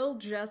still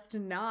just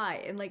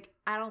not. And like,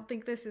 I don't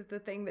think this is the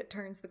thing that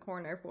turns the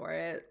corner for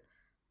it.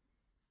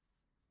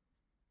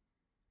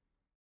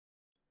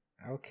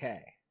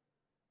 Okay.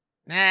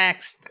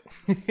 Next.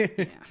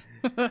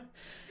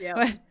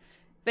 Yeah.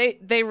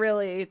 They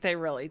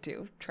really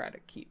do try to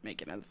keep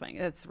making it a thing.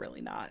 It's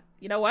really not.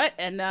 You know what?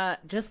 And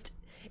just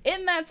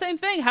in that same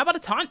thing, how about a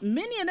taunt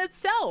minion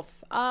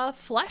itself?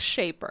 Flesh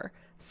Shaper.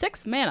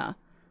 6 mana,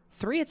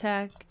 3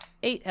 attack,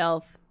 8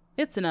 health.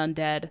 It's an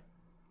undead.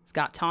 It's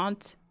got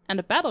taunt and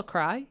a battle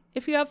cry.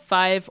 If you have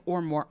 5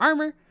 or more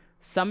armor,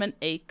 summon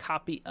a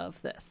copy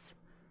of this.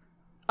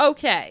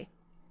 Okay.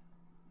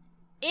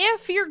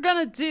 If you're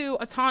gonna do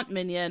a taunt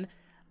minion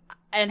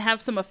and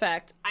have some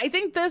effect, I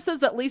think this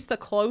is at least the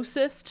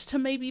closest to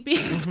maybe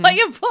being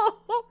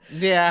playable.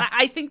 Yeah.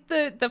 I think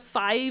the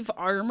 5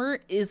 armor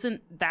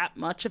isn't that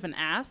much of an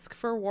ask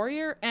for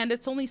warrior, and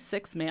it's only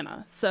 6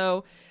 mana.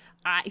 So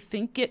I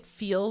think it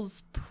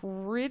feels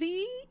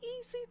pretty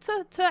easy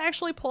to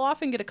actually pull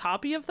off and get a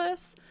copy of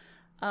this.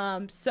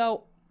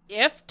 So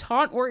if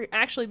Taunt Warrior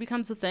actually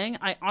becomes a thing,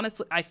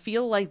 I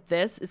feel like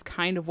this is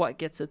kind of what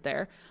gets it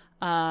there.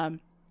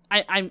 I'm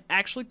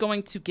actually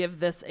going to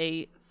give this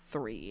a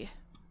 3.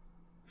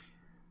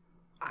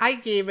 I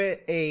gave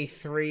it a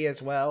 3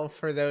 as well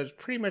for those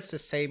pretty much the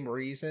same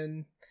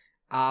reason.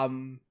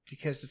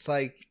 Because it's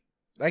like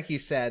you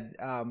said,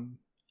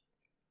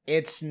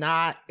 it's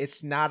not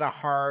a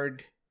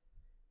hard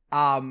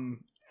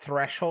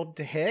threshold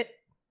to hit,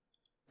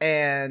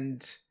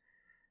 and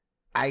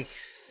I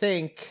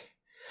think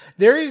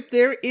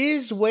there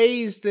is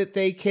ways that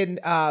they can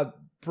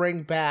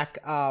bring back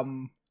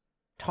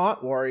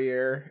Taunt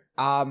Warrior.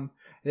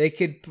 They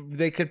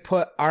could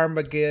put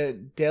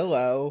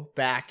Armadillo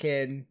back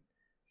in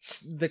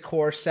the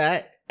core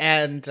set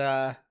and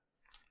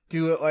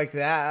do it like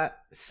that.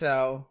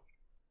 So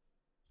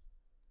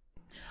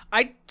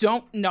I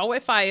don't know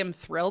if I am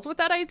thrilled with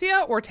that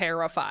idea or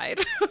terrified.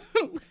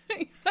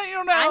 I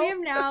don't know. I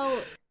am now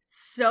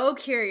so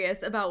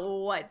curious about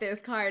what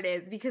this card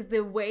is, because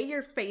the way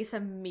your face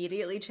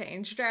immediately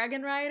changed,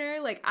 Dragon Rider,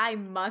 like, I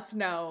must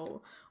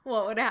know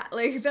what would happen.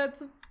 Like,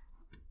 that's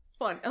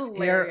Fun,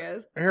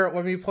 hilarious. Here,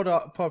 let me pull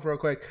up real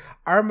quick.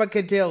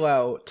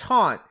 Armadillo,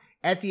 taunt.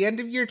 At the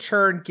end of your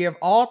turn, give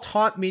all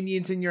taunt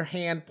minions in your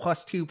hand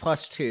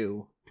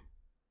 +2/+2.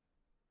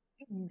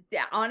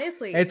 Yeah,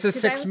 honestly. It's a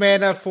 6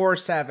 mana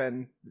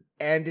 4/7,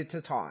 and it's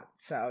a taunt.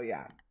 So,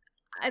 yeah.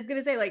 I was going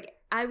to say, like,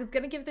 I was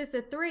going to give this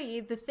a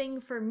 3. The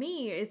thing for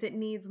me is it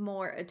needs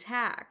more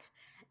attack.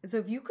 And so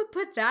if you could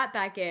put that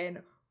back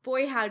in,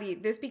 boy howdy,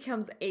 this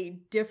becomes a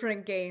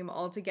different game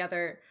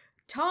altogether.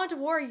 Taunt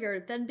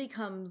Warrior then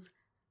becomes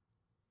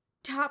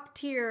top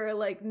tier,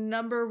 like,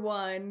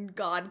 #1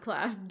 god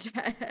class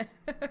deck.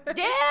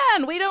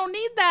 Dan, we don't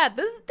need that.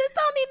 This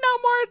don't need no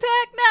more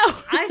attack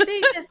now. I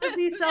think this would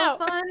be so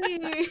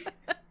funny.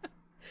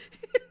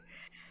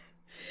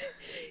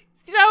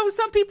 You know,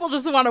 some people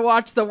just want to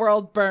watch the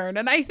world burn,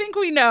 and I think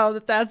we know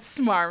that that's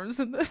Smarms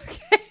in this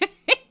game.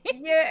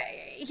 Yeah,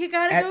 you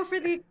gotta go for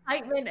the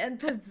excitement and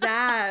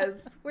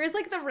pizzazz. Where's,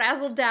 like, the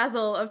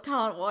razzle-dazzle of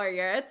Taunt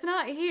Warrior? It's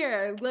not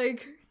here.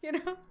 Like, you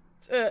know?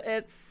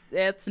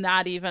 It's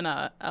not even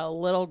a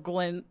little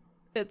glint.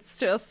 It's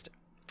just,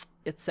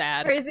 it's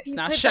sad. It's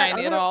not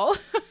shiny at all.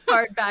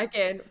 Card back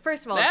in.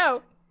 First of all,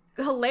 no.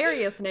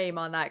 Hilarious name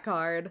on that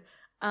card.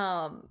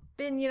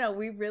 Then, you know,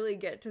 we really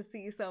get to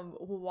see some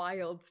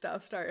wild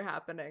stuff start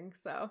happening.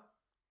 So,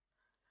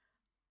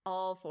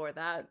 all for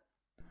that.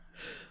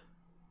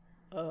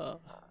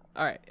 All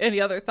right. Any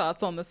other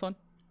thoughts on this one?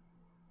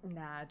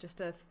 Nah, just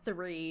a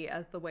 3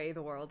 as the way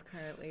the world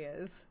currently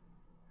is.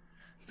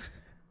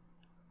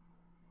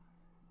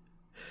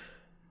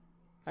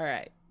 All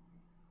right.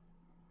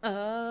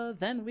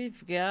 Then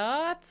we've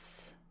got,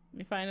 let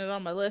me find it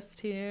on my list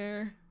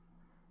here.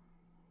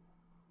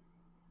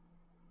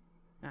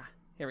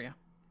 Here we go.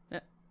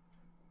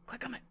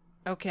 Click on it.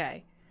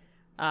 Okay.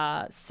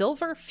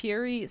 Silver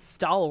Fury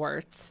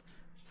Stalwart.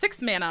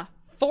 6 mana,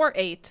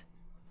 4/8,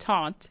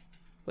 taunt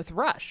with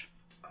rush.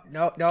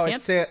 No,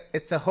 it's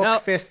a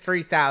Hook Fist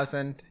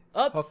 3000.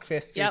 Oops. Hook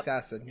Fist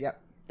 3000.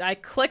 Yep. I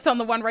clicked on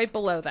the one right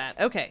below that.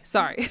 Okay,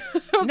 sorry.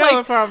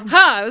 No problem.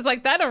 I was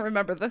like, I don't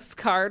remember this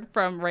card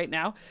from right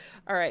now.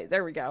 All right,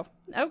 there we go.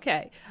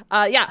 Okay.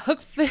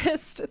 Hook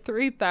Fist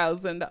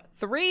 3000.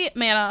 3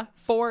 mana,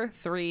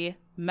 4/3,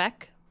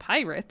 mech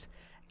pirate.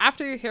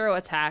 After your hero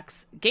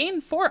attacks, gain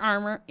 4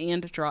 armor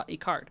and draw a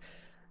card.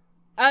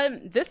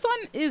 This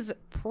one is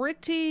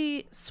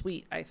pretty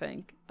sweet, I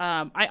think.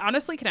 I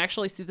honestly can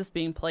actually see this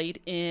being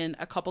played in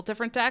a couple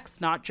different decks,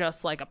 not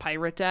just like a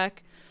pirate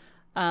deck.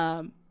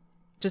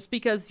 Just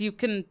because you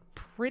can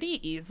pretty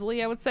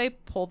easily, I would say,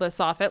 pull this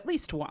off at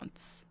least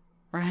once,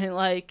 right?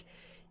 Like,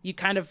 you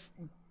kind of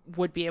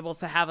would be able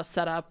to have a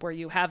setup where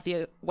you have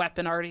the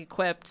weapon already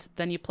equipped,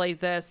 then you play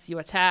this, you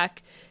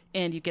attack,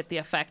 and you get the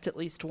effect at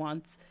least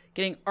once.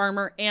 Getting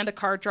armor and a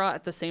card draw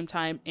at the same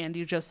time, and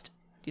you just,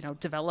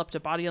 developed a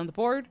body on the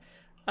board,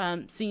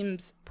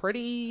 seems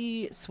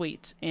pretty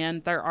sweet.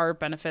 And there are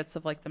benefits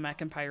of, like, the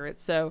mech and pirate.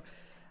 So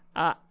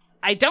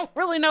I don't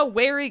really know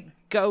where it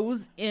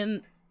goes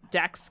in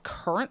decks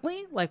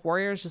currently. Like,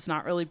 Warrior's just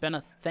not really been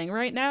a thing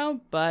right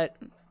now, but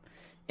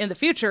in the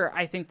future,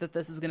 I think that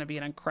this is going to be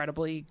an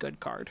incredibly good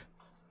card.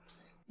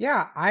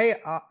 Yeah,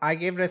 I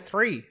gave it a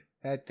 3.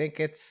 I think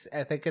it's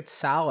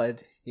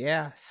solid.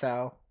 Yeah,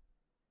 so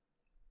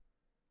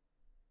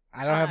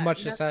I don't have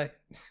much to say.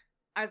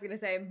 I was going to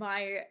say,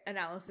 my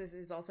analysis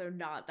is also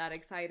not that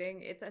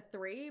exciting. It's a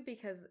 3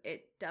 because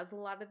it does a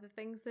lot of the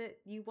things that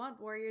you want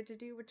Warrior to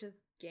do, which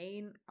is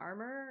gain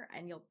armor,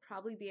 and you'll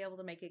probably be able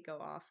to make it go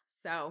off.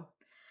 So,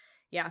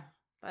 yeah,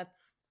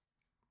 that's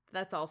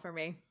all for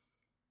me.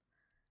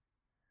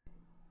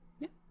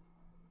 Yeah.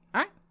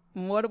 All right.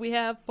 What do we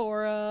have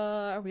for,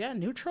 are we at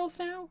neutrals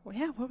now? Well,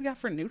 yeah, what do we got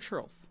for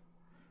neutrals?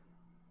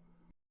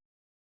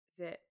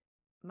 Is it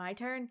my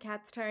turn?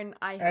 Kat's turn?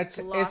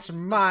 It's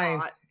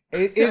mine.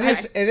 It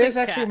is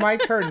actually my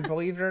turn,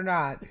 believe it or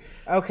not.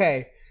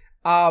 Okay.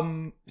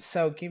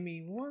 So give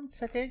me 1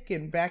 second,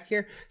 getting back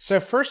here. So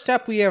first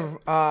up we have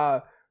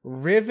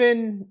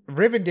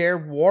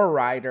Rivendare War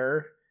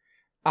Rider.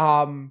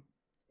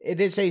 It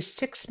is a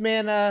 6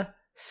 mana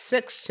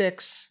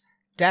 6/6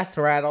 death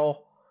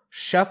rattle.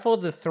 Shuffle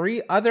the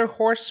 3 other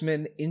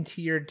horsemen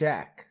into your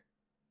deck.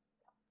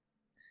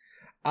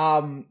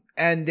 And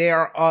they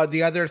are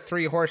the other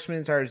 3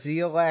 horsemen are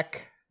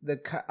Zealek,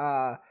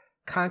 the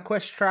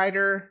Conquest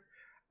Strider,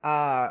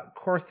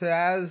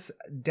 Korthaz,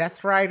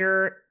 Death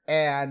Rider,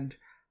 and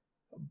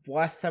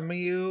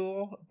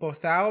Bothamiel,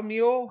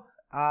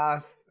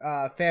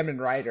 Famine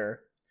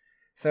Rider.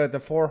 So the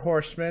 4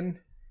 horsemen.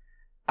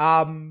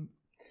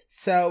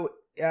 So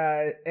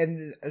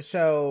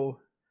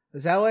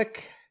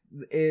Zealek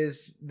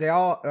is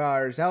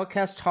Zealek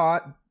has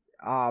taunt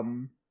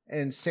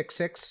in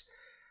 6/6.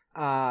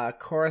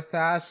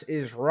 Korthas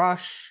is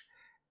rush,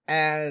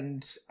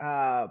 and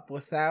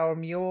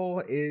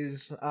Bothamiel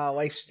is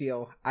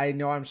lifesteal. I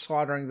know I'm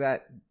slaughtering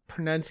that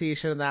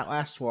pronunciation of that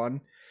last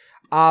one.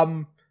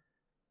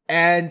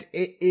 And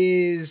it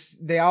is,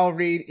 they all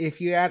read,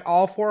 if you had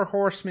all 4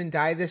 horsemen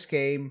die this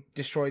game,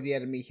 destroy the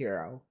enemy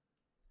hero.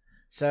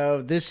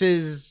 So this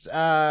is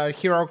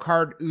hero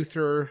card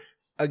Uther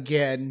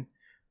again,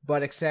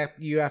 but except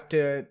you have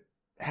to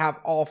have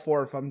all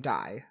 4 of them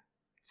die.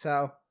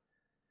 So,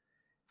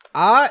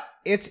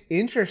 it's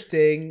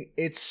interesting.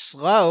 It's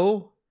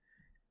slow.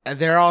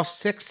 They're all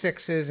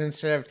 6/6s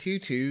instead of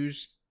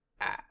 2/2s.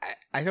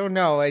 I don't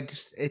know.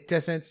 It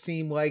doesn't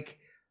seem like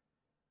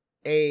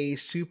a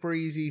super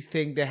easy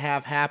thing to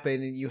have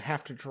happen, and you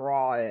have to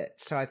draw it.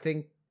 So I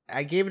think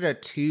I gave it a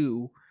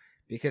 2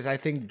 because I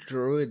think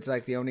Druid's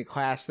like the only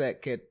class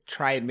that could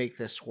try and make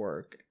this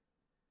work.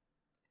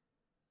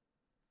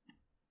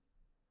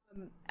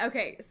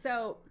 Okay,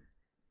 so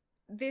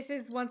this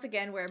is once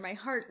again where my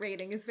heart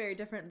rating is very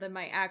different than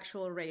my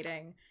actual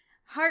rating.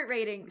 Heart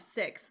rating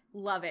 6,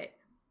 love it.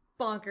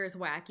 Bonkers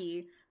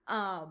wacky.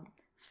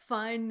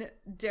 Fun,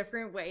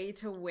 different way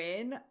to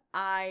win.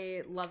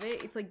 I love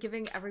it. It's like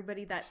giving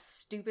everybody that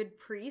stupid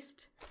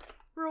priest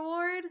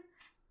reward.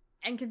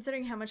 And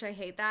considering how much I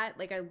hate that,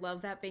 like I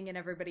love that being in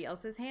everybody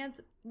else's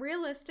hands.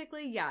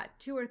 Realistically, yeah,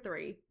 2 or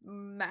 3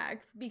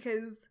 max,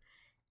 because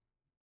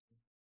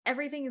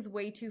everything is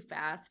way too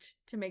fast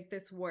to make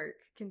this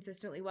work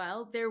consistently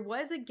well. There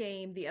was a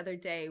game the other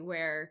day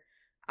where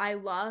I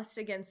lost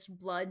against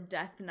Blood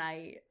Death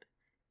Knight,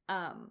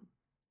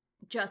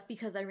 just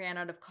because I ran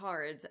out of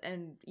cards.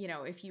 And, you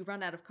know, if you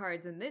run out of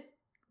cards in this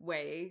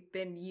way,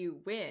 then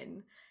you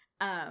win.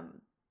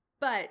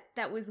 But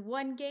that was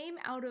one game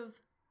out of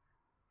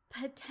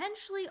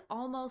potentially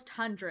almost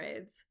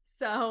hundreds.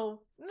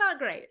 So, not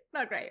great.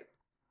 Not great.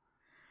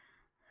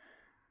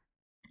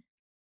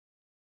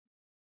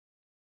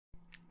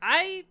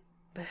 I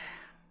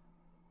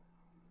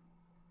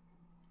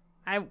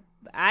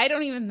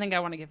don't even think I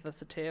want to give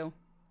this a 2.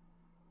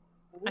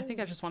 I think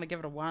I just want to give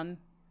it a 1.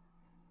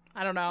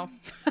 I don't know.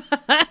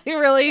 I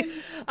really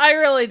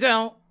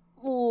don't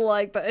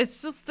like that.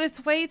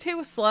 It's way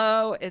too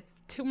slow. It's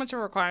too much of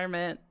a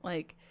requirement.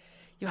 Like,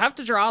 you have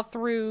to draw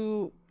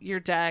through your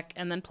deck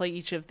and then play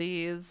each of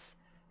these.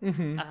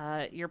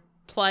 Mm-hmm. You're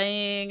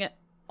playing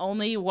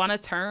only 1 a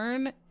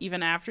turn,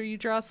 even after you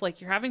draw. So, like,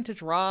 you're having to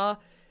draw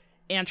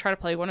and try to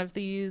play one of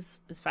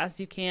these as fast as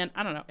you can.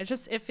 I don't know.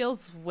 It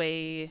feels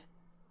way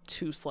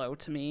too slow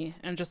to me.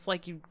 And just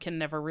like you can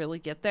never really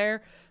get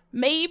there.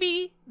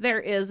 Maybe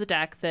there is a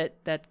deck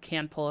that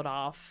can pull it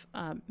off.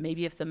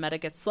 Maybe if the meta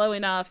gets slow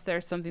enough,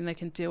 there's something that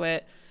can do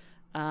it.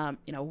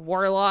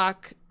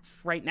 Warlock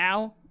right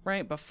now,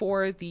 right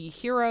before the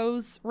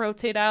heroes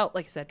rotate out.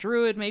 Like I said,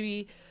 Druid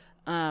maybe.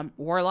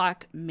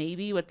 Warlock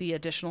maybe with the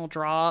additional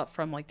draw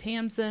from like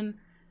Tamsin.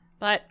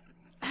 But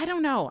I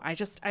don't know. I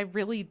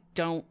really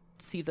don't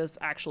see this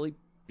actually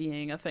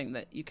being a thing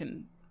that you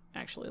can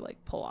actually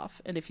like pull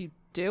off. And if you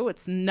do,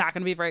 it's not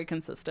going to be very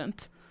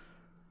consistent.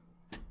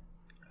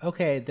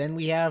 Okay, then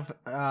we have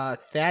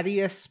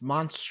Thaddeus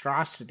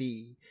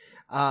Monstrosity.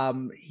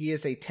 He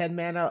is a 10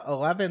 mana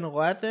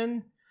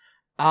 11/11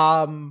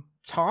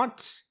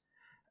 taunt.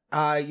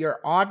 Your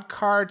odd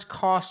cards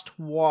cost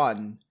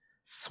 1.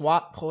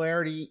 Swap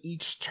polarity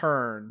each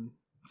turn.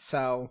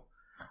 So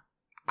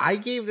I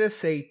gave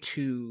this a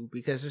 2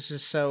 because this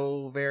is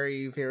so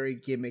very, very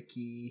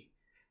gimmicky.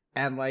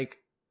 And like,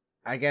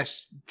 I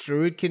guess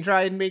Druid can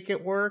try and make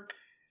it work.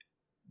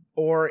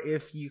 Or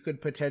if you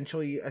could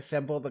potentially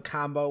assemble the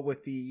combo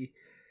with you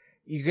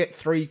get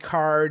 3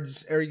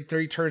 cards or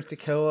 3 turns to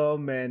kill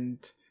them,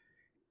 and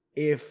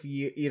if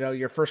you know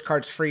your first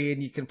card's free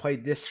and you can play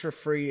this for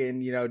free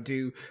and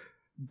do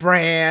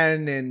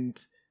Bran and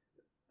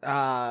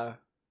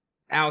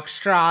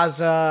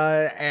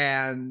Alexstrasza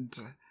and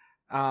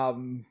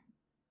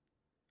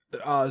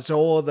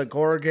Zola the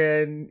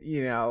Gorgon,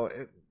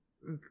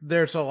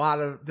 there's a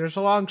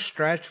long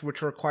stretch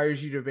which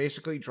requires you to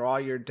basically draw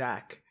your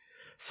deck.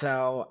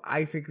 So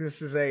I think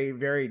this is a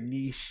very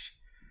niche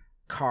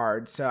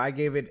card. So I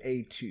gave it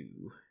a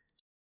 2.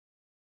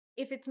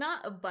 If it's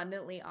not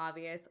abundantly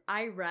obvious,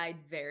 I ride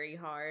very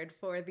hard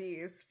for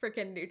these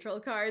freaking neutral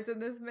cards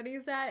in this mini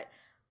set.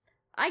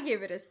 I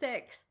gave it a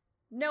 6,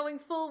 knowing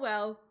full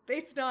well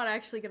it's not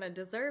actually going to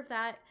deserve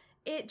that.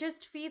 It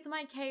just feeds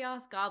my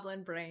Chaos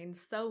Goblin brain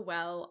so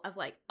well of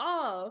like,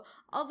 oh,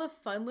 all the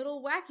fun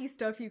little wacky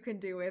stuff you can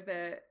do with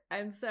it.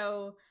 And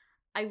so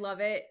I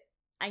love it.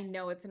 I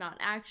know it's not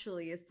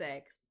actually a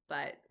 6,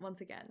 but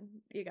once again,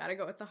 you gotta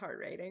go with the heart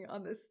rating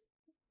on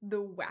the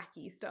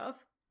wacky stuff.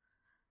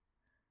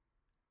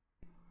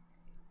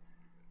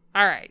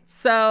 All right,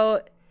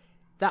 so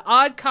the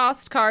odd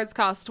cost cards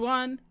cost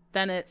 1,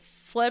 then it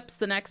flips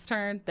the next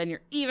turn, then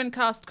your even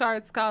cost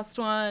cards cost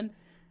 1,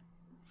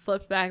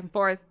 flips back and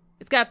forth.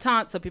 It's got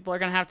taunt, so people are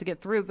gonna have to get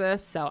through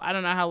this, so I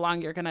don't know how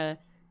long you're gonna,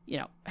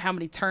 how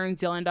many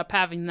turns you'll end up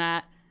having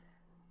that.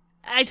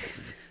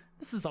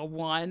 This is a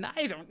 1.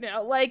 I don't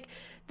know. Like,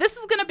 this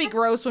is going to be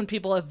gross when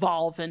people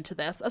evolve into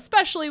this,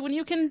 especially when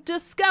you can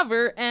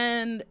discover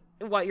and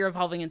what you're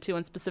evolving into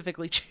and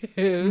specifically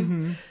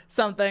choose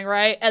something,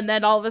 right? And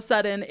then all of a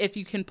sudden, if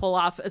you can pull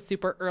off a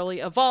super early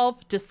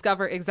evolve,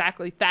 discover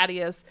exactly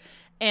Thaddeus,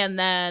 and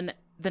then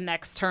the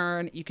next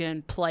turn you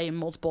can play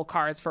multiple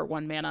cards for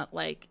 1 mana.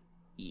 Like,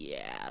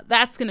 yeah,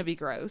 that's going to be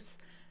gross.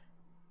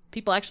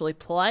 people actually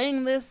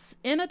playing this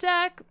in a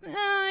deck,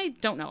 I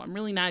don't know. I'm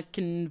really not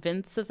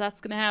convinced that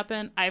that's going to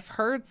happen. I've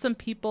heard some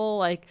people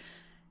like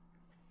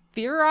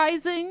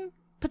theorizing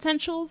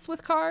potentials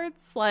with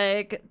cards,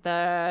 like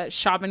the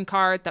Shaman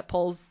card that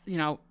pulls,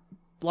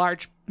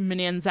 large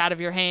minions out of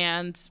your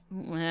hand.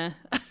 I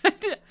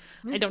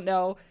don't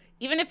know.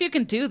 Even if you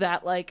can do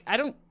that, like, I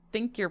don't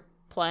think you're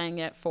playing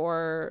it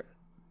for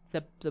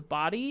the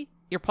body.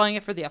 You're playing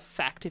it for the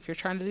effect if you're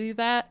trying to do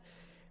that.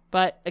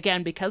 But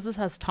again, because this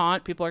has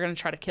taunt, people are going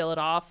to try to kill it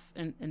off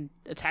and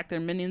attack their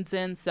minions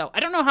in. So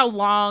I don't know how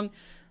long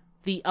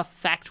the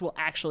effect will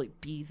actually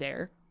be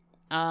there.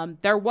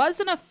 There was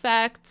an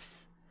effect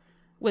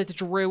with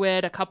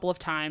Druid a couple of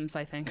times,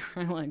 I think,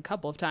 a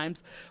couple of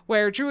times,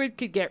 where Druid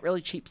could get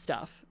really cheap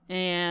stuff.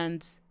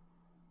 And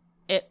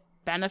it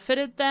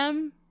benefited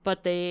them,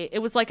 but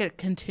it was like a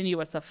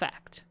continuous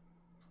effect,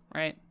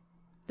 right?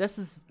 This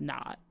is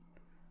not.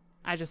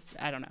 I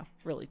don't know.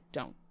 Really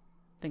don't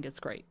think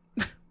it's great.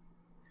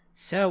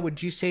 So,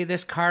 would you say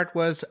this card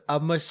was a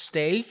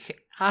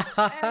mistake?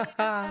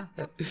 Oh,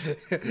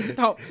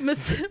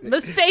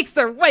 mistakes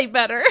are way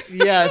better.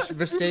 Yes,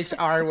 mistakes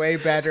are way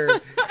better.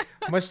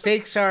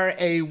 Mistakes are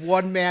a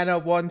 1-mana,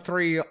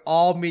 1/3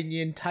 all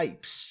minion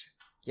types.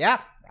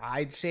 Yeah,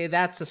 I'd say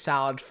that's a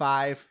solid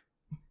 5.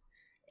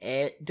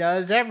 It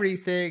does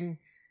everything.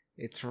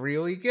 It's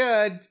really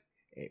good.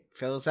 It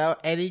fills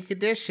out any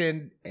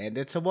condition, and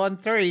it's a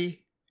 1/3.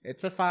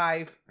 It's a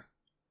 5.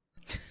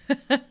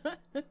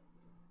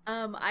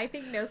 I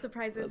think no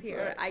surprises That's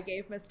here. right. I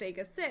gave Mistake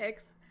a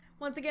 6.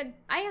 Once again,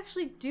 I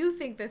actually do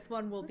think this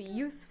one will be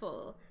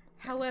useful.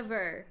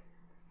 However,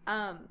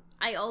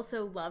 I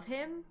also love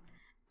him,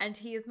 and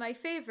he is my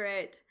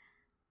favorite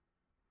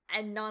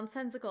and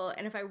nonsensical.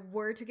 And if I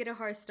were to get a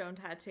Hearthstone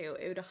tattoo,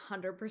 it would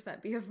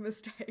 100% be of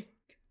Mistake.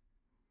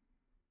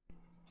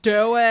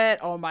 Do it.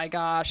 Oh my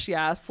gosh.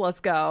 Yes. Let's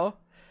go.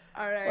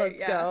 All right.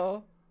 Let's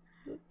go.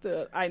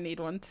 I need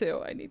one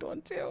too.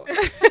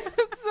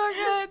 It's so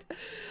good.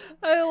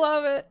 I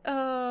love it.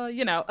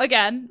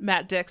 Again,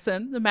 Matt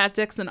Dixon. The Matt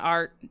Dixon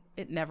art,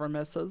 it never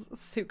misses.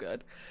 It's too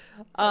good.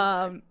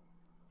 God,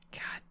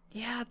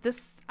 yeah,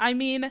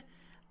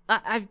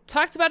 I've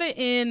talked about it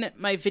in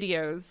my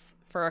videos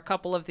for a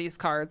couple of these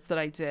cards that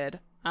I did,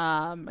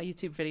 my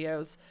YouTube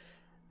videos.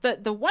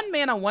 The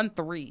 1-mana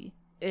 1/3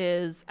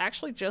 is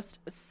actually just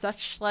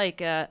such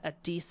like a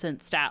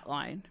decent stat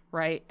line,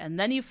 right? And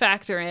then you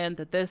factor in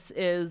that this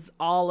is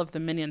all of the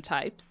minion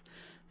types.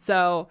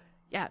 So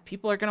yeah,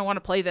 people are going to want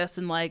to play this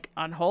in like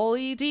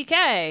Unholy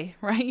DK,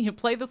 right? You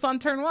play this on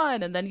turn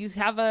 1, and then you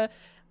have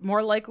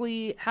more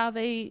likely have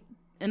an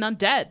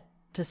undead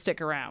to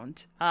stick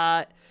around.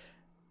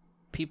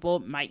 People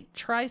might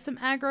try some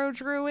aggro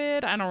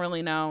druid. I don't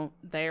really know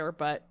there,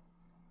 but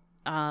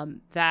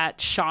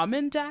that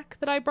shaman deck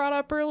that I brought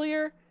up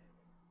earlier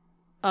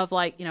of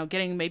like,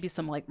 getting maybe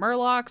some like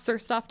murlocs or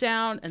stuff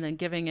down and then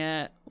giving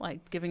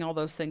all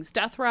those things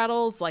death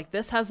rattles. Like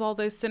this has all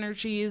those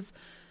synergies.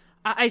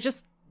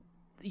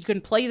 You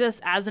can play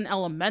this as an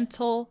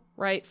elemental,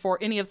 right? For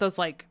any of those,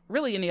 like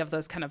really any of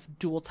those kind of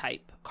dual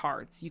type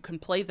cards. You can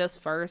play this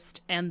first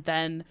and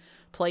then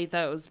play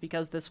those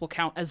because this will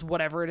count as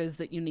whatever it is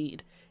that you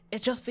need.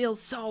 It just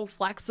feels so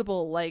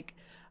flexible. Like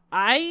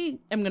I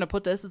am going to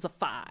put this as a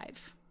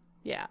 5.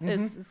 Yeah,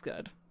 it's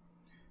good.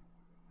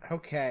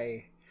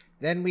 Okay.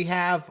 Then we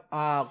have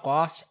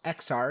Lost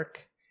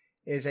Exarch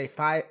is a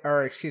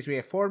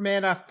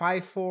 4-mana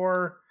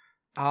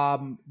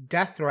 5/4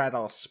 death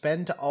rattle.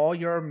 Spend all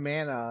your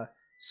mana,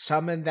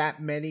 summon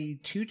that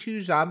many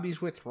 2/2 zombies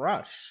with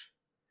rush.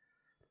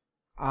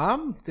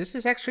 This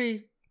is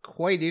actually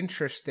quite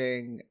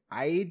interesting.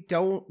 I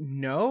don't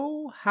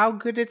know how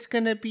good it's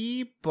gonna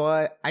be,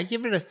 but I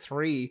give it a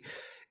 3.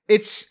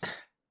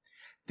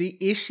 The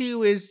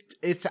issue is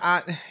it's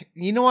on.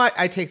 You know what?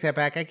 I take that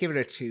back. I give it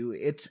a 2.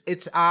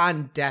 It's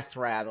on death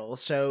rattle.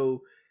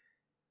 So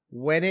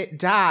when it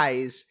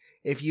dies,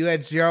 if you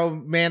had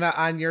 0 mana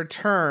on your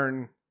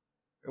turn,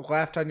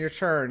 left on your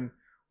turn,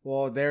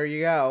 well, there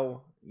you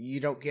go. You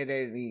don't get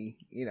any.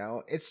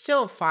 It's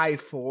still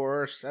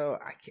 5/4. So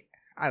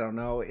I don't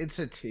know. It's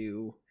a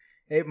 2.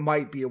 It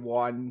might be a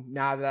 1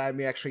 now that I'm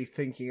actually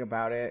thinking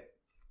about it.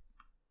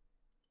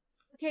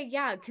 Okay,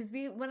 yeah, because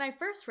when I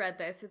first read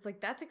this, it's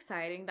like, that's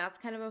exciting. That's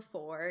kind of a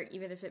 4,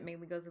 even if it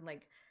mainly goes in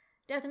like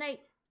Death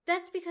Knight.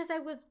 That's because I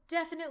was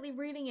definitely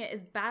reading it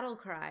as Battle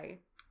Cry,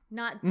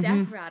 not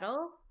Death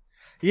Rattle.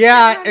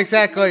 Yeah, Rattle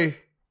exactly.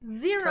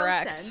 makes 0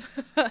 Correct. sense.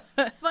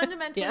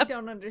 Fundamentally Yep.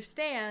 don't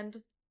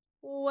understand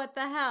what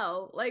the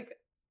hell. Like,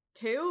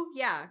 2?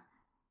 Yeah.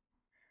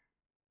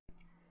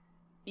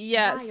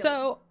 Yeah, Wild.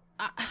 so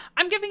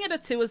I'm giving it a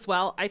 2 as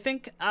well. I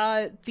think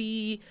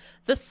the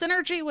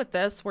synergy with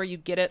this, where you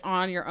get it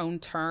on your own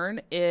turn,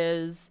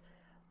 is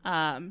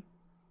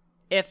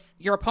if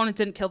your opponent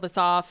didn't kill this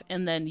off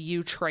and then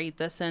you trade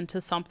this into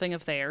something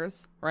of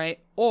theirs, right?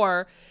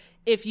 Or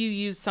if you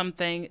use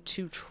something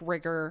to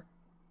trigger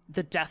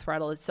the death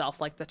rattle itself,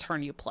 like the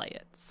turn you play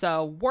it.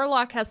 So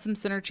Warlock has some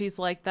synergies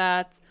like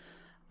that.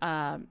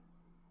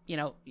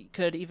 you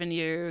could even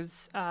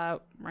use,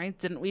 right?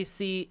 Didn't we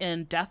see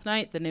in Death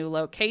Knight, the new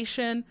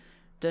location,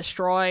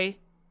 destroy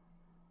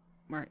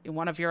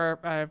one of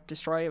your,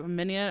 destroy a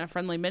minion, a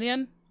friendly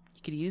minion?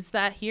 You could use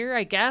that here,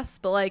 I guess.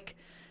 But, like,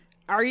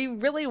 are you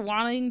really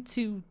wanting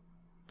to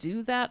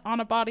do that on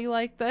a body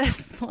like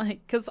this?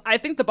 Like, because I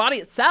think the body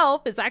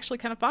itself is actually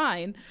kind of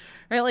fine,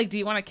 right? Like, do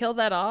you want to kill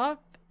that off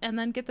and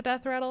then get the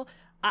death rattle?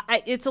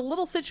 It's a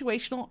little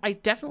situational. I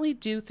definitely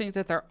do think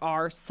that there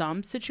are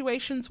some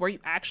situations where you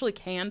actually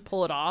can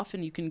pull it off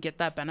and you can get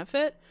that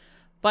benefit,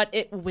 but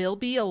it will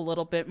be a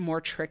little bit more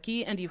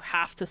tricky and you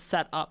have to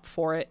set up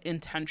for it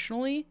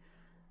intentionally.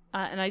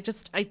 And I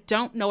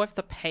don't know if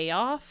the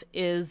payoff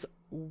is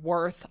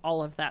worth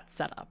all of that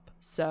setup.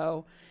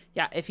 So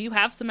yeah, if you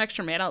have some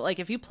extra mana, like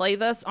if you play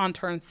this on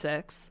turn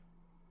 6,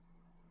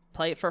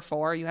 play it for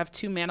 4, you have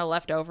 2 mana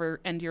left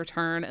over, end your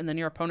turn, and then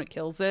your opponent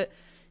kills it,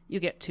 you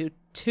get two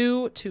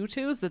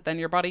 2/2s that then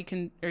your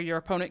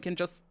opponent can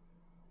just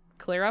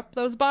clear up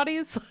those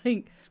bodies.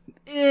 Like,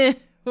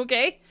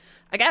 okay,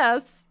 I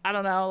guess. I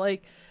don't know.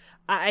 Like,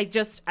 I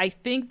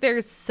think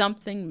there's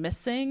something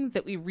missing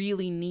that we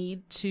really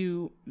need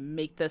to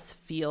make this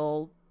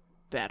feel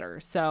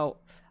better. So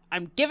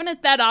I'm giving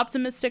it that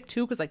optimistic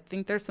too, because I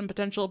think there's some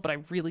potential, but I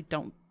really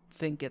don't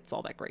think it's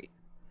all that great.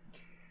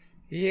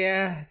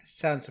 Yeah,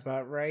 sounds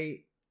about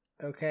right.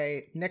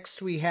 Okay,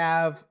 next we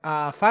have,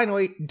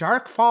 finally,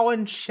 Dark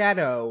Fallen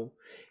Shadow.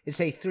 It's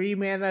a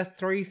 3-mana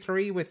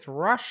 3/3 with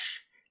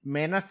Rush,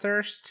 Mana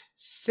Thirst,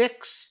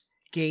 6,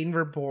 Gain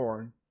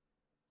Reborn.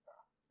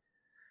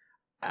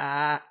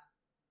 I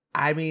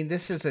mean,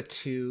 this is a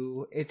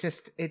 2. It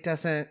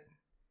doesn't,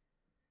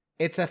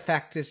 its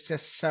effect is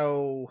just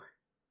so,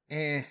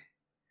 I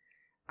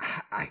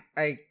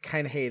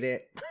kind of hate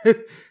it.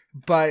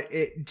 But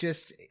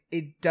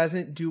it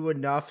doesn't do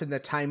enough in the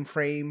time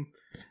frame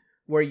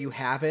where you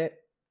have it.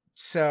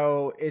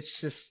 So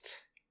it's just,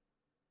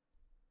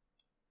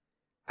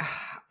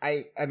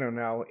 I don't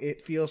know.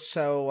 It feels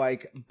so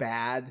like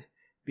bad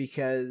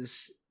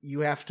because you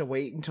have to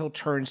wait until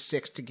turn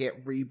 6 to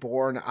get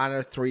reborn on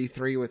a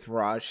 3/3 with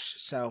Rush.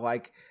 So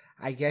like,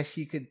 I guess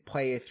you could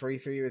play a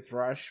 3/3 with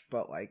Rush,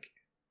 but like,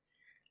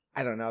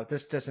 I don't know.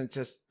 This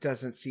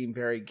doesn't seem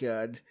very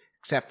good,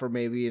 except for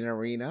maybe an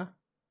arena.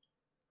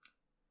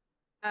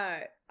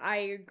 I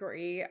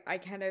agree. I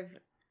kind of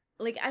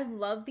like, I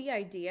love the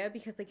idea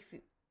because like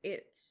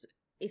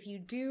if you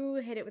do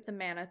hit it with the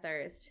Mana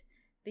Thirst,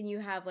 then you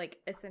have like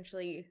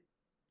essentially,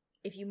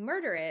 if you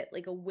murder it,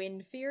 like a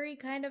Wind Fury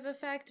kind of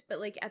effect, but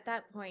like at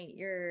that point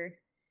you're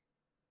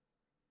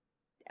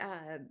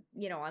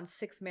on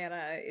 6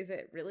 mana. Is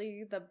it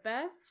really the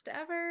best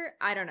ever?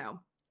 I don't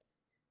know.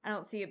 I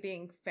don't see it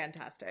being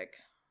fantastic.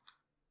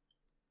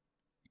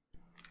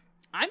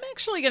 I'm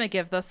actually going to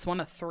give this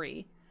one a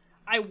 3.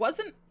 I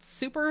wasn't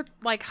super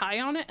like high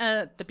on it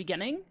at the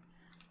beginning,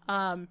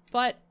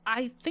 but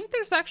I think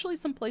there's actually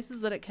some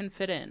places that it can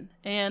fit in.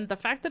 And the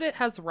fact that it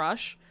has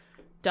Rush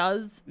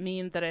does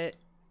mean that it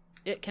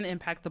can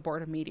impact the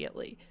board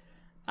immediately.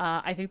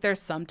 I think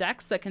there's some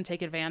decks that can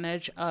take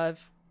advantage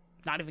of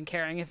not even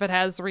caring if it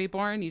has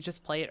Reborn. You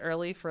just play it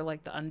early for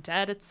like the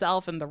Undead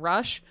itself and the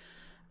Rush,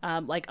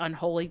 like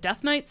Unholy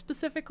Death Knight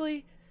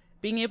specifically.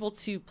 Being able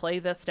to play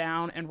this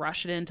down and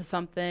rush it into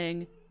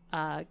something,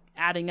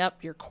 adding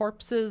up your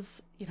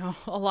corpses,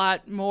 a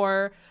lot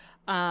more,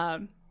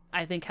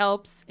 I think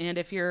helps. And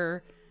if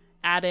you're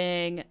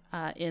adding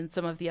in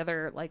some of the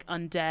other like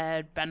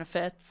undead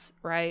benefits,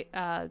 right?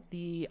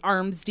 The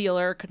Arms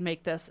Dealer could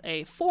make this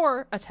a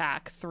 4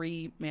 attack,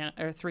 3 mana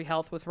or 3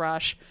 health with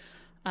Rush.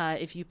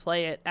 If you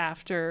play it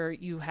after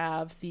you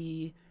have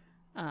the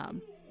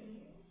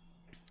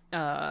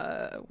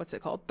what's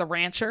it called? The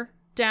Rancher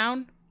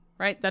down,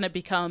 right? Then it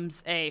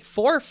becomes a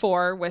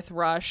 4/4 with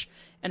Rush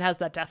and has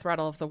that death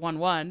rattle of the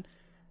 1/1.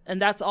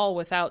 And that's all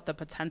without the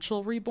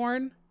potential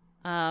Reborn.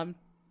 I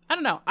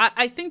don't know.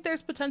 I think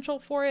there's potential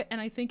for it, and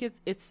I think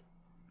it's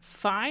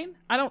fine.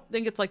 I don't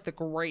think it's like the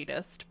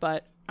greatest,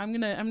 but I'm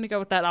gonna go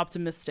with that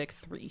optimistic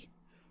 3.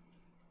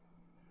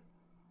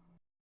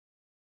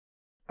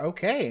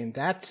 Okay, and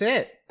that's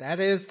it. That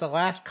is the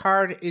last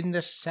card in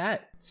the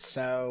set.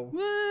 So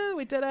woo,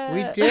 we did it.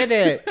 We did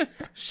it.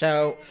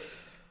 So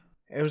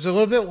it was a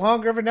little bit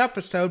longer of an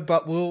episode,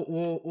 but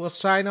we'll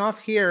sign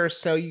off here.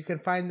 So you can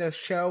find the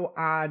show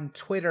on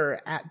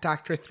Twitter at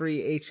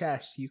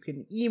Dr3HS. You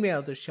can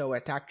email the show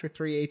at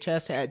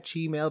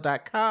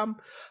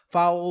Dr3HS@gmail.com.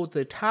 Follow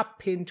the top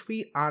pinned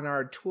tweet on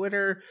our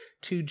Twitter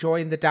to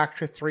join the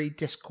Dr. 3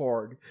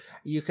 Discord.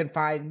 You can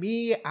find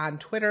me on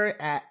Twitter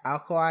at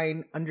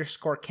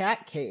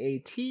Alkaline_Cat,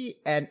 KAT,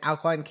 and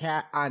Alkaline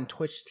Cat on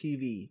Twitch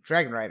TV.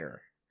 Dragon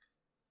Rider.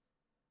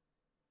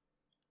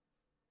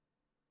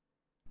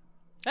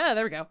 Ah,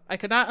 there we go. I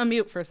could not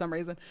unmute for some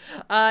reason.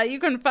 You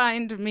can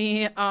find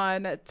me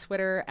on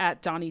Twitter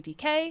at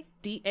DonnieDK,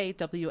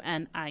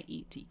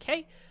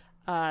 DAWNIETK.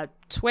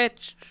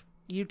 Twitch,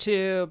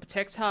 YouTube,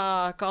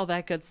 TikTok, all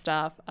that good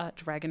stuff.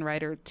 Dragon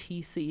Rider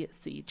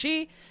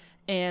TCCG.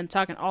 And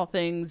talking all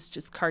things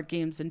just card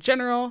games in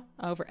general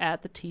over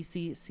at the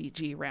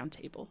TCCG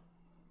Roundtable.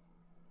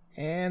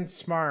 And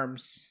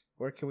Smarms,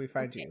 where can we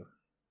find you?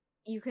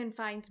 You can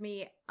find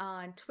me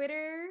on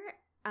Twitter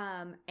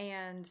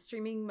and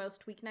streaming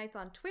most weeknights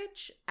on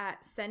Twitch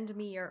at Send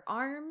Me Your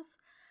Arms.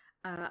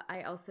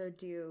 I also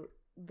do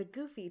the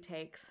goofy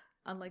takes,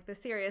 unlike the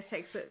serious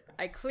takes that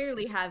I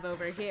clearly have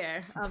over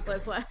here on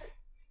BlizzLab.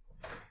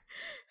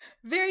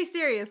 Very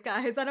serious,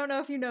 guys. I don't know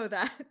if you know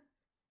that.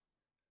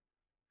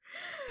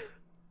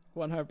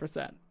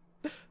 100%.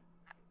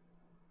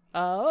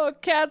 Oh,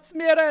 Cat's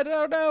muted.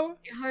 Oh, no.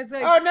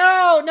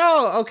 Oh,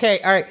 no. Okay.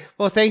 All right.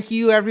 Well, thank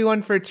you,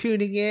 everyone, for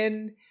tuning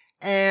in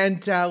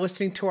and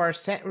listening to our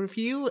set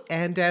review.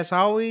 And as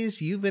always,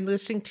 you've been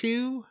listening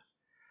to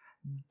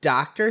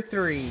Dr.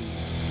 3.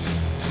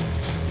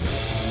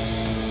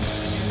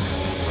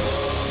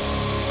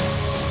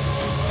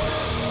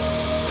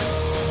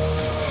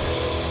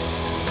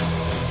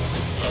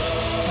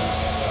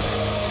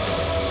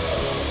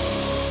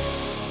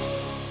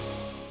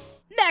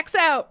 Max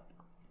out.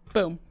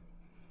 Boom.